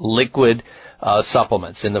him liquid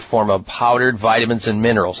supplements in the form of powdered vitamins and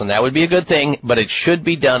minerals. And that would be a good thing, but it should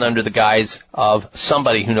be done under the guise of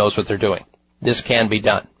somebody who knows what they're doing. This can be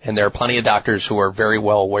done, and there are plenty of doctors who are very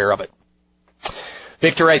well aware of it.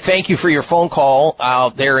 Victor, I thank you for your phone call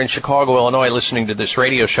out there in Chicago, Illinois, listening to this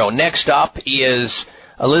radio show. Next up is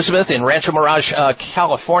Elizabeth in Rancho Mirage,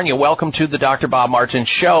 California. Welcome to the Dr. Bob Martin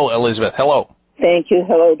Show, Elizabeth. Hello. Thank you.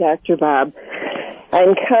 Hello, Dr. Bob.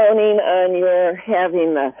 I'm counting on your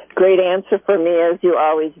having a great answer for me, as you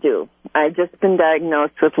always do. I've just been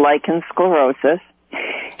diagnosed with lichen sclerosis,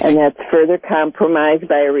 and that's further compromised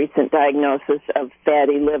by a recent diagnosis of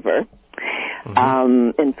fatty liver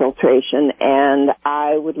infiltration. And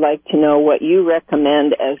I would like to know what you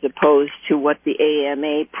recommend as opposed to what the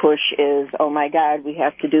AMA push is. Oh, my God, we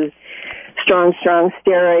have to do strong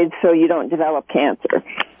steroids so you don't develop cancer.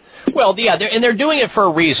 Well, yeah, they're doing it for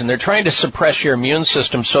a reason. They're trying to suppress your immune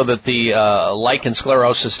system so that the lichen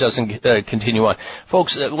sclerosis doesn't continue on.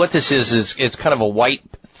 Folks, what this is it's kind of a white,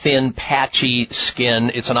 thin, patchy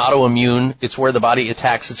skin. It's an autoimmune. It's where the body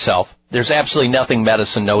attacks itself. There's absolutely nothing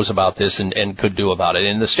medicine knows about this and could do about it.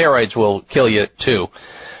 And the steroids will kill you, too.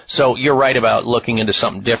 So you're right about looking into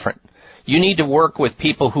something different. You need to work with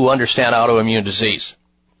people who understand autoimmune disease.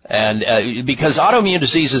 And because autoimmune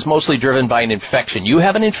disease is mostly driven by an infection. You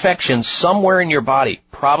have an infection somewhere in your body,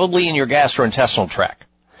 probably in your gastrointestinal tract.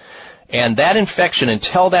 And that infection,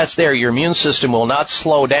 until that's there, your immune system will not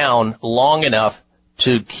slow down long enough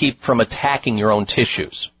to keep from attacking your own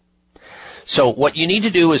tissues. So what you need to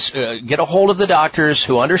do is get a hold of the doctors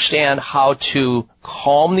who understand how to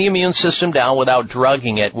calm the immune system down without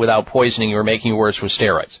drugging it, without poisoning you or making it worse with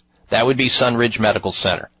steroids. That would be Sunridge Medical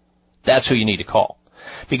Center. That's who you need to call.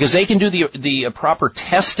 Because they can do the proper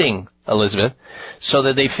testing, Elizabeth, so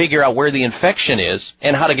that they figure out where the infection is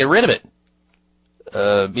and how to get rid of it,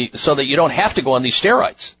 so that you don't have to go on these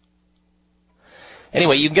steroids.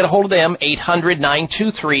 Anyway, you can get a hold of them,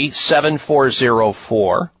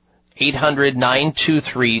 800-923-7404,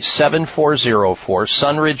 800-923-7404,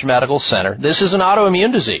 Sunridge Medical Center. This is an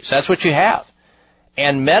autoimmune disease. That's what you have.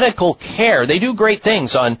 And medical care, they do great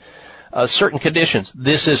things on certain conditions.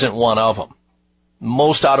 This isn't one of them.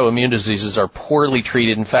 Most autoimmune diseases are poorly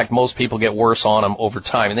treated. In fact, most people get worse on them over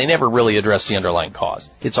time, and they never really address the underlying cause.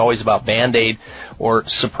 It's always about Band-Aid or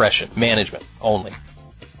suppression, management only.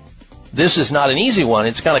 This is not an easy one.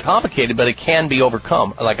 It's kind of complicated, but it can be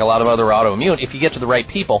overcome, like a lot of other autoimmune. If you get to the right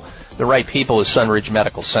people is Sunridge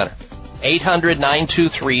Medical Center.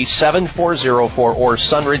 800-923-7404 or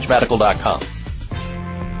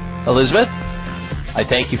sunridgemedical.com. Elizabeth? I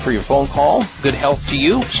thank you for your phone call. Good health to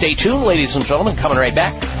you. Stay tuned, ladies and gentlemen. Coming right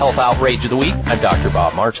back. Health Outrage of the Week. I'm Dr.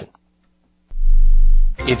 Bob Martin.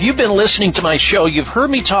 If you've been listening to my show, you've heard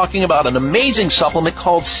me talking about an amazing supplement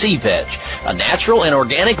called C-Veg, a natural and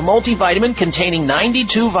organic multivitamin containing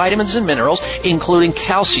 92 vitamins and minerals, including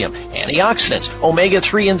calcium, antioxidants,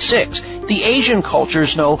 omega-3 and 6, The Asian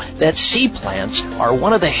cultures know that sea plants are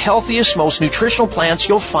one of the healthiest, most nutritional plants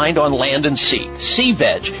you'll find on land and sea. Sea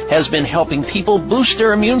veg has been helping people boost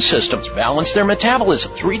their immune systems, balance their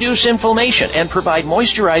metabolisms, reduce inflammation, and provide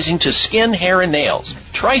moisturizing to skin, hair, and nails.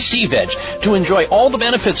 Try Sea Veg to enjoy all the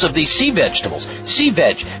benefits of these sea vegetables. Sea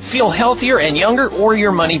Veg. Feel healthier and younger or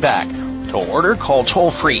your money back. To order, call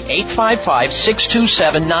toll-free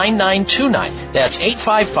 855-627-9929. That's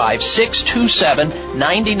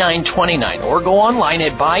 855-627-9929. Or go online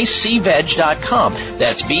at buyseaveg.com.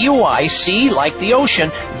 That's B-U-I-C like the ocean,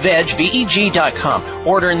 veg, V-E-G.com.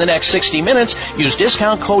 Order in the next 60 minutes. Use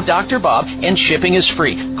discount code Dr. Bob and shipping is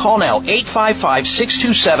free. Call now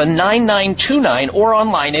 855-627-9929 or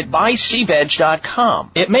online at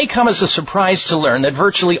buyseaveg.com. It may come as a surprise to learn that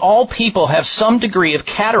virtually all people have some degree of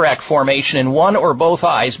cataract formation in one or both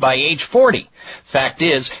eyes by age 40. Fact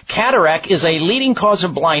is, cataract is a leading cause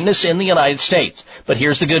of blindness in the United States. But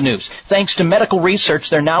here's the good news. Thanks to medical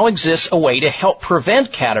research, there now exists a way to help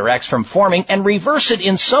prevent cataracts from forming and reverse it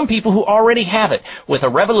in some people who already have it with a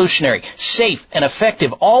revolutionary, safe, and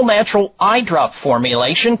effective all-natural eye drop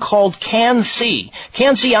formulation called Can-C.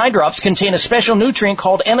 Can-C eye drops contain a special nutrient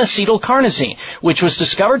called N-acetylcarnosine, which was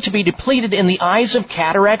discovered to be depleted in the eyes of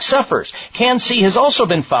cataract sufferers. Can-C has also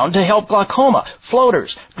been found to help glaucoma,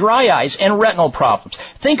 floaters, dry eyes, and retinal problems.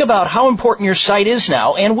 Think about how important your sight is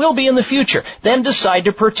now and will be in the future. Then decide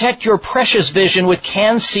to protect your precious vision with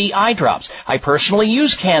Can-C eye drops. I personally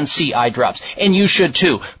use Can-C eye drops, and you should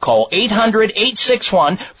too. Call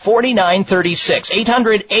 800-861-4936.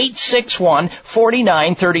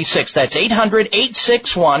 800-861-4936. That's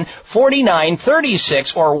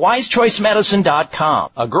 800-861-4936 or wisechoicemedicine.com.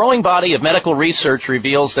 A growing body of medical research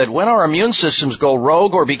reveals that when our immune systems go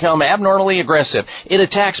rogue or become abnormally aggressive, it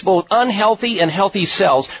attacks both unhealthy and healthy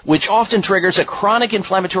cells, which often triggers a chronic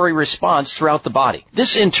inflammatory response throughout the body.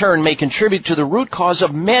 This in turn may contribute to the root cause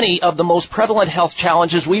of many of the most prevalent health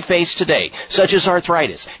challenges we face today, such as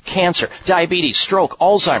arthritis, cancer, diabetes, stroke,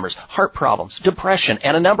 Alzheimer's, heart problems, depression,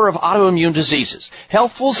 and a number of autoimmune diseases.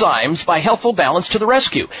 Healthful Zymes by Healthful Balance to the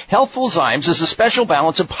rescue. Healthful Zymes is a special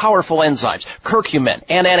balance of powerful enzymes, curcumin,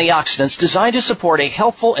 and antioxidants designed to support a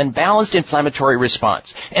healthful and balanced inflammatory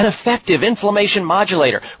response. An effective inflammation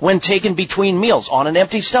modulator when taken between meals on an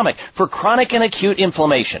empty stomach for chronic and acute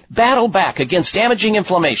inflammation. Battle back against damaging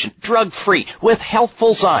inflammation, drug-free, with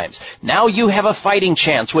Healthful Zymes. Now you have a fighting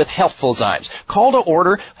chance with Healthful Zymes. Call to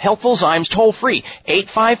order Healthful Zymes toll-free,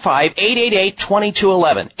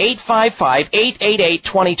 855-888-2211,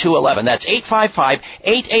 855-888-2211. That's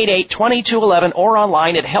 855-888-2211 or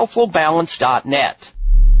online at healthfulbalance.net.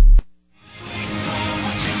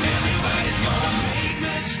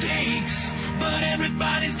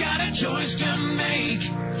 Everybody's got a choice to make.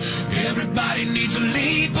 Everybody needs a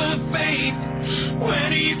leap of faith.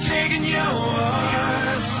 When are you taking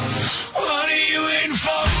yours? What are you waiting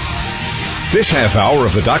for? This half hour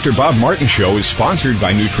of the Dr. Bob Martin Show is sponsored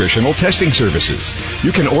by Nutritional Testing Services.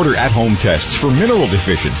 You can order at-home tests for mineral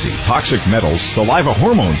deficiency, toxic metals, saliva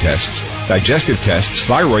hormone tests, digestive tests,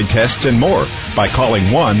 thyroid tests, and more by calling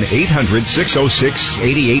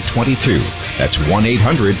 1-800-606-8822. That's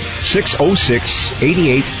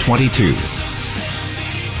 1-800-606-8822.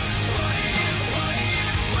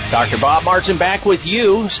 Dr. Bob Martin back with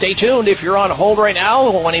you. Stay tuned if you're on hold right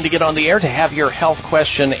now, wanting to get on the air to have your health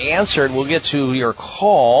question answered. We'll get to your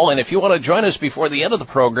call, and if you want to join us before the end of the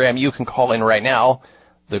program, you can call in right now.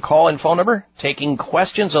 The call-in phone number, taking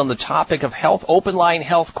questions on the topic of health, open line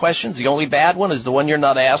health questions. The only bad one is the one you're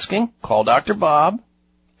not asking. Call Dr. Bob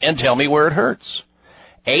and tell me where it hurts.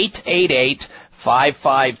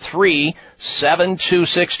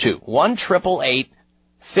 888-553-7262.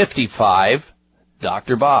 1-888-55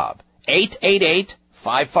 Dr. Bob.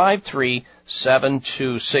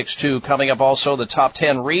 888-553-7262. Coming up also the top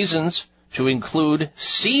 10 reasons to include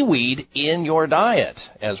seaweed in your diet,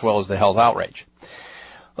 as well as the health outrage.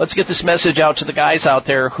 Let's get this message out to the guys out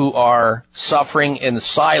there who are suffering in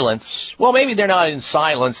silence. Well, maybe they're not in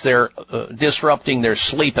silence. They're disrupting their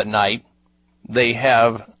sleep at night. They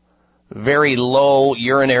have very low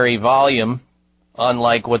urinary volume,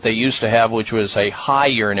 unlike what they used to have, which was a high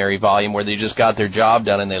urinary volume where they just got their job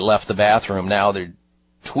done and they left the bathroom. Now they're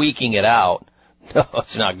tweaking it out. No,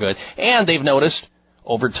 it's not good. And they've noticed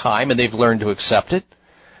over time, and they've learned to accept it,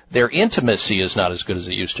 their intimacy is not as good as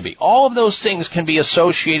it used to be. All of those things can be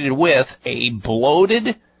associated with a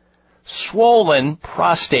bloated, swollen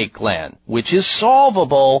prostate gland, which is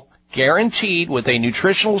solvable, guaranteed, with a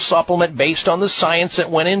nutritional supplement based on the science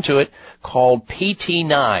that went into it called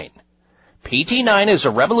PT9. PT9 is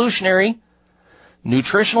a revolutionary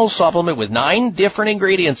nutritional supplement with 9 different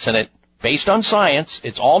ingredients in it based on science.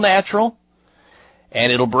 It's all natural.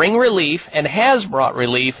 And it'll bring relief, and has brought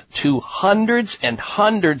relief, to hundreds and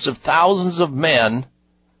hundreds of thousands of men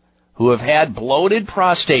who have had bloated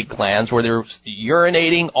prostate glands where they're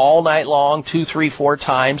urinating all night long, 2, 3, 4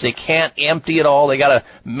 times. They can't empty it all. They got to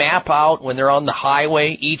map out when they're on the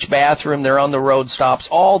highway, each bathroom, they're on the road stops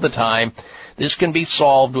all the time. This can be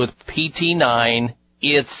solved with PT9.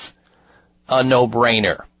 It's a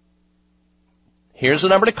no-brainer. Here's the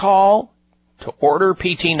number to call to order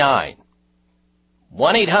PT9.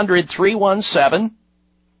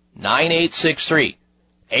 1-800-317-9863.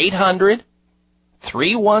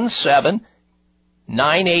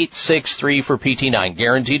 800-317-9863 for PT9.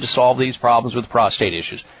 Guaranteed to solve these problems with prostate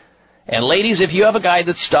issues. And ladies, if you have a guy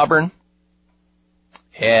that's stubborn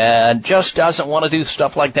and just doesn't want to do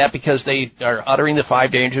stuff like that because they are uttering the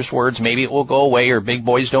 5 dangerous words, maybe it will go away, or big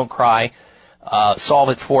boys don't cry, solve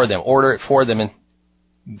it for them. Order it for them and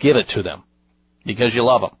give it to them because you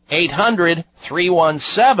love them.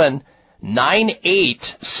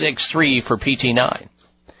 800-317-9863 for PT9.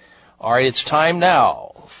 All right, it's time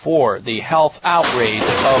now for the health outrage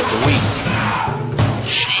of the week.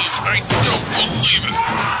 Jeez, I don't believe it.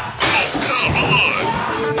 Oh, come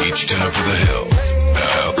on. Each time for the health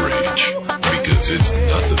outrage, because it's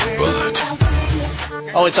nothing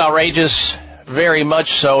but. Oh, it's outrageous, very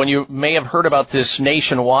much so, and you may have heard about this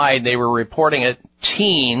nationwide. They were reporting it.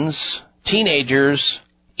 Teenagers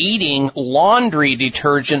eating laundry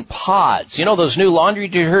detergent pods. You know those new laundry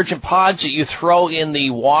detergent pods that you throw in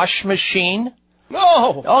the wash machine?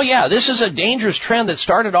 No. Oh yeah, this is a dangerous trend that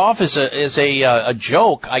started off as a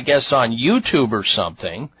joke, I guess, on YouTube or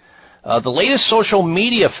something. The latest social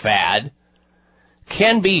media fad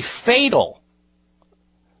can be fatal.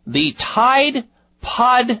 The Tide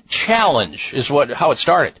Pod Challenge is how it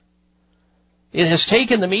started. It has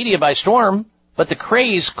taken the media by storm, but the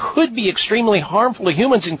craze could be extremely harmful to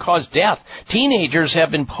humans and cause death. Teenagers have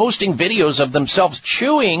been posting videos of themselves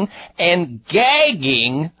chewing and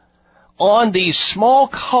gagging on these small,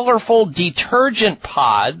 colorful detergent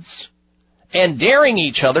pods and daring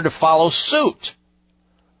each other to follow suit.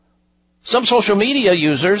 Some social media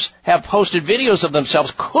users have posted videos of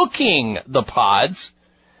themselves cooking the pods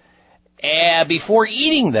before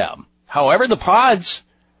eating them. However, the pods,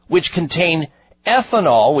 which contain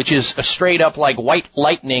ethanol, which is a straight up like white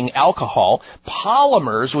lightning alcohol,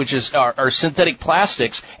 polymers, which are synthetic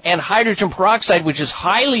plastics, and hydrogen peroxide, which is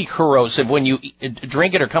highly corrosive when you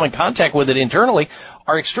drink it or come in contact with it internally,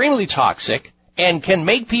 are extremely toxic and can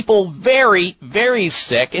make people very, very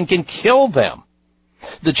sick and can kill them.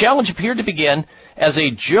 The challenge appeared to begin as a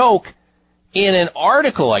joke in an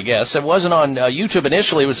article, I guess. It wasn't on YouTube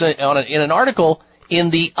initially. It was in an article in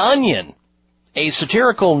The Onion, a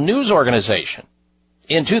satirical news organization.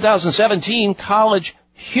 In 2017, College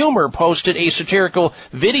Humor posted a satirical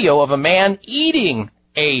video of a man eating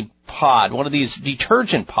a pod, one of these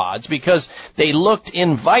detergent pods, because they looked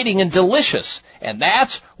inviting and delicious. And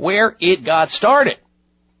that's where it got started.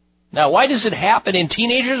 Now, why does it happen in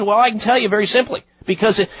teenagers? Well, I can tell you very simply.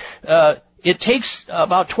 Because it takes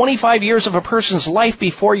about 25 years of a person's life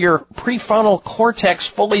before your prefrontal cortex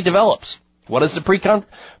fully develops. What is the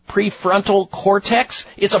prefrontal cortex?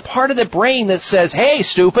 It's a part of the brain that says, hey,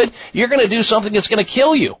 stupid, you're going to do something that's going to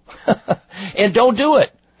kill you. And don't do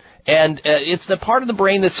it. And it's the part of the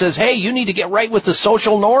brain that says, hey, you need to get right with the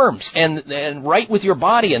social norms and right with your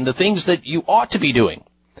body and the things that you ought to be doing.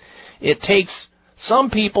 It takes some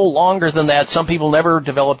people longer than that. Some people never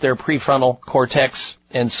develop their prefrontal cortex,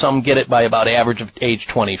 and some get it by about average of age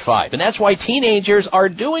 25. And that's why teenagers are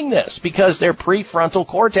doing this, because their prefrontal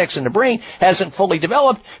cortex in the brain hasn't fully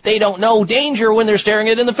developed. They don't know danger when they're staring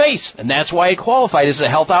it in the face. And that's why it qualified as the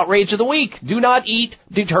health outrage of the week. Do not eat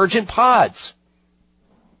detergent pods.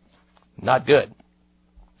 Not good.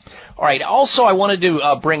 All right, also I wanted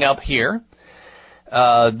to bring up here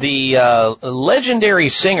the legendary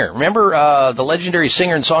singer. Remember the legendary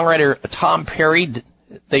singer and songwriter Tom Perry?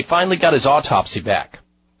 They finally got his autopsy back.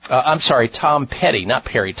 I'm sorry, Tom Petty, not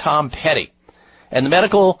Perry, Tom Petty. And the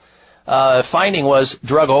medical finding was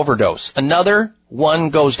drug overdose. Another one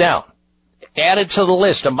goes down. Added to the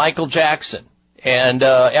list of Michael Jackson and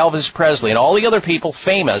Elvis Presley and all the other people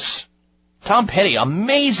famous. Tom Petty, an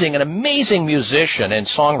amazing musician and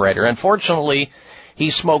songwriter. Unfortunately, he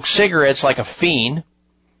smoked cigarettes like a fiend.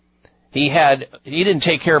 He didn't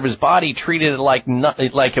take care of his body, treated it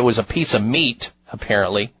like it was a piece of meat,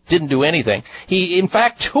 apparently. Didn't do anything. He, in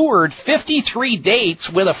fact, toured 53 dates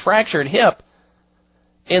with a fractured hip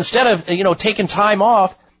instead of, taking time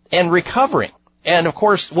off and recovering. And, of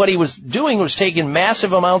course, what he was doing was taking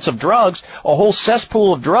massive amounts of drugs, a whole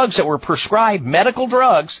cesspool of drugs that were prescribed, medical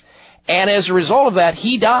drugs, and as a result of that,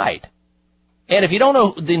 he died. And if you don't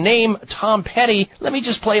know the name Tom Petty, let me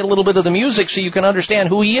just play a little bit of the music so you can understand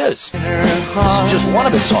who he is. This is just one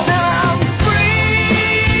of his songs.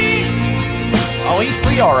 Oh, he's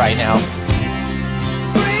free all right now.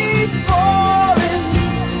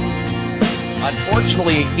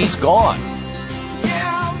 Unfortunately, he's gone.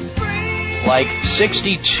 Like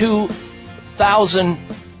 62,000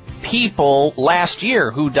 people last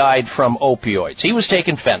year who died from opioids. He was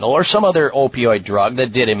taking fentanyl or some other opioid drug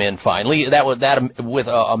that did him in finally. That with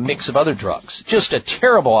a mix of other drugs. Just a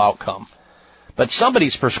terrible outcome. But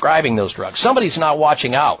somebody's prescribing those drugs. Somebody's not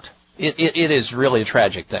watching out. It is really a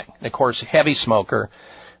tragic thing. Of course, heavy smoker,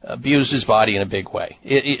 abused his body in a big way.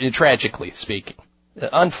 Tragically speaking.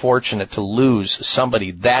 Unfortunate to lose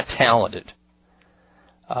somebody that talented.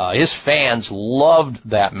 His fans loved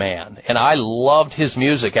that man, and I loved his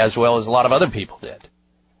music as well as a lot of other people did.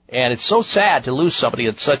 And it's so sad to lose somebody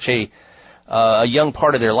at such a young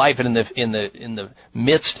part of their life and in the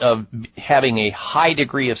midst of having a high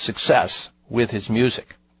degree of success with his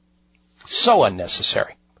music. So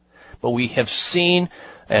unnecessary. But we have seen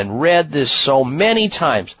and read this so many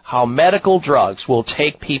times, how medical drugs will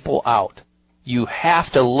take people out. You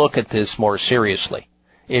have to look at this more seriously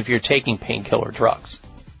if you're taking painkiller drugs.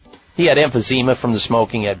 He had emphysema from the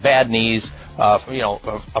smoking, he had bad knees, a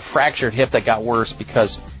fractured hip that got worse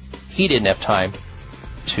because he didn't have time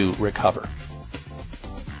to recover.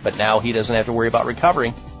 But now he doesn't have to worry about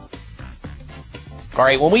recovering. All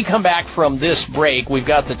right, when we come back from this break, we've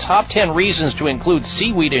got the top 10 reasons to include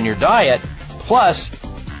seaweed in your diet, plus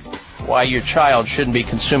why your child shouldn't be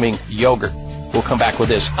consuming yogurt. We'll come back with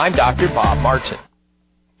this. I'm Dr. Bob Martin.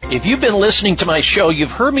 If you've been listening to my show,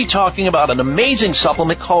 you've heard me talking about an amazing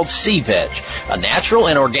supplement called C-Veg, a natural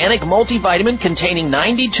and organic multivitamin containing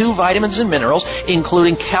 92 vitamins and minerals,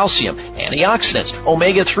 including calcium, antioxidants,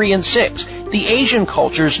 omega-3 and 6. The Asian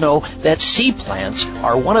cultures know that sea plants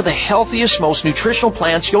are one of the healthiest, most nutritional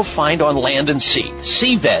plants you'll find on land and sea.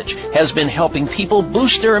 C-Veg has been helping people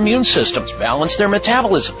boost their immune systems, balance their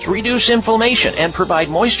metabolisms, reduce inflammation, and provide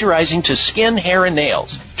moisturizing to skin, hair, and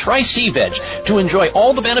nails. Try C-Veg to enjoy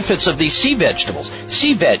all the benefits of these sea vegetables.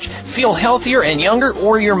 C-Veg, feel healthier and younger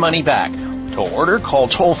or your money back. To order, call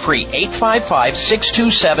toll-free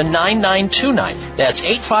 855-627-9929. That's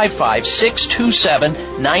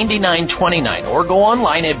 855-627-9929. Or go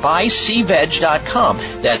online at buycveg.com.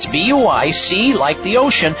 That's B-U-I-C like the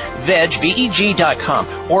ocean, veg, V-E-G.com.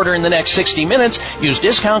 Order in the next 60 minutes. Use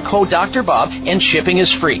discount code Dr. Bob, and shipping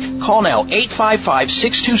is free. Call now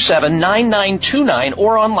 855-627-9929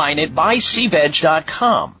 or online at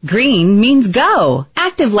buycveg.com. Green means go.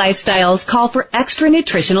 Active lifestyles call for extra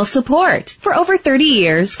nutritional support. For over 30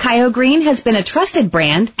 years, Kyo Green has been a trusted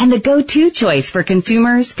brand and the go-to choice for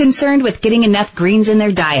consumers concerned with getting enough greens in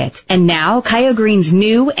their diet. And now, Kyo Green's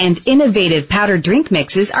new and innovative powdered drink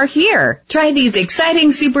mixes are here. Try these exciting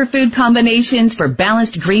superfood combinations for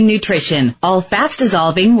balanced green nutrition, all fats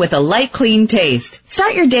dissolving with a light, clean taste.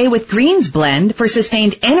 Start your day with Greens Blend for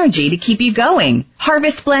sustained energy to keep you going,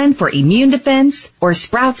 Harvest Blend for immune defense, or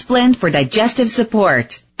Sprouts Blend for digestive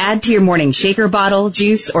support. Add to your morning shaker bottle,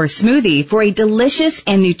 juice, or smoothie for a delicious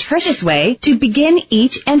and nutritious way to begin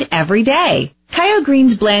each and every day. Kyo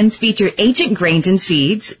Greens blends feature ancient grains and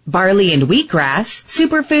seeds, barley and wheatgrass,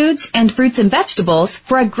 superfoods, and fruits and vegetables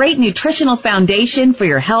for a great nutritional foundation for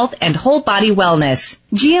your health and whole body wellness.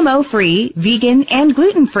 GMO-free, vegan, and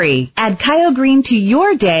gluten-free. Add Kyo Green to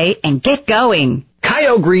your day and get going.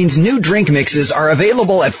 Kyo Green's new drink mixes are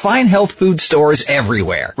available at fine health food stores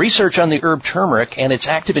everywhere. Research on the herb turmeric and its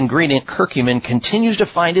active ingredient curcumin continues to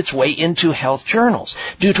find its way into health journals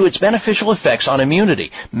due to its beneficial effects on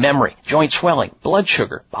immunity, memory, joint swelling, blood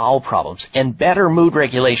sugar, bowel problems, and better mood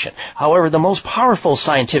regulation. However, the most powerful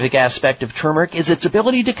scientific aspect of turmeric is its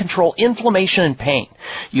ability to control inflammation and pain.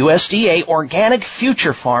 USDA organic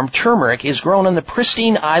Future Farm turmeric is grown on the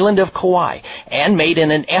pristine island of Kauai and made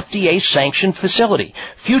in an FDA-sanctioned facility.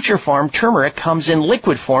 Future Farm turmeric comes in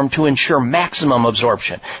liquid form to ensure maximum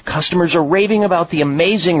absorption. Customers are raving about the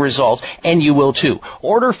amazing results, and you will too.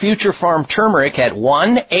 Order Future Farm turmeric at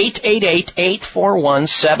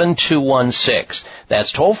 1-888-841-7216.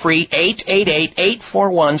 That's toll-free,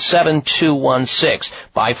 888-841-7216.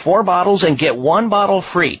 Buy 4 bottles and get 1 bottle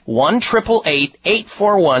free.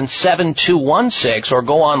 1-888-841-7216, or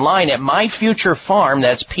go online at myfuturefarm,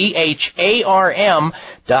 that's PHARM.com.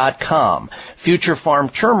 Future Farm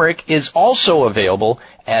turmeric is also available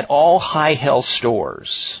at all High Health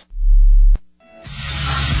stores.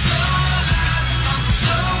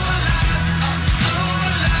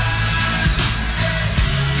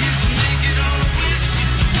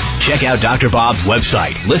 Check out Dr. Bob's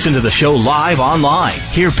website. Listen to the show live online.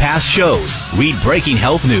 Hear past shows. Read breaking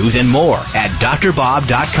health news and more at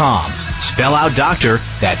drbob.com. Spell out doctor,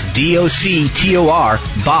 that's DOCTOR,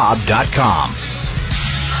 Bob.com.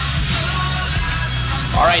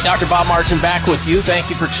 All right, Dr. Bob Martin back with you. Thank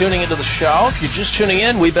you for tuning into the show. If you're just tuning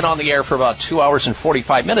in, we've been on the air for about 2 hours and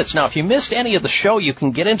 45 minutes. Now, if you missed any of the show, you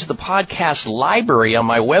can get into the podcast library on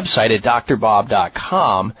my website at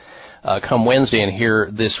drbob.com. Come Wednesday and hear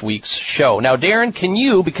this week's show. Now, Darren, can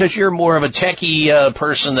you, because you're more of a techie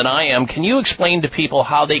person than I am, can you explain to people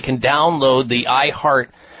how they can download the iHeart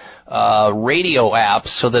radio app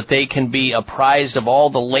so that they can be apprised of all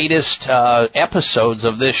the latest episodes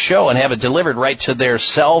of this show and have it delivered right to their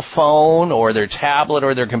cell phone or their tablet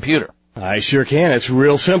or their computer? I sure can. It's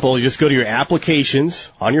real simple. You just go to your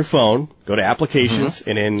applications on your phone, go to applications,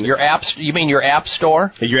 and then... Your apps, you mean your app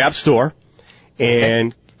store? Your app store,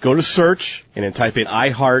 and go to search, and then type in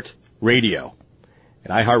iHeart Radio. An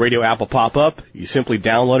iHeart Radio app will pop up. You simply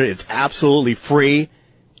download it. It's absolutely free,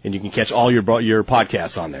 and you can catch all your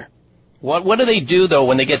podcasts on there. What do they do, though,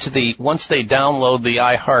 when they get to once they download the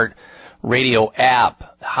iHeart Radio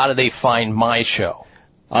app, how do they find my show?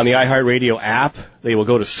 On the iHeart Radio app, they will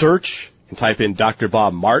go to search and type in Dr.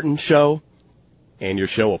 Bob Martin Show, and your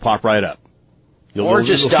show will pop right up. You'll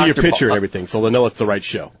see your picture and everything, so they'll know it's the right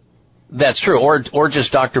show. That's true, or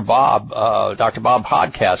just Dr. Bob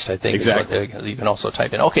Podcast, I think. Exactly. Is what you can also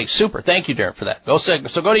type in. Okay, super. Thank you, Darren, for that.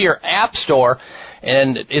 So go to your app store,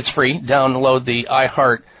 and it's free. Download the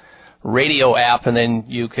iHeart Radio app, and then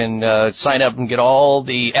you can sign up and get all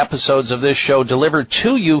the episodes of this show delivered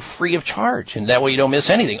to you free of charge, and that way you don't miss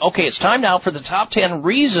anything. Okay, it's time now for the top 10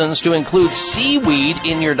 reasons to include seaweed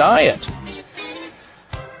in your diet.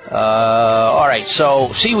 All right,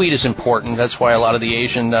 so seaweed is important. That's why a lot of the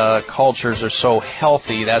Asian cultures are so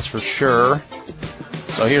healthy, that's for sure.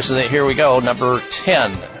 So here we go. Number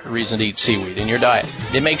 10 reason to eat seaweed in your diet.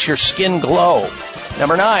 It makes your skin glow.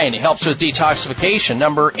 Number 9, it helps with detoxification.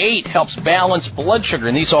 Number 8, helps balance blood sugar.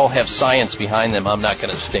 And these all have science behind them. I'm not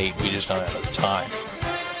going to state. We just don't have the time.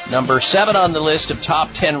 Number 7 on the list of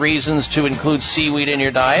top 10 reasons to include seaweed in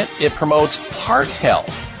your diet, it promotes heart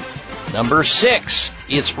health. Number 6,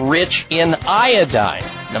 it's rich in iodine.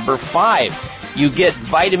 Number 5, you get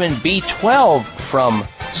vitamin B12 from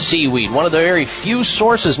seaweed. One of the very few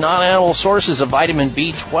sources, non-animal sources of vitamin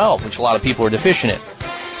B12, which a lot of people are deficient in.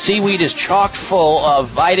 Seaweed is chock full of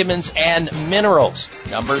vitamins and minerals.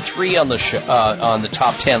 Number 3 on the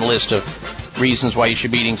top 10 list of reasons why you should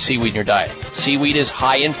be eating seaweed in your diet. Seaweed is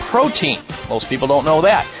high in protein. Most people don't know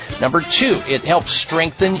that. Number 2, it helps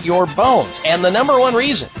strengthen your bones. And the number 1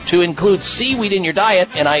 reason to include seaweed in your diet,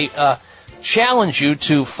 and I challenge you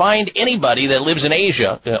to find anybody that lives in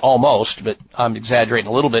Asia, almost, but I'm exaggerating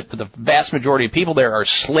a little bit, but the vast majority of people there are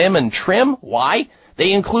slim and trim. Why?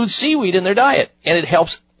 They include seaweed in their diet, and it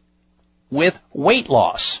helps with weight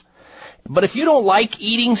loss. But if you don't like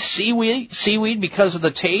eating seaweed because of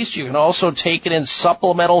the taste, you can also take it in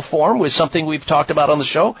supplemental form with something we've talked about on the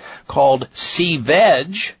show called Sea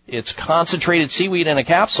Veg. It's concentrated seaweed in a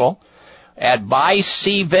capsule at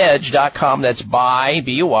buyseaveg.com. That's buy,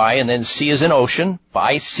 B-U-I, and then C as in ocean,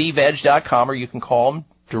 buyseaveg.com, or you can call them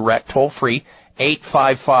direct, toll free,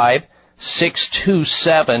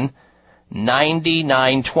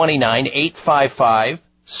 855-627-9929,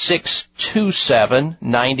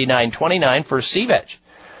 855-627-9929 for Sea Veg.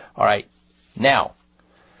 All right. Now,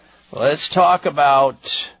 let's talk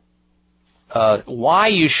about why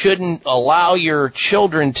you shouldn't allow your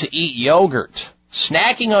children to eat yogurt.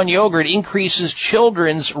 Snacking on yogurt increases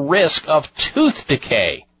children's risk of tooth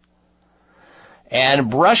decay. And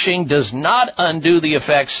brushing does not undo the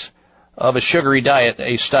effects of a sugary diet,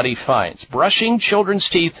 a study finds. Brushing children's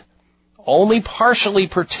teeth only partially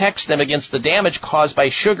protects them against the damage caused by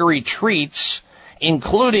sugary treats,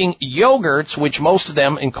 including yogurts, which most of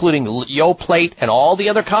them, including Yoplait and all the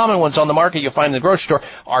other common ones on the market you'll find in the grocery store,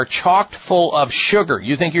 are chocked full of sugar.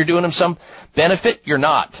 You think you're doing them some benefit? You're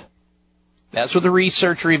not. That's what the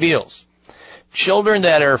research reveals. Children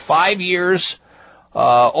that are 5 years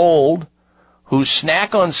old who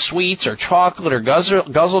snack on sweets or chocolate or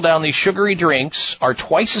guzzle down these sugary drinks are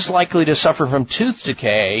twice as likely to suffer from tooth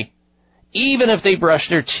decay even if they brush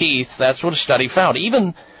their teeth. That's what a study found.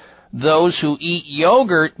 Even those who eat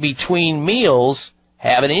yogurt between meals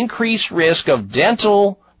have an increased risk of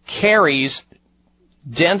dental caries,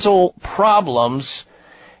 dental problems,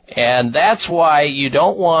 and that's why you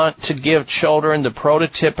don't want to give children the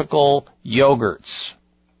prototypical yogurts.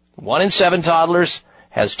 1 in 7 toddlers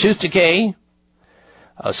has tooth decay.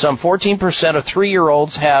 Some 14% of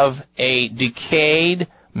 3-year-olds have a decayed,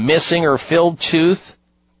 missing, or filled tooth.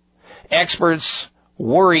 Experts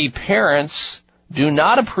worry parents do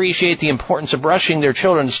not appreciate the importance of brushing their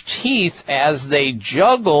children's teeth as they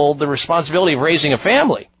juggle the responsibility of raising a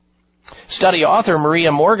family. Study author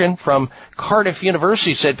Maria Morgan from Cardiff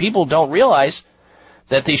University said people don't realize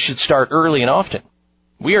that they should start early and often.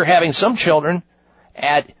 We are having some children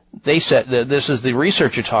they said, this is the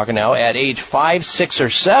researcher talking now, at age 5, 6, or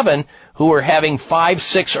 7, who are having 5,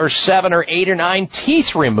 6, or 7, or 8, or 9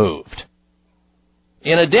 teeth removed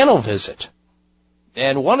in a dental visit.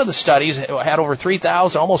 And one of the studies had over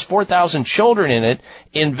 3,000, almost 4,000 children in it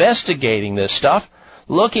investigating this stuff,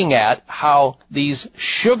 looking at how these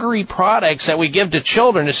sugary products that we give to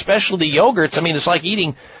children, especially the yogurts, I mean, it's like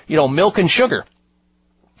eating, milk and sugar.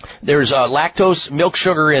 There's lactose, milk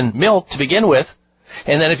sugar in milk to begin with,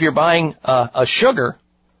 and then if you're buying a sugar,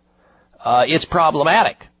 it's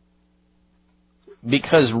problematic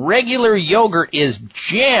because regular yogurt is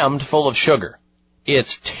jammed full of sugar.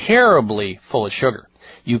 It's terribly full of sugar.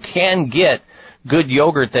 You can get good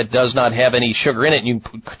yogurt that does not have any sugar in it, and you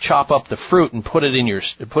chop up the fruit and put it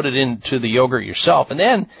into the yogurt yourself, and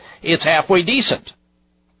then it's halfway decent.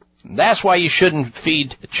 That's why you shouldn't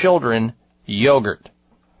feed children yogurt,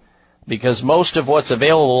 because most of what's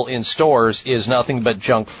available in stores is nothing but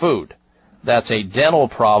junk food. That's a dental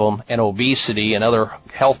problem and obesity and other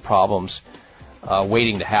health problems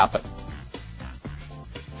waiting to happen.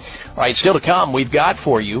 All right, still to come, we've got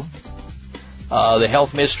for you the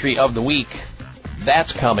health mystery of the week.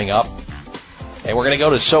 That's coming up. And we're going to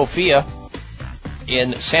go to Sophia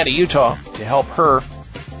in Santa Utah to help her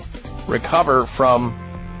recover from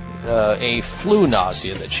a flu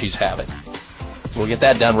nausea that she's having. We'll get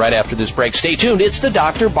that done right after this break. Stay tuned. It's the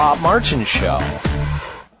Dr. Bob Martin Show.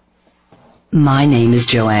 My name is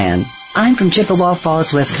Joanne. I'm from Chippewa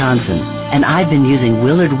Falls, Wisconsin, and I've been using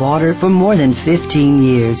Willard Water for more than 15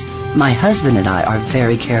 years. My husband and I are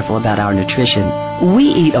very careful about our nutrition. We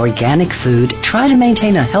eat organic food, try to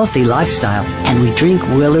maintain a healthy lifestyle, and we drink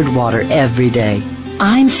Willard Water every day.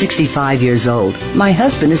 I'm 65 years old. My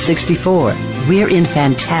husband is 64. We're in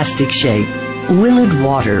fantastic shape. Willard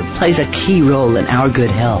Water plays a key role in our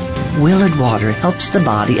good health. Willard Water helps the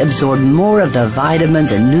body absorb more of the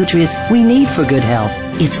vitamins and nutrients we need for good health.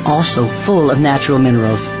 It's also full of natural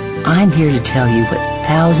minerals. I'm here to tell you what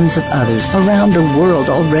thousands of others around the world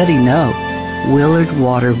already know. Willard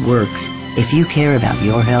Water works. If you care about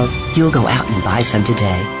your health, you'll go out and buy some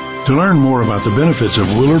today. To learn more about the benefits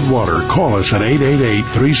of Willard Water, call us at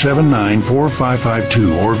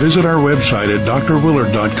 888-379-4552 or visit our website at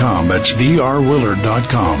drwillard.com. That's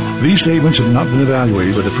drwillard.com. These statements have not been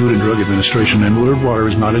evaluated by the Food and Drug Administration, and Willard Water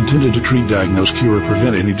is not intended to treat, diagnose, cure, or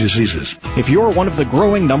prevent any diseases. If you're one of the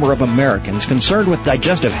growing number of Americans concerned with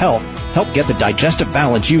digestive health, help get the digestive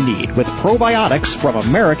balance you need with probiotics from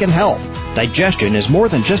American Health. Digestion is more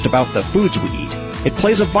than just about the foods we eat. It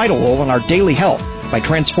plays a vital role in our daily health by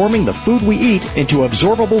transforming the food we eat into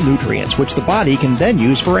absorbable nutrients which the body can then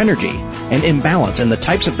use for energy. An imbalance in the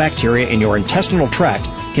types of bacteria in your intestinal tract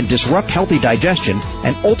can disrupt healthy digestion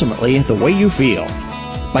and ultimately the way you feel.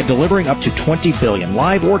 By delivering up to 20 billion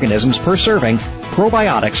live organisms per serving,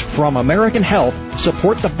 probiotics from American Health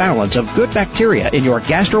support the balance of good bacteria in your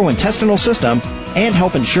gastrointestinal system and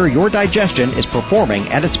help ensure your digestion is performing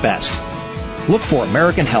at its best. Look for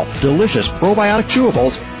American Health Delicious Probiotic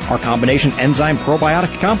Chewables, our combination enzyme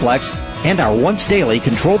probiotic complex, and our once daily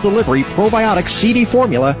controlled delivery probiotic CD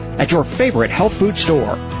formula at your favorite health food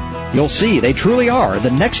store. You'll see they truly are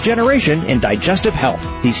the next generation in digestive health.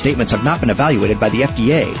 These statements have not been evaluated by the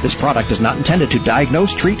FDA. This product is not intended to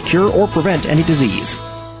diagnose, treat, cure, or prevent any disease.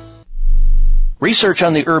 Research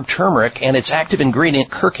on the herb turmeric and its active ingredient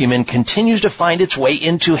curcumin continues to find its way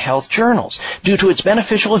into health journals due to its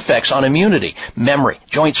beneficial effects on immunity, memory,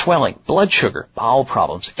 joint swelling, blood sugar, bowel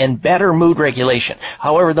problems, and better mood regulation.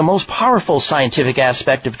 However, the most powerful scientific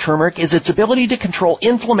aspect of turmeric is its ability to control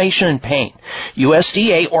inflammation and pain.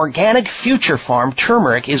 USDA Organic Future Farm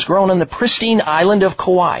turmeric is grown on the pristine island of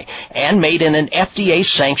Kauai and made in an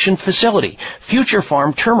FDA-sanctioned facility. Future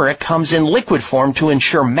Farm turmeric comes in liquid form to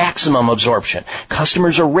ensure maximum absorption.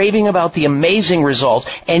 Customers are raving about the amazing results,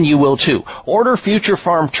 and you will too. Order Future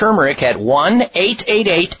Farm turmeric at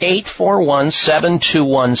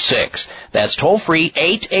 1-888-841-7216. That's toll free,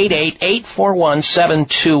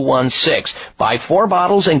 888-841-7216. Buy 4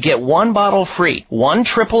 bottles and get 1 bottle free.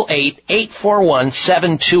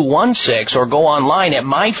 1-888-841-7216, or go online at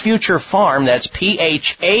myfuturefarm, that's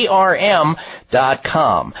PHARM.com.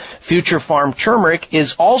 Future Farm turmeric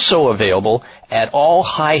is also available at all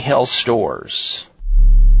High Health stores.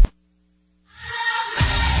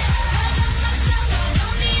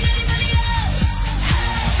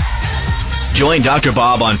 Join Dr.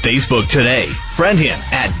 Bob on Facebook today. Friend him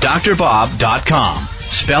at drbob.com.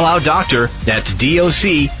 Spell out doctor, that's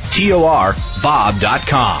D-O-C-T-O-R,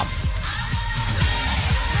 Bob.com.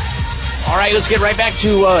 All right, let's get right back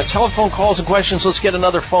to telephone calls and questions. Let's get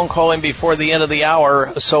another phone call in before the end of the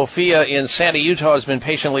hour. Sophia in Santa, Utah has been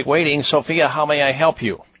patiently waiting. Sophia, how may I help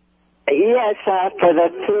you? Yes, for the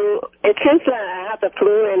flu. It seems that I have the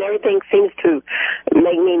flu and everything seems to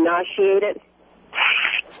make me nauseated.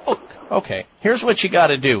 Okay, here's what you got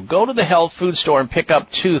to do. Go to the health food store and pick up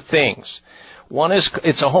two things. One is,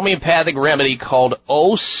 it's a homeopathic remedy called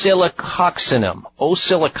oscillococcinum.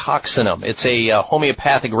 Oscillococcinum. It's a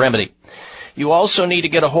homeopathic remedy. You also need to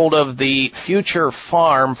get a hold of the Future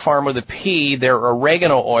Farm with a P, their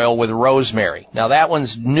oregano oil with rosemary. Now that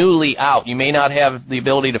one's newly out. You may not have the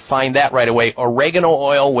ability to find that right away. Oregano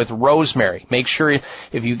oil with rosemary. Make sure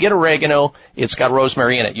if you get oregano, it's got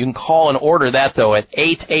rosemary in it. You can call and order that though at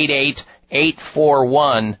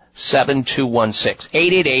 888-841-7216.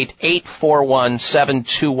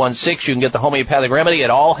 888-841-7216. You can get the homeopathic remedy at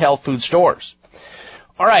all health food stores.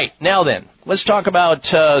 All right, now then, let's talk about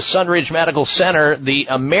Sunridge Medical Center, the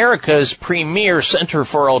America's premier center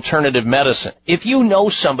for alternative medicine. If you know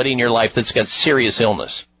somebody in your life that's got serious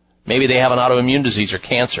illness, maybe they have an autoimmune disease or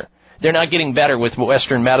cancer, they're not getting better with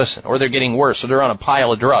Western medicine, or they're getting worse, or they're on a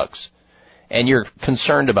pile of drugs, and you're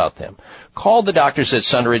concerned about them, call the doctors at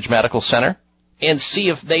Sunridge Medical Center and see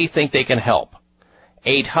if they think they can help.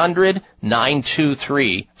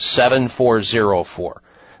 800-923-7404.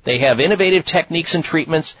 They have innovative techniques and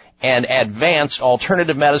treatments and advanced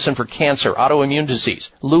alternative medicine for cancer, autoimmune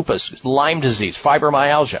disease, lupus, Lyme disease,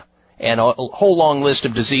 fibromyalgia, and a whole long list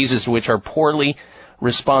of diseases which are poorly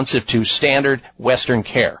responsive to standard Western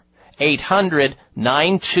care.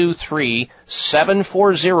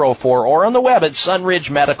 800-923-7404 or on the web at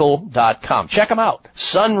sunridgemedical.com. Check them out,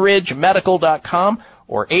 sunridgemedical.com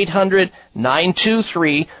or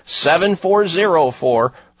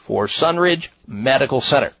 800-923-7404 for Sunridge Medical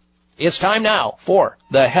Center. It's time now for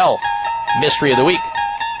the Health Mystery of the Week.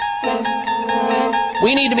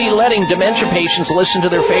 We need to be letting dementia patients listen to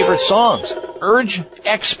their favorite songs. Urge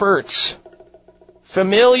experts.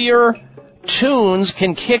 Familiar tunes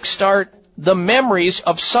can kickstart the memories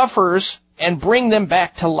of sufferers and bring them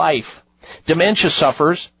back to life. Dementia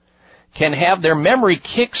sufferers can have their memory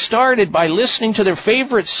kick-started by listening to their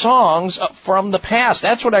favorite songs from the past.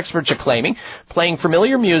 That's what experts are claiming. Playing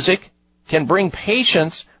familiar music can bring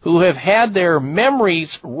patients who have had their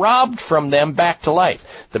memories robbed from them back to life.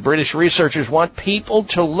 The British researchers want people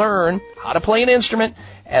to learn how to play an instrument,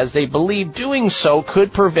 as they believe doing so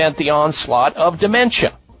could prevent the onslaught of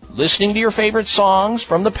dementia. Listening to your favorite songs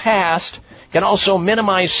from the past can also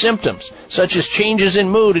minimize symptoms, such as changes in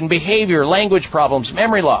mood and behavior, language problems,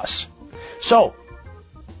 memory loss. So,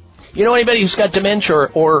 you know anybody who's got dementia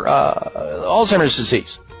or Alzheimer's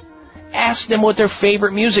disease? Ask them what their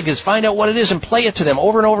favorite music is. Find out what it is and play it to them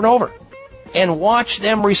over and over and over. And watch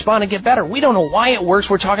them respond and get better. We don't know why it works.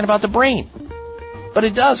 We're talking about the brain. But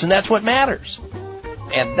it does, and that's what matters.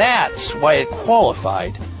 And that's why it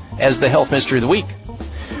qualified as the Health Mystery of the Week.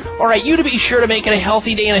 All right, you to be sure to make it a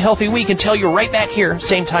healthy day and a healthy week until you're right back here,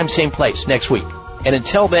 same time, same place, next week. And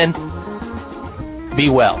until then, be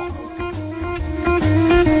well.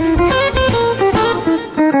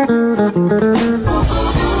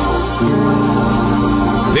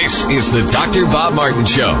 This is the Dr. Bob Martin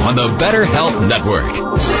Show on the Better Health Network.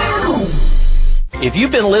 If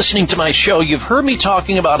you've been listening to my show, you've heard me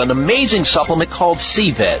talking about an amazing supplement called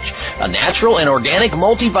C-Veg, a natural and organic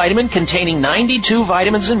multivitamin containing 92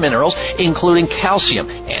 vitamins and minerals, including calcium,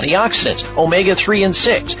 antioxidants, omega-3 and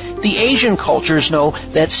 6. The Asian cultures know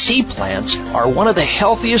that sea plants are one of the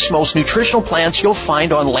healthiest, most nutritional plants you'll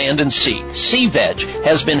find on land and sea. C-Veg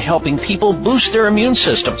has been helping people boost their immune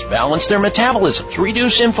systems, balance their metabolisms,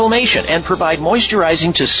 reduce inflammation, and provide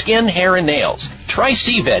moisturizing to skin, hair, and nails. Try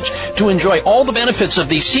C-Veg to enjoy all the benefits of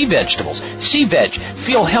these sea vegetables. C-Veg,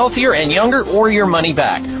 feel healthier and younger or your money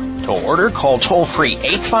back. To order, call toll-free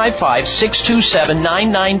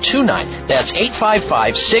 855-627-9929. That's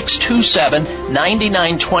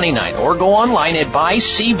 855-627-9929. Or go online at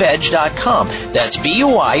buycveg.com. That's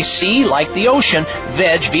B-U-I-C like the ocean,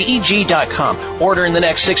 veg, V-E-G.com. Order in the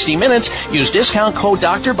next 60 minutes. Use discount code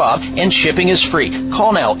Dr. Bob and shipping is free.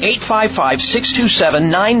 Call now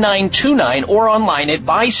 855-627-9929 or online at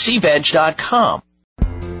buycveg.com.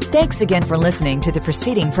 Thanks again for listening to the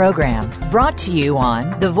preceding program, brought to you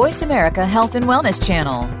on the Voice America Health and Wellness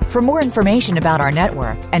Channel. For more information about our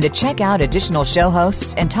network and to check out additional show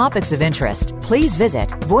hosts and topics of interest, please visit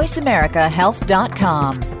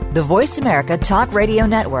voiceamericahealth.com. The Voice America Talk Radio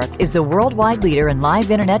Network is the worldwide leader in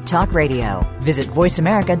live Internet talk radio. Visit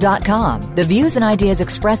voiceamerica.com. The views and ideas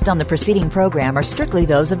expressed on the preceding program are strictly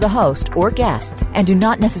those of the host or guests and do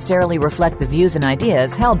not necessarily reflect the views and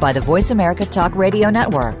ideas held by the Voice America Talk Radio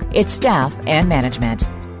Network, its staff, and management.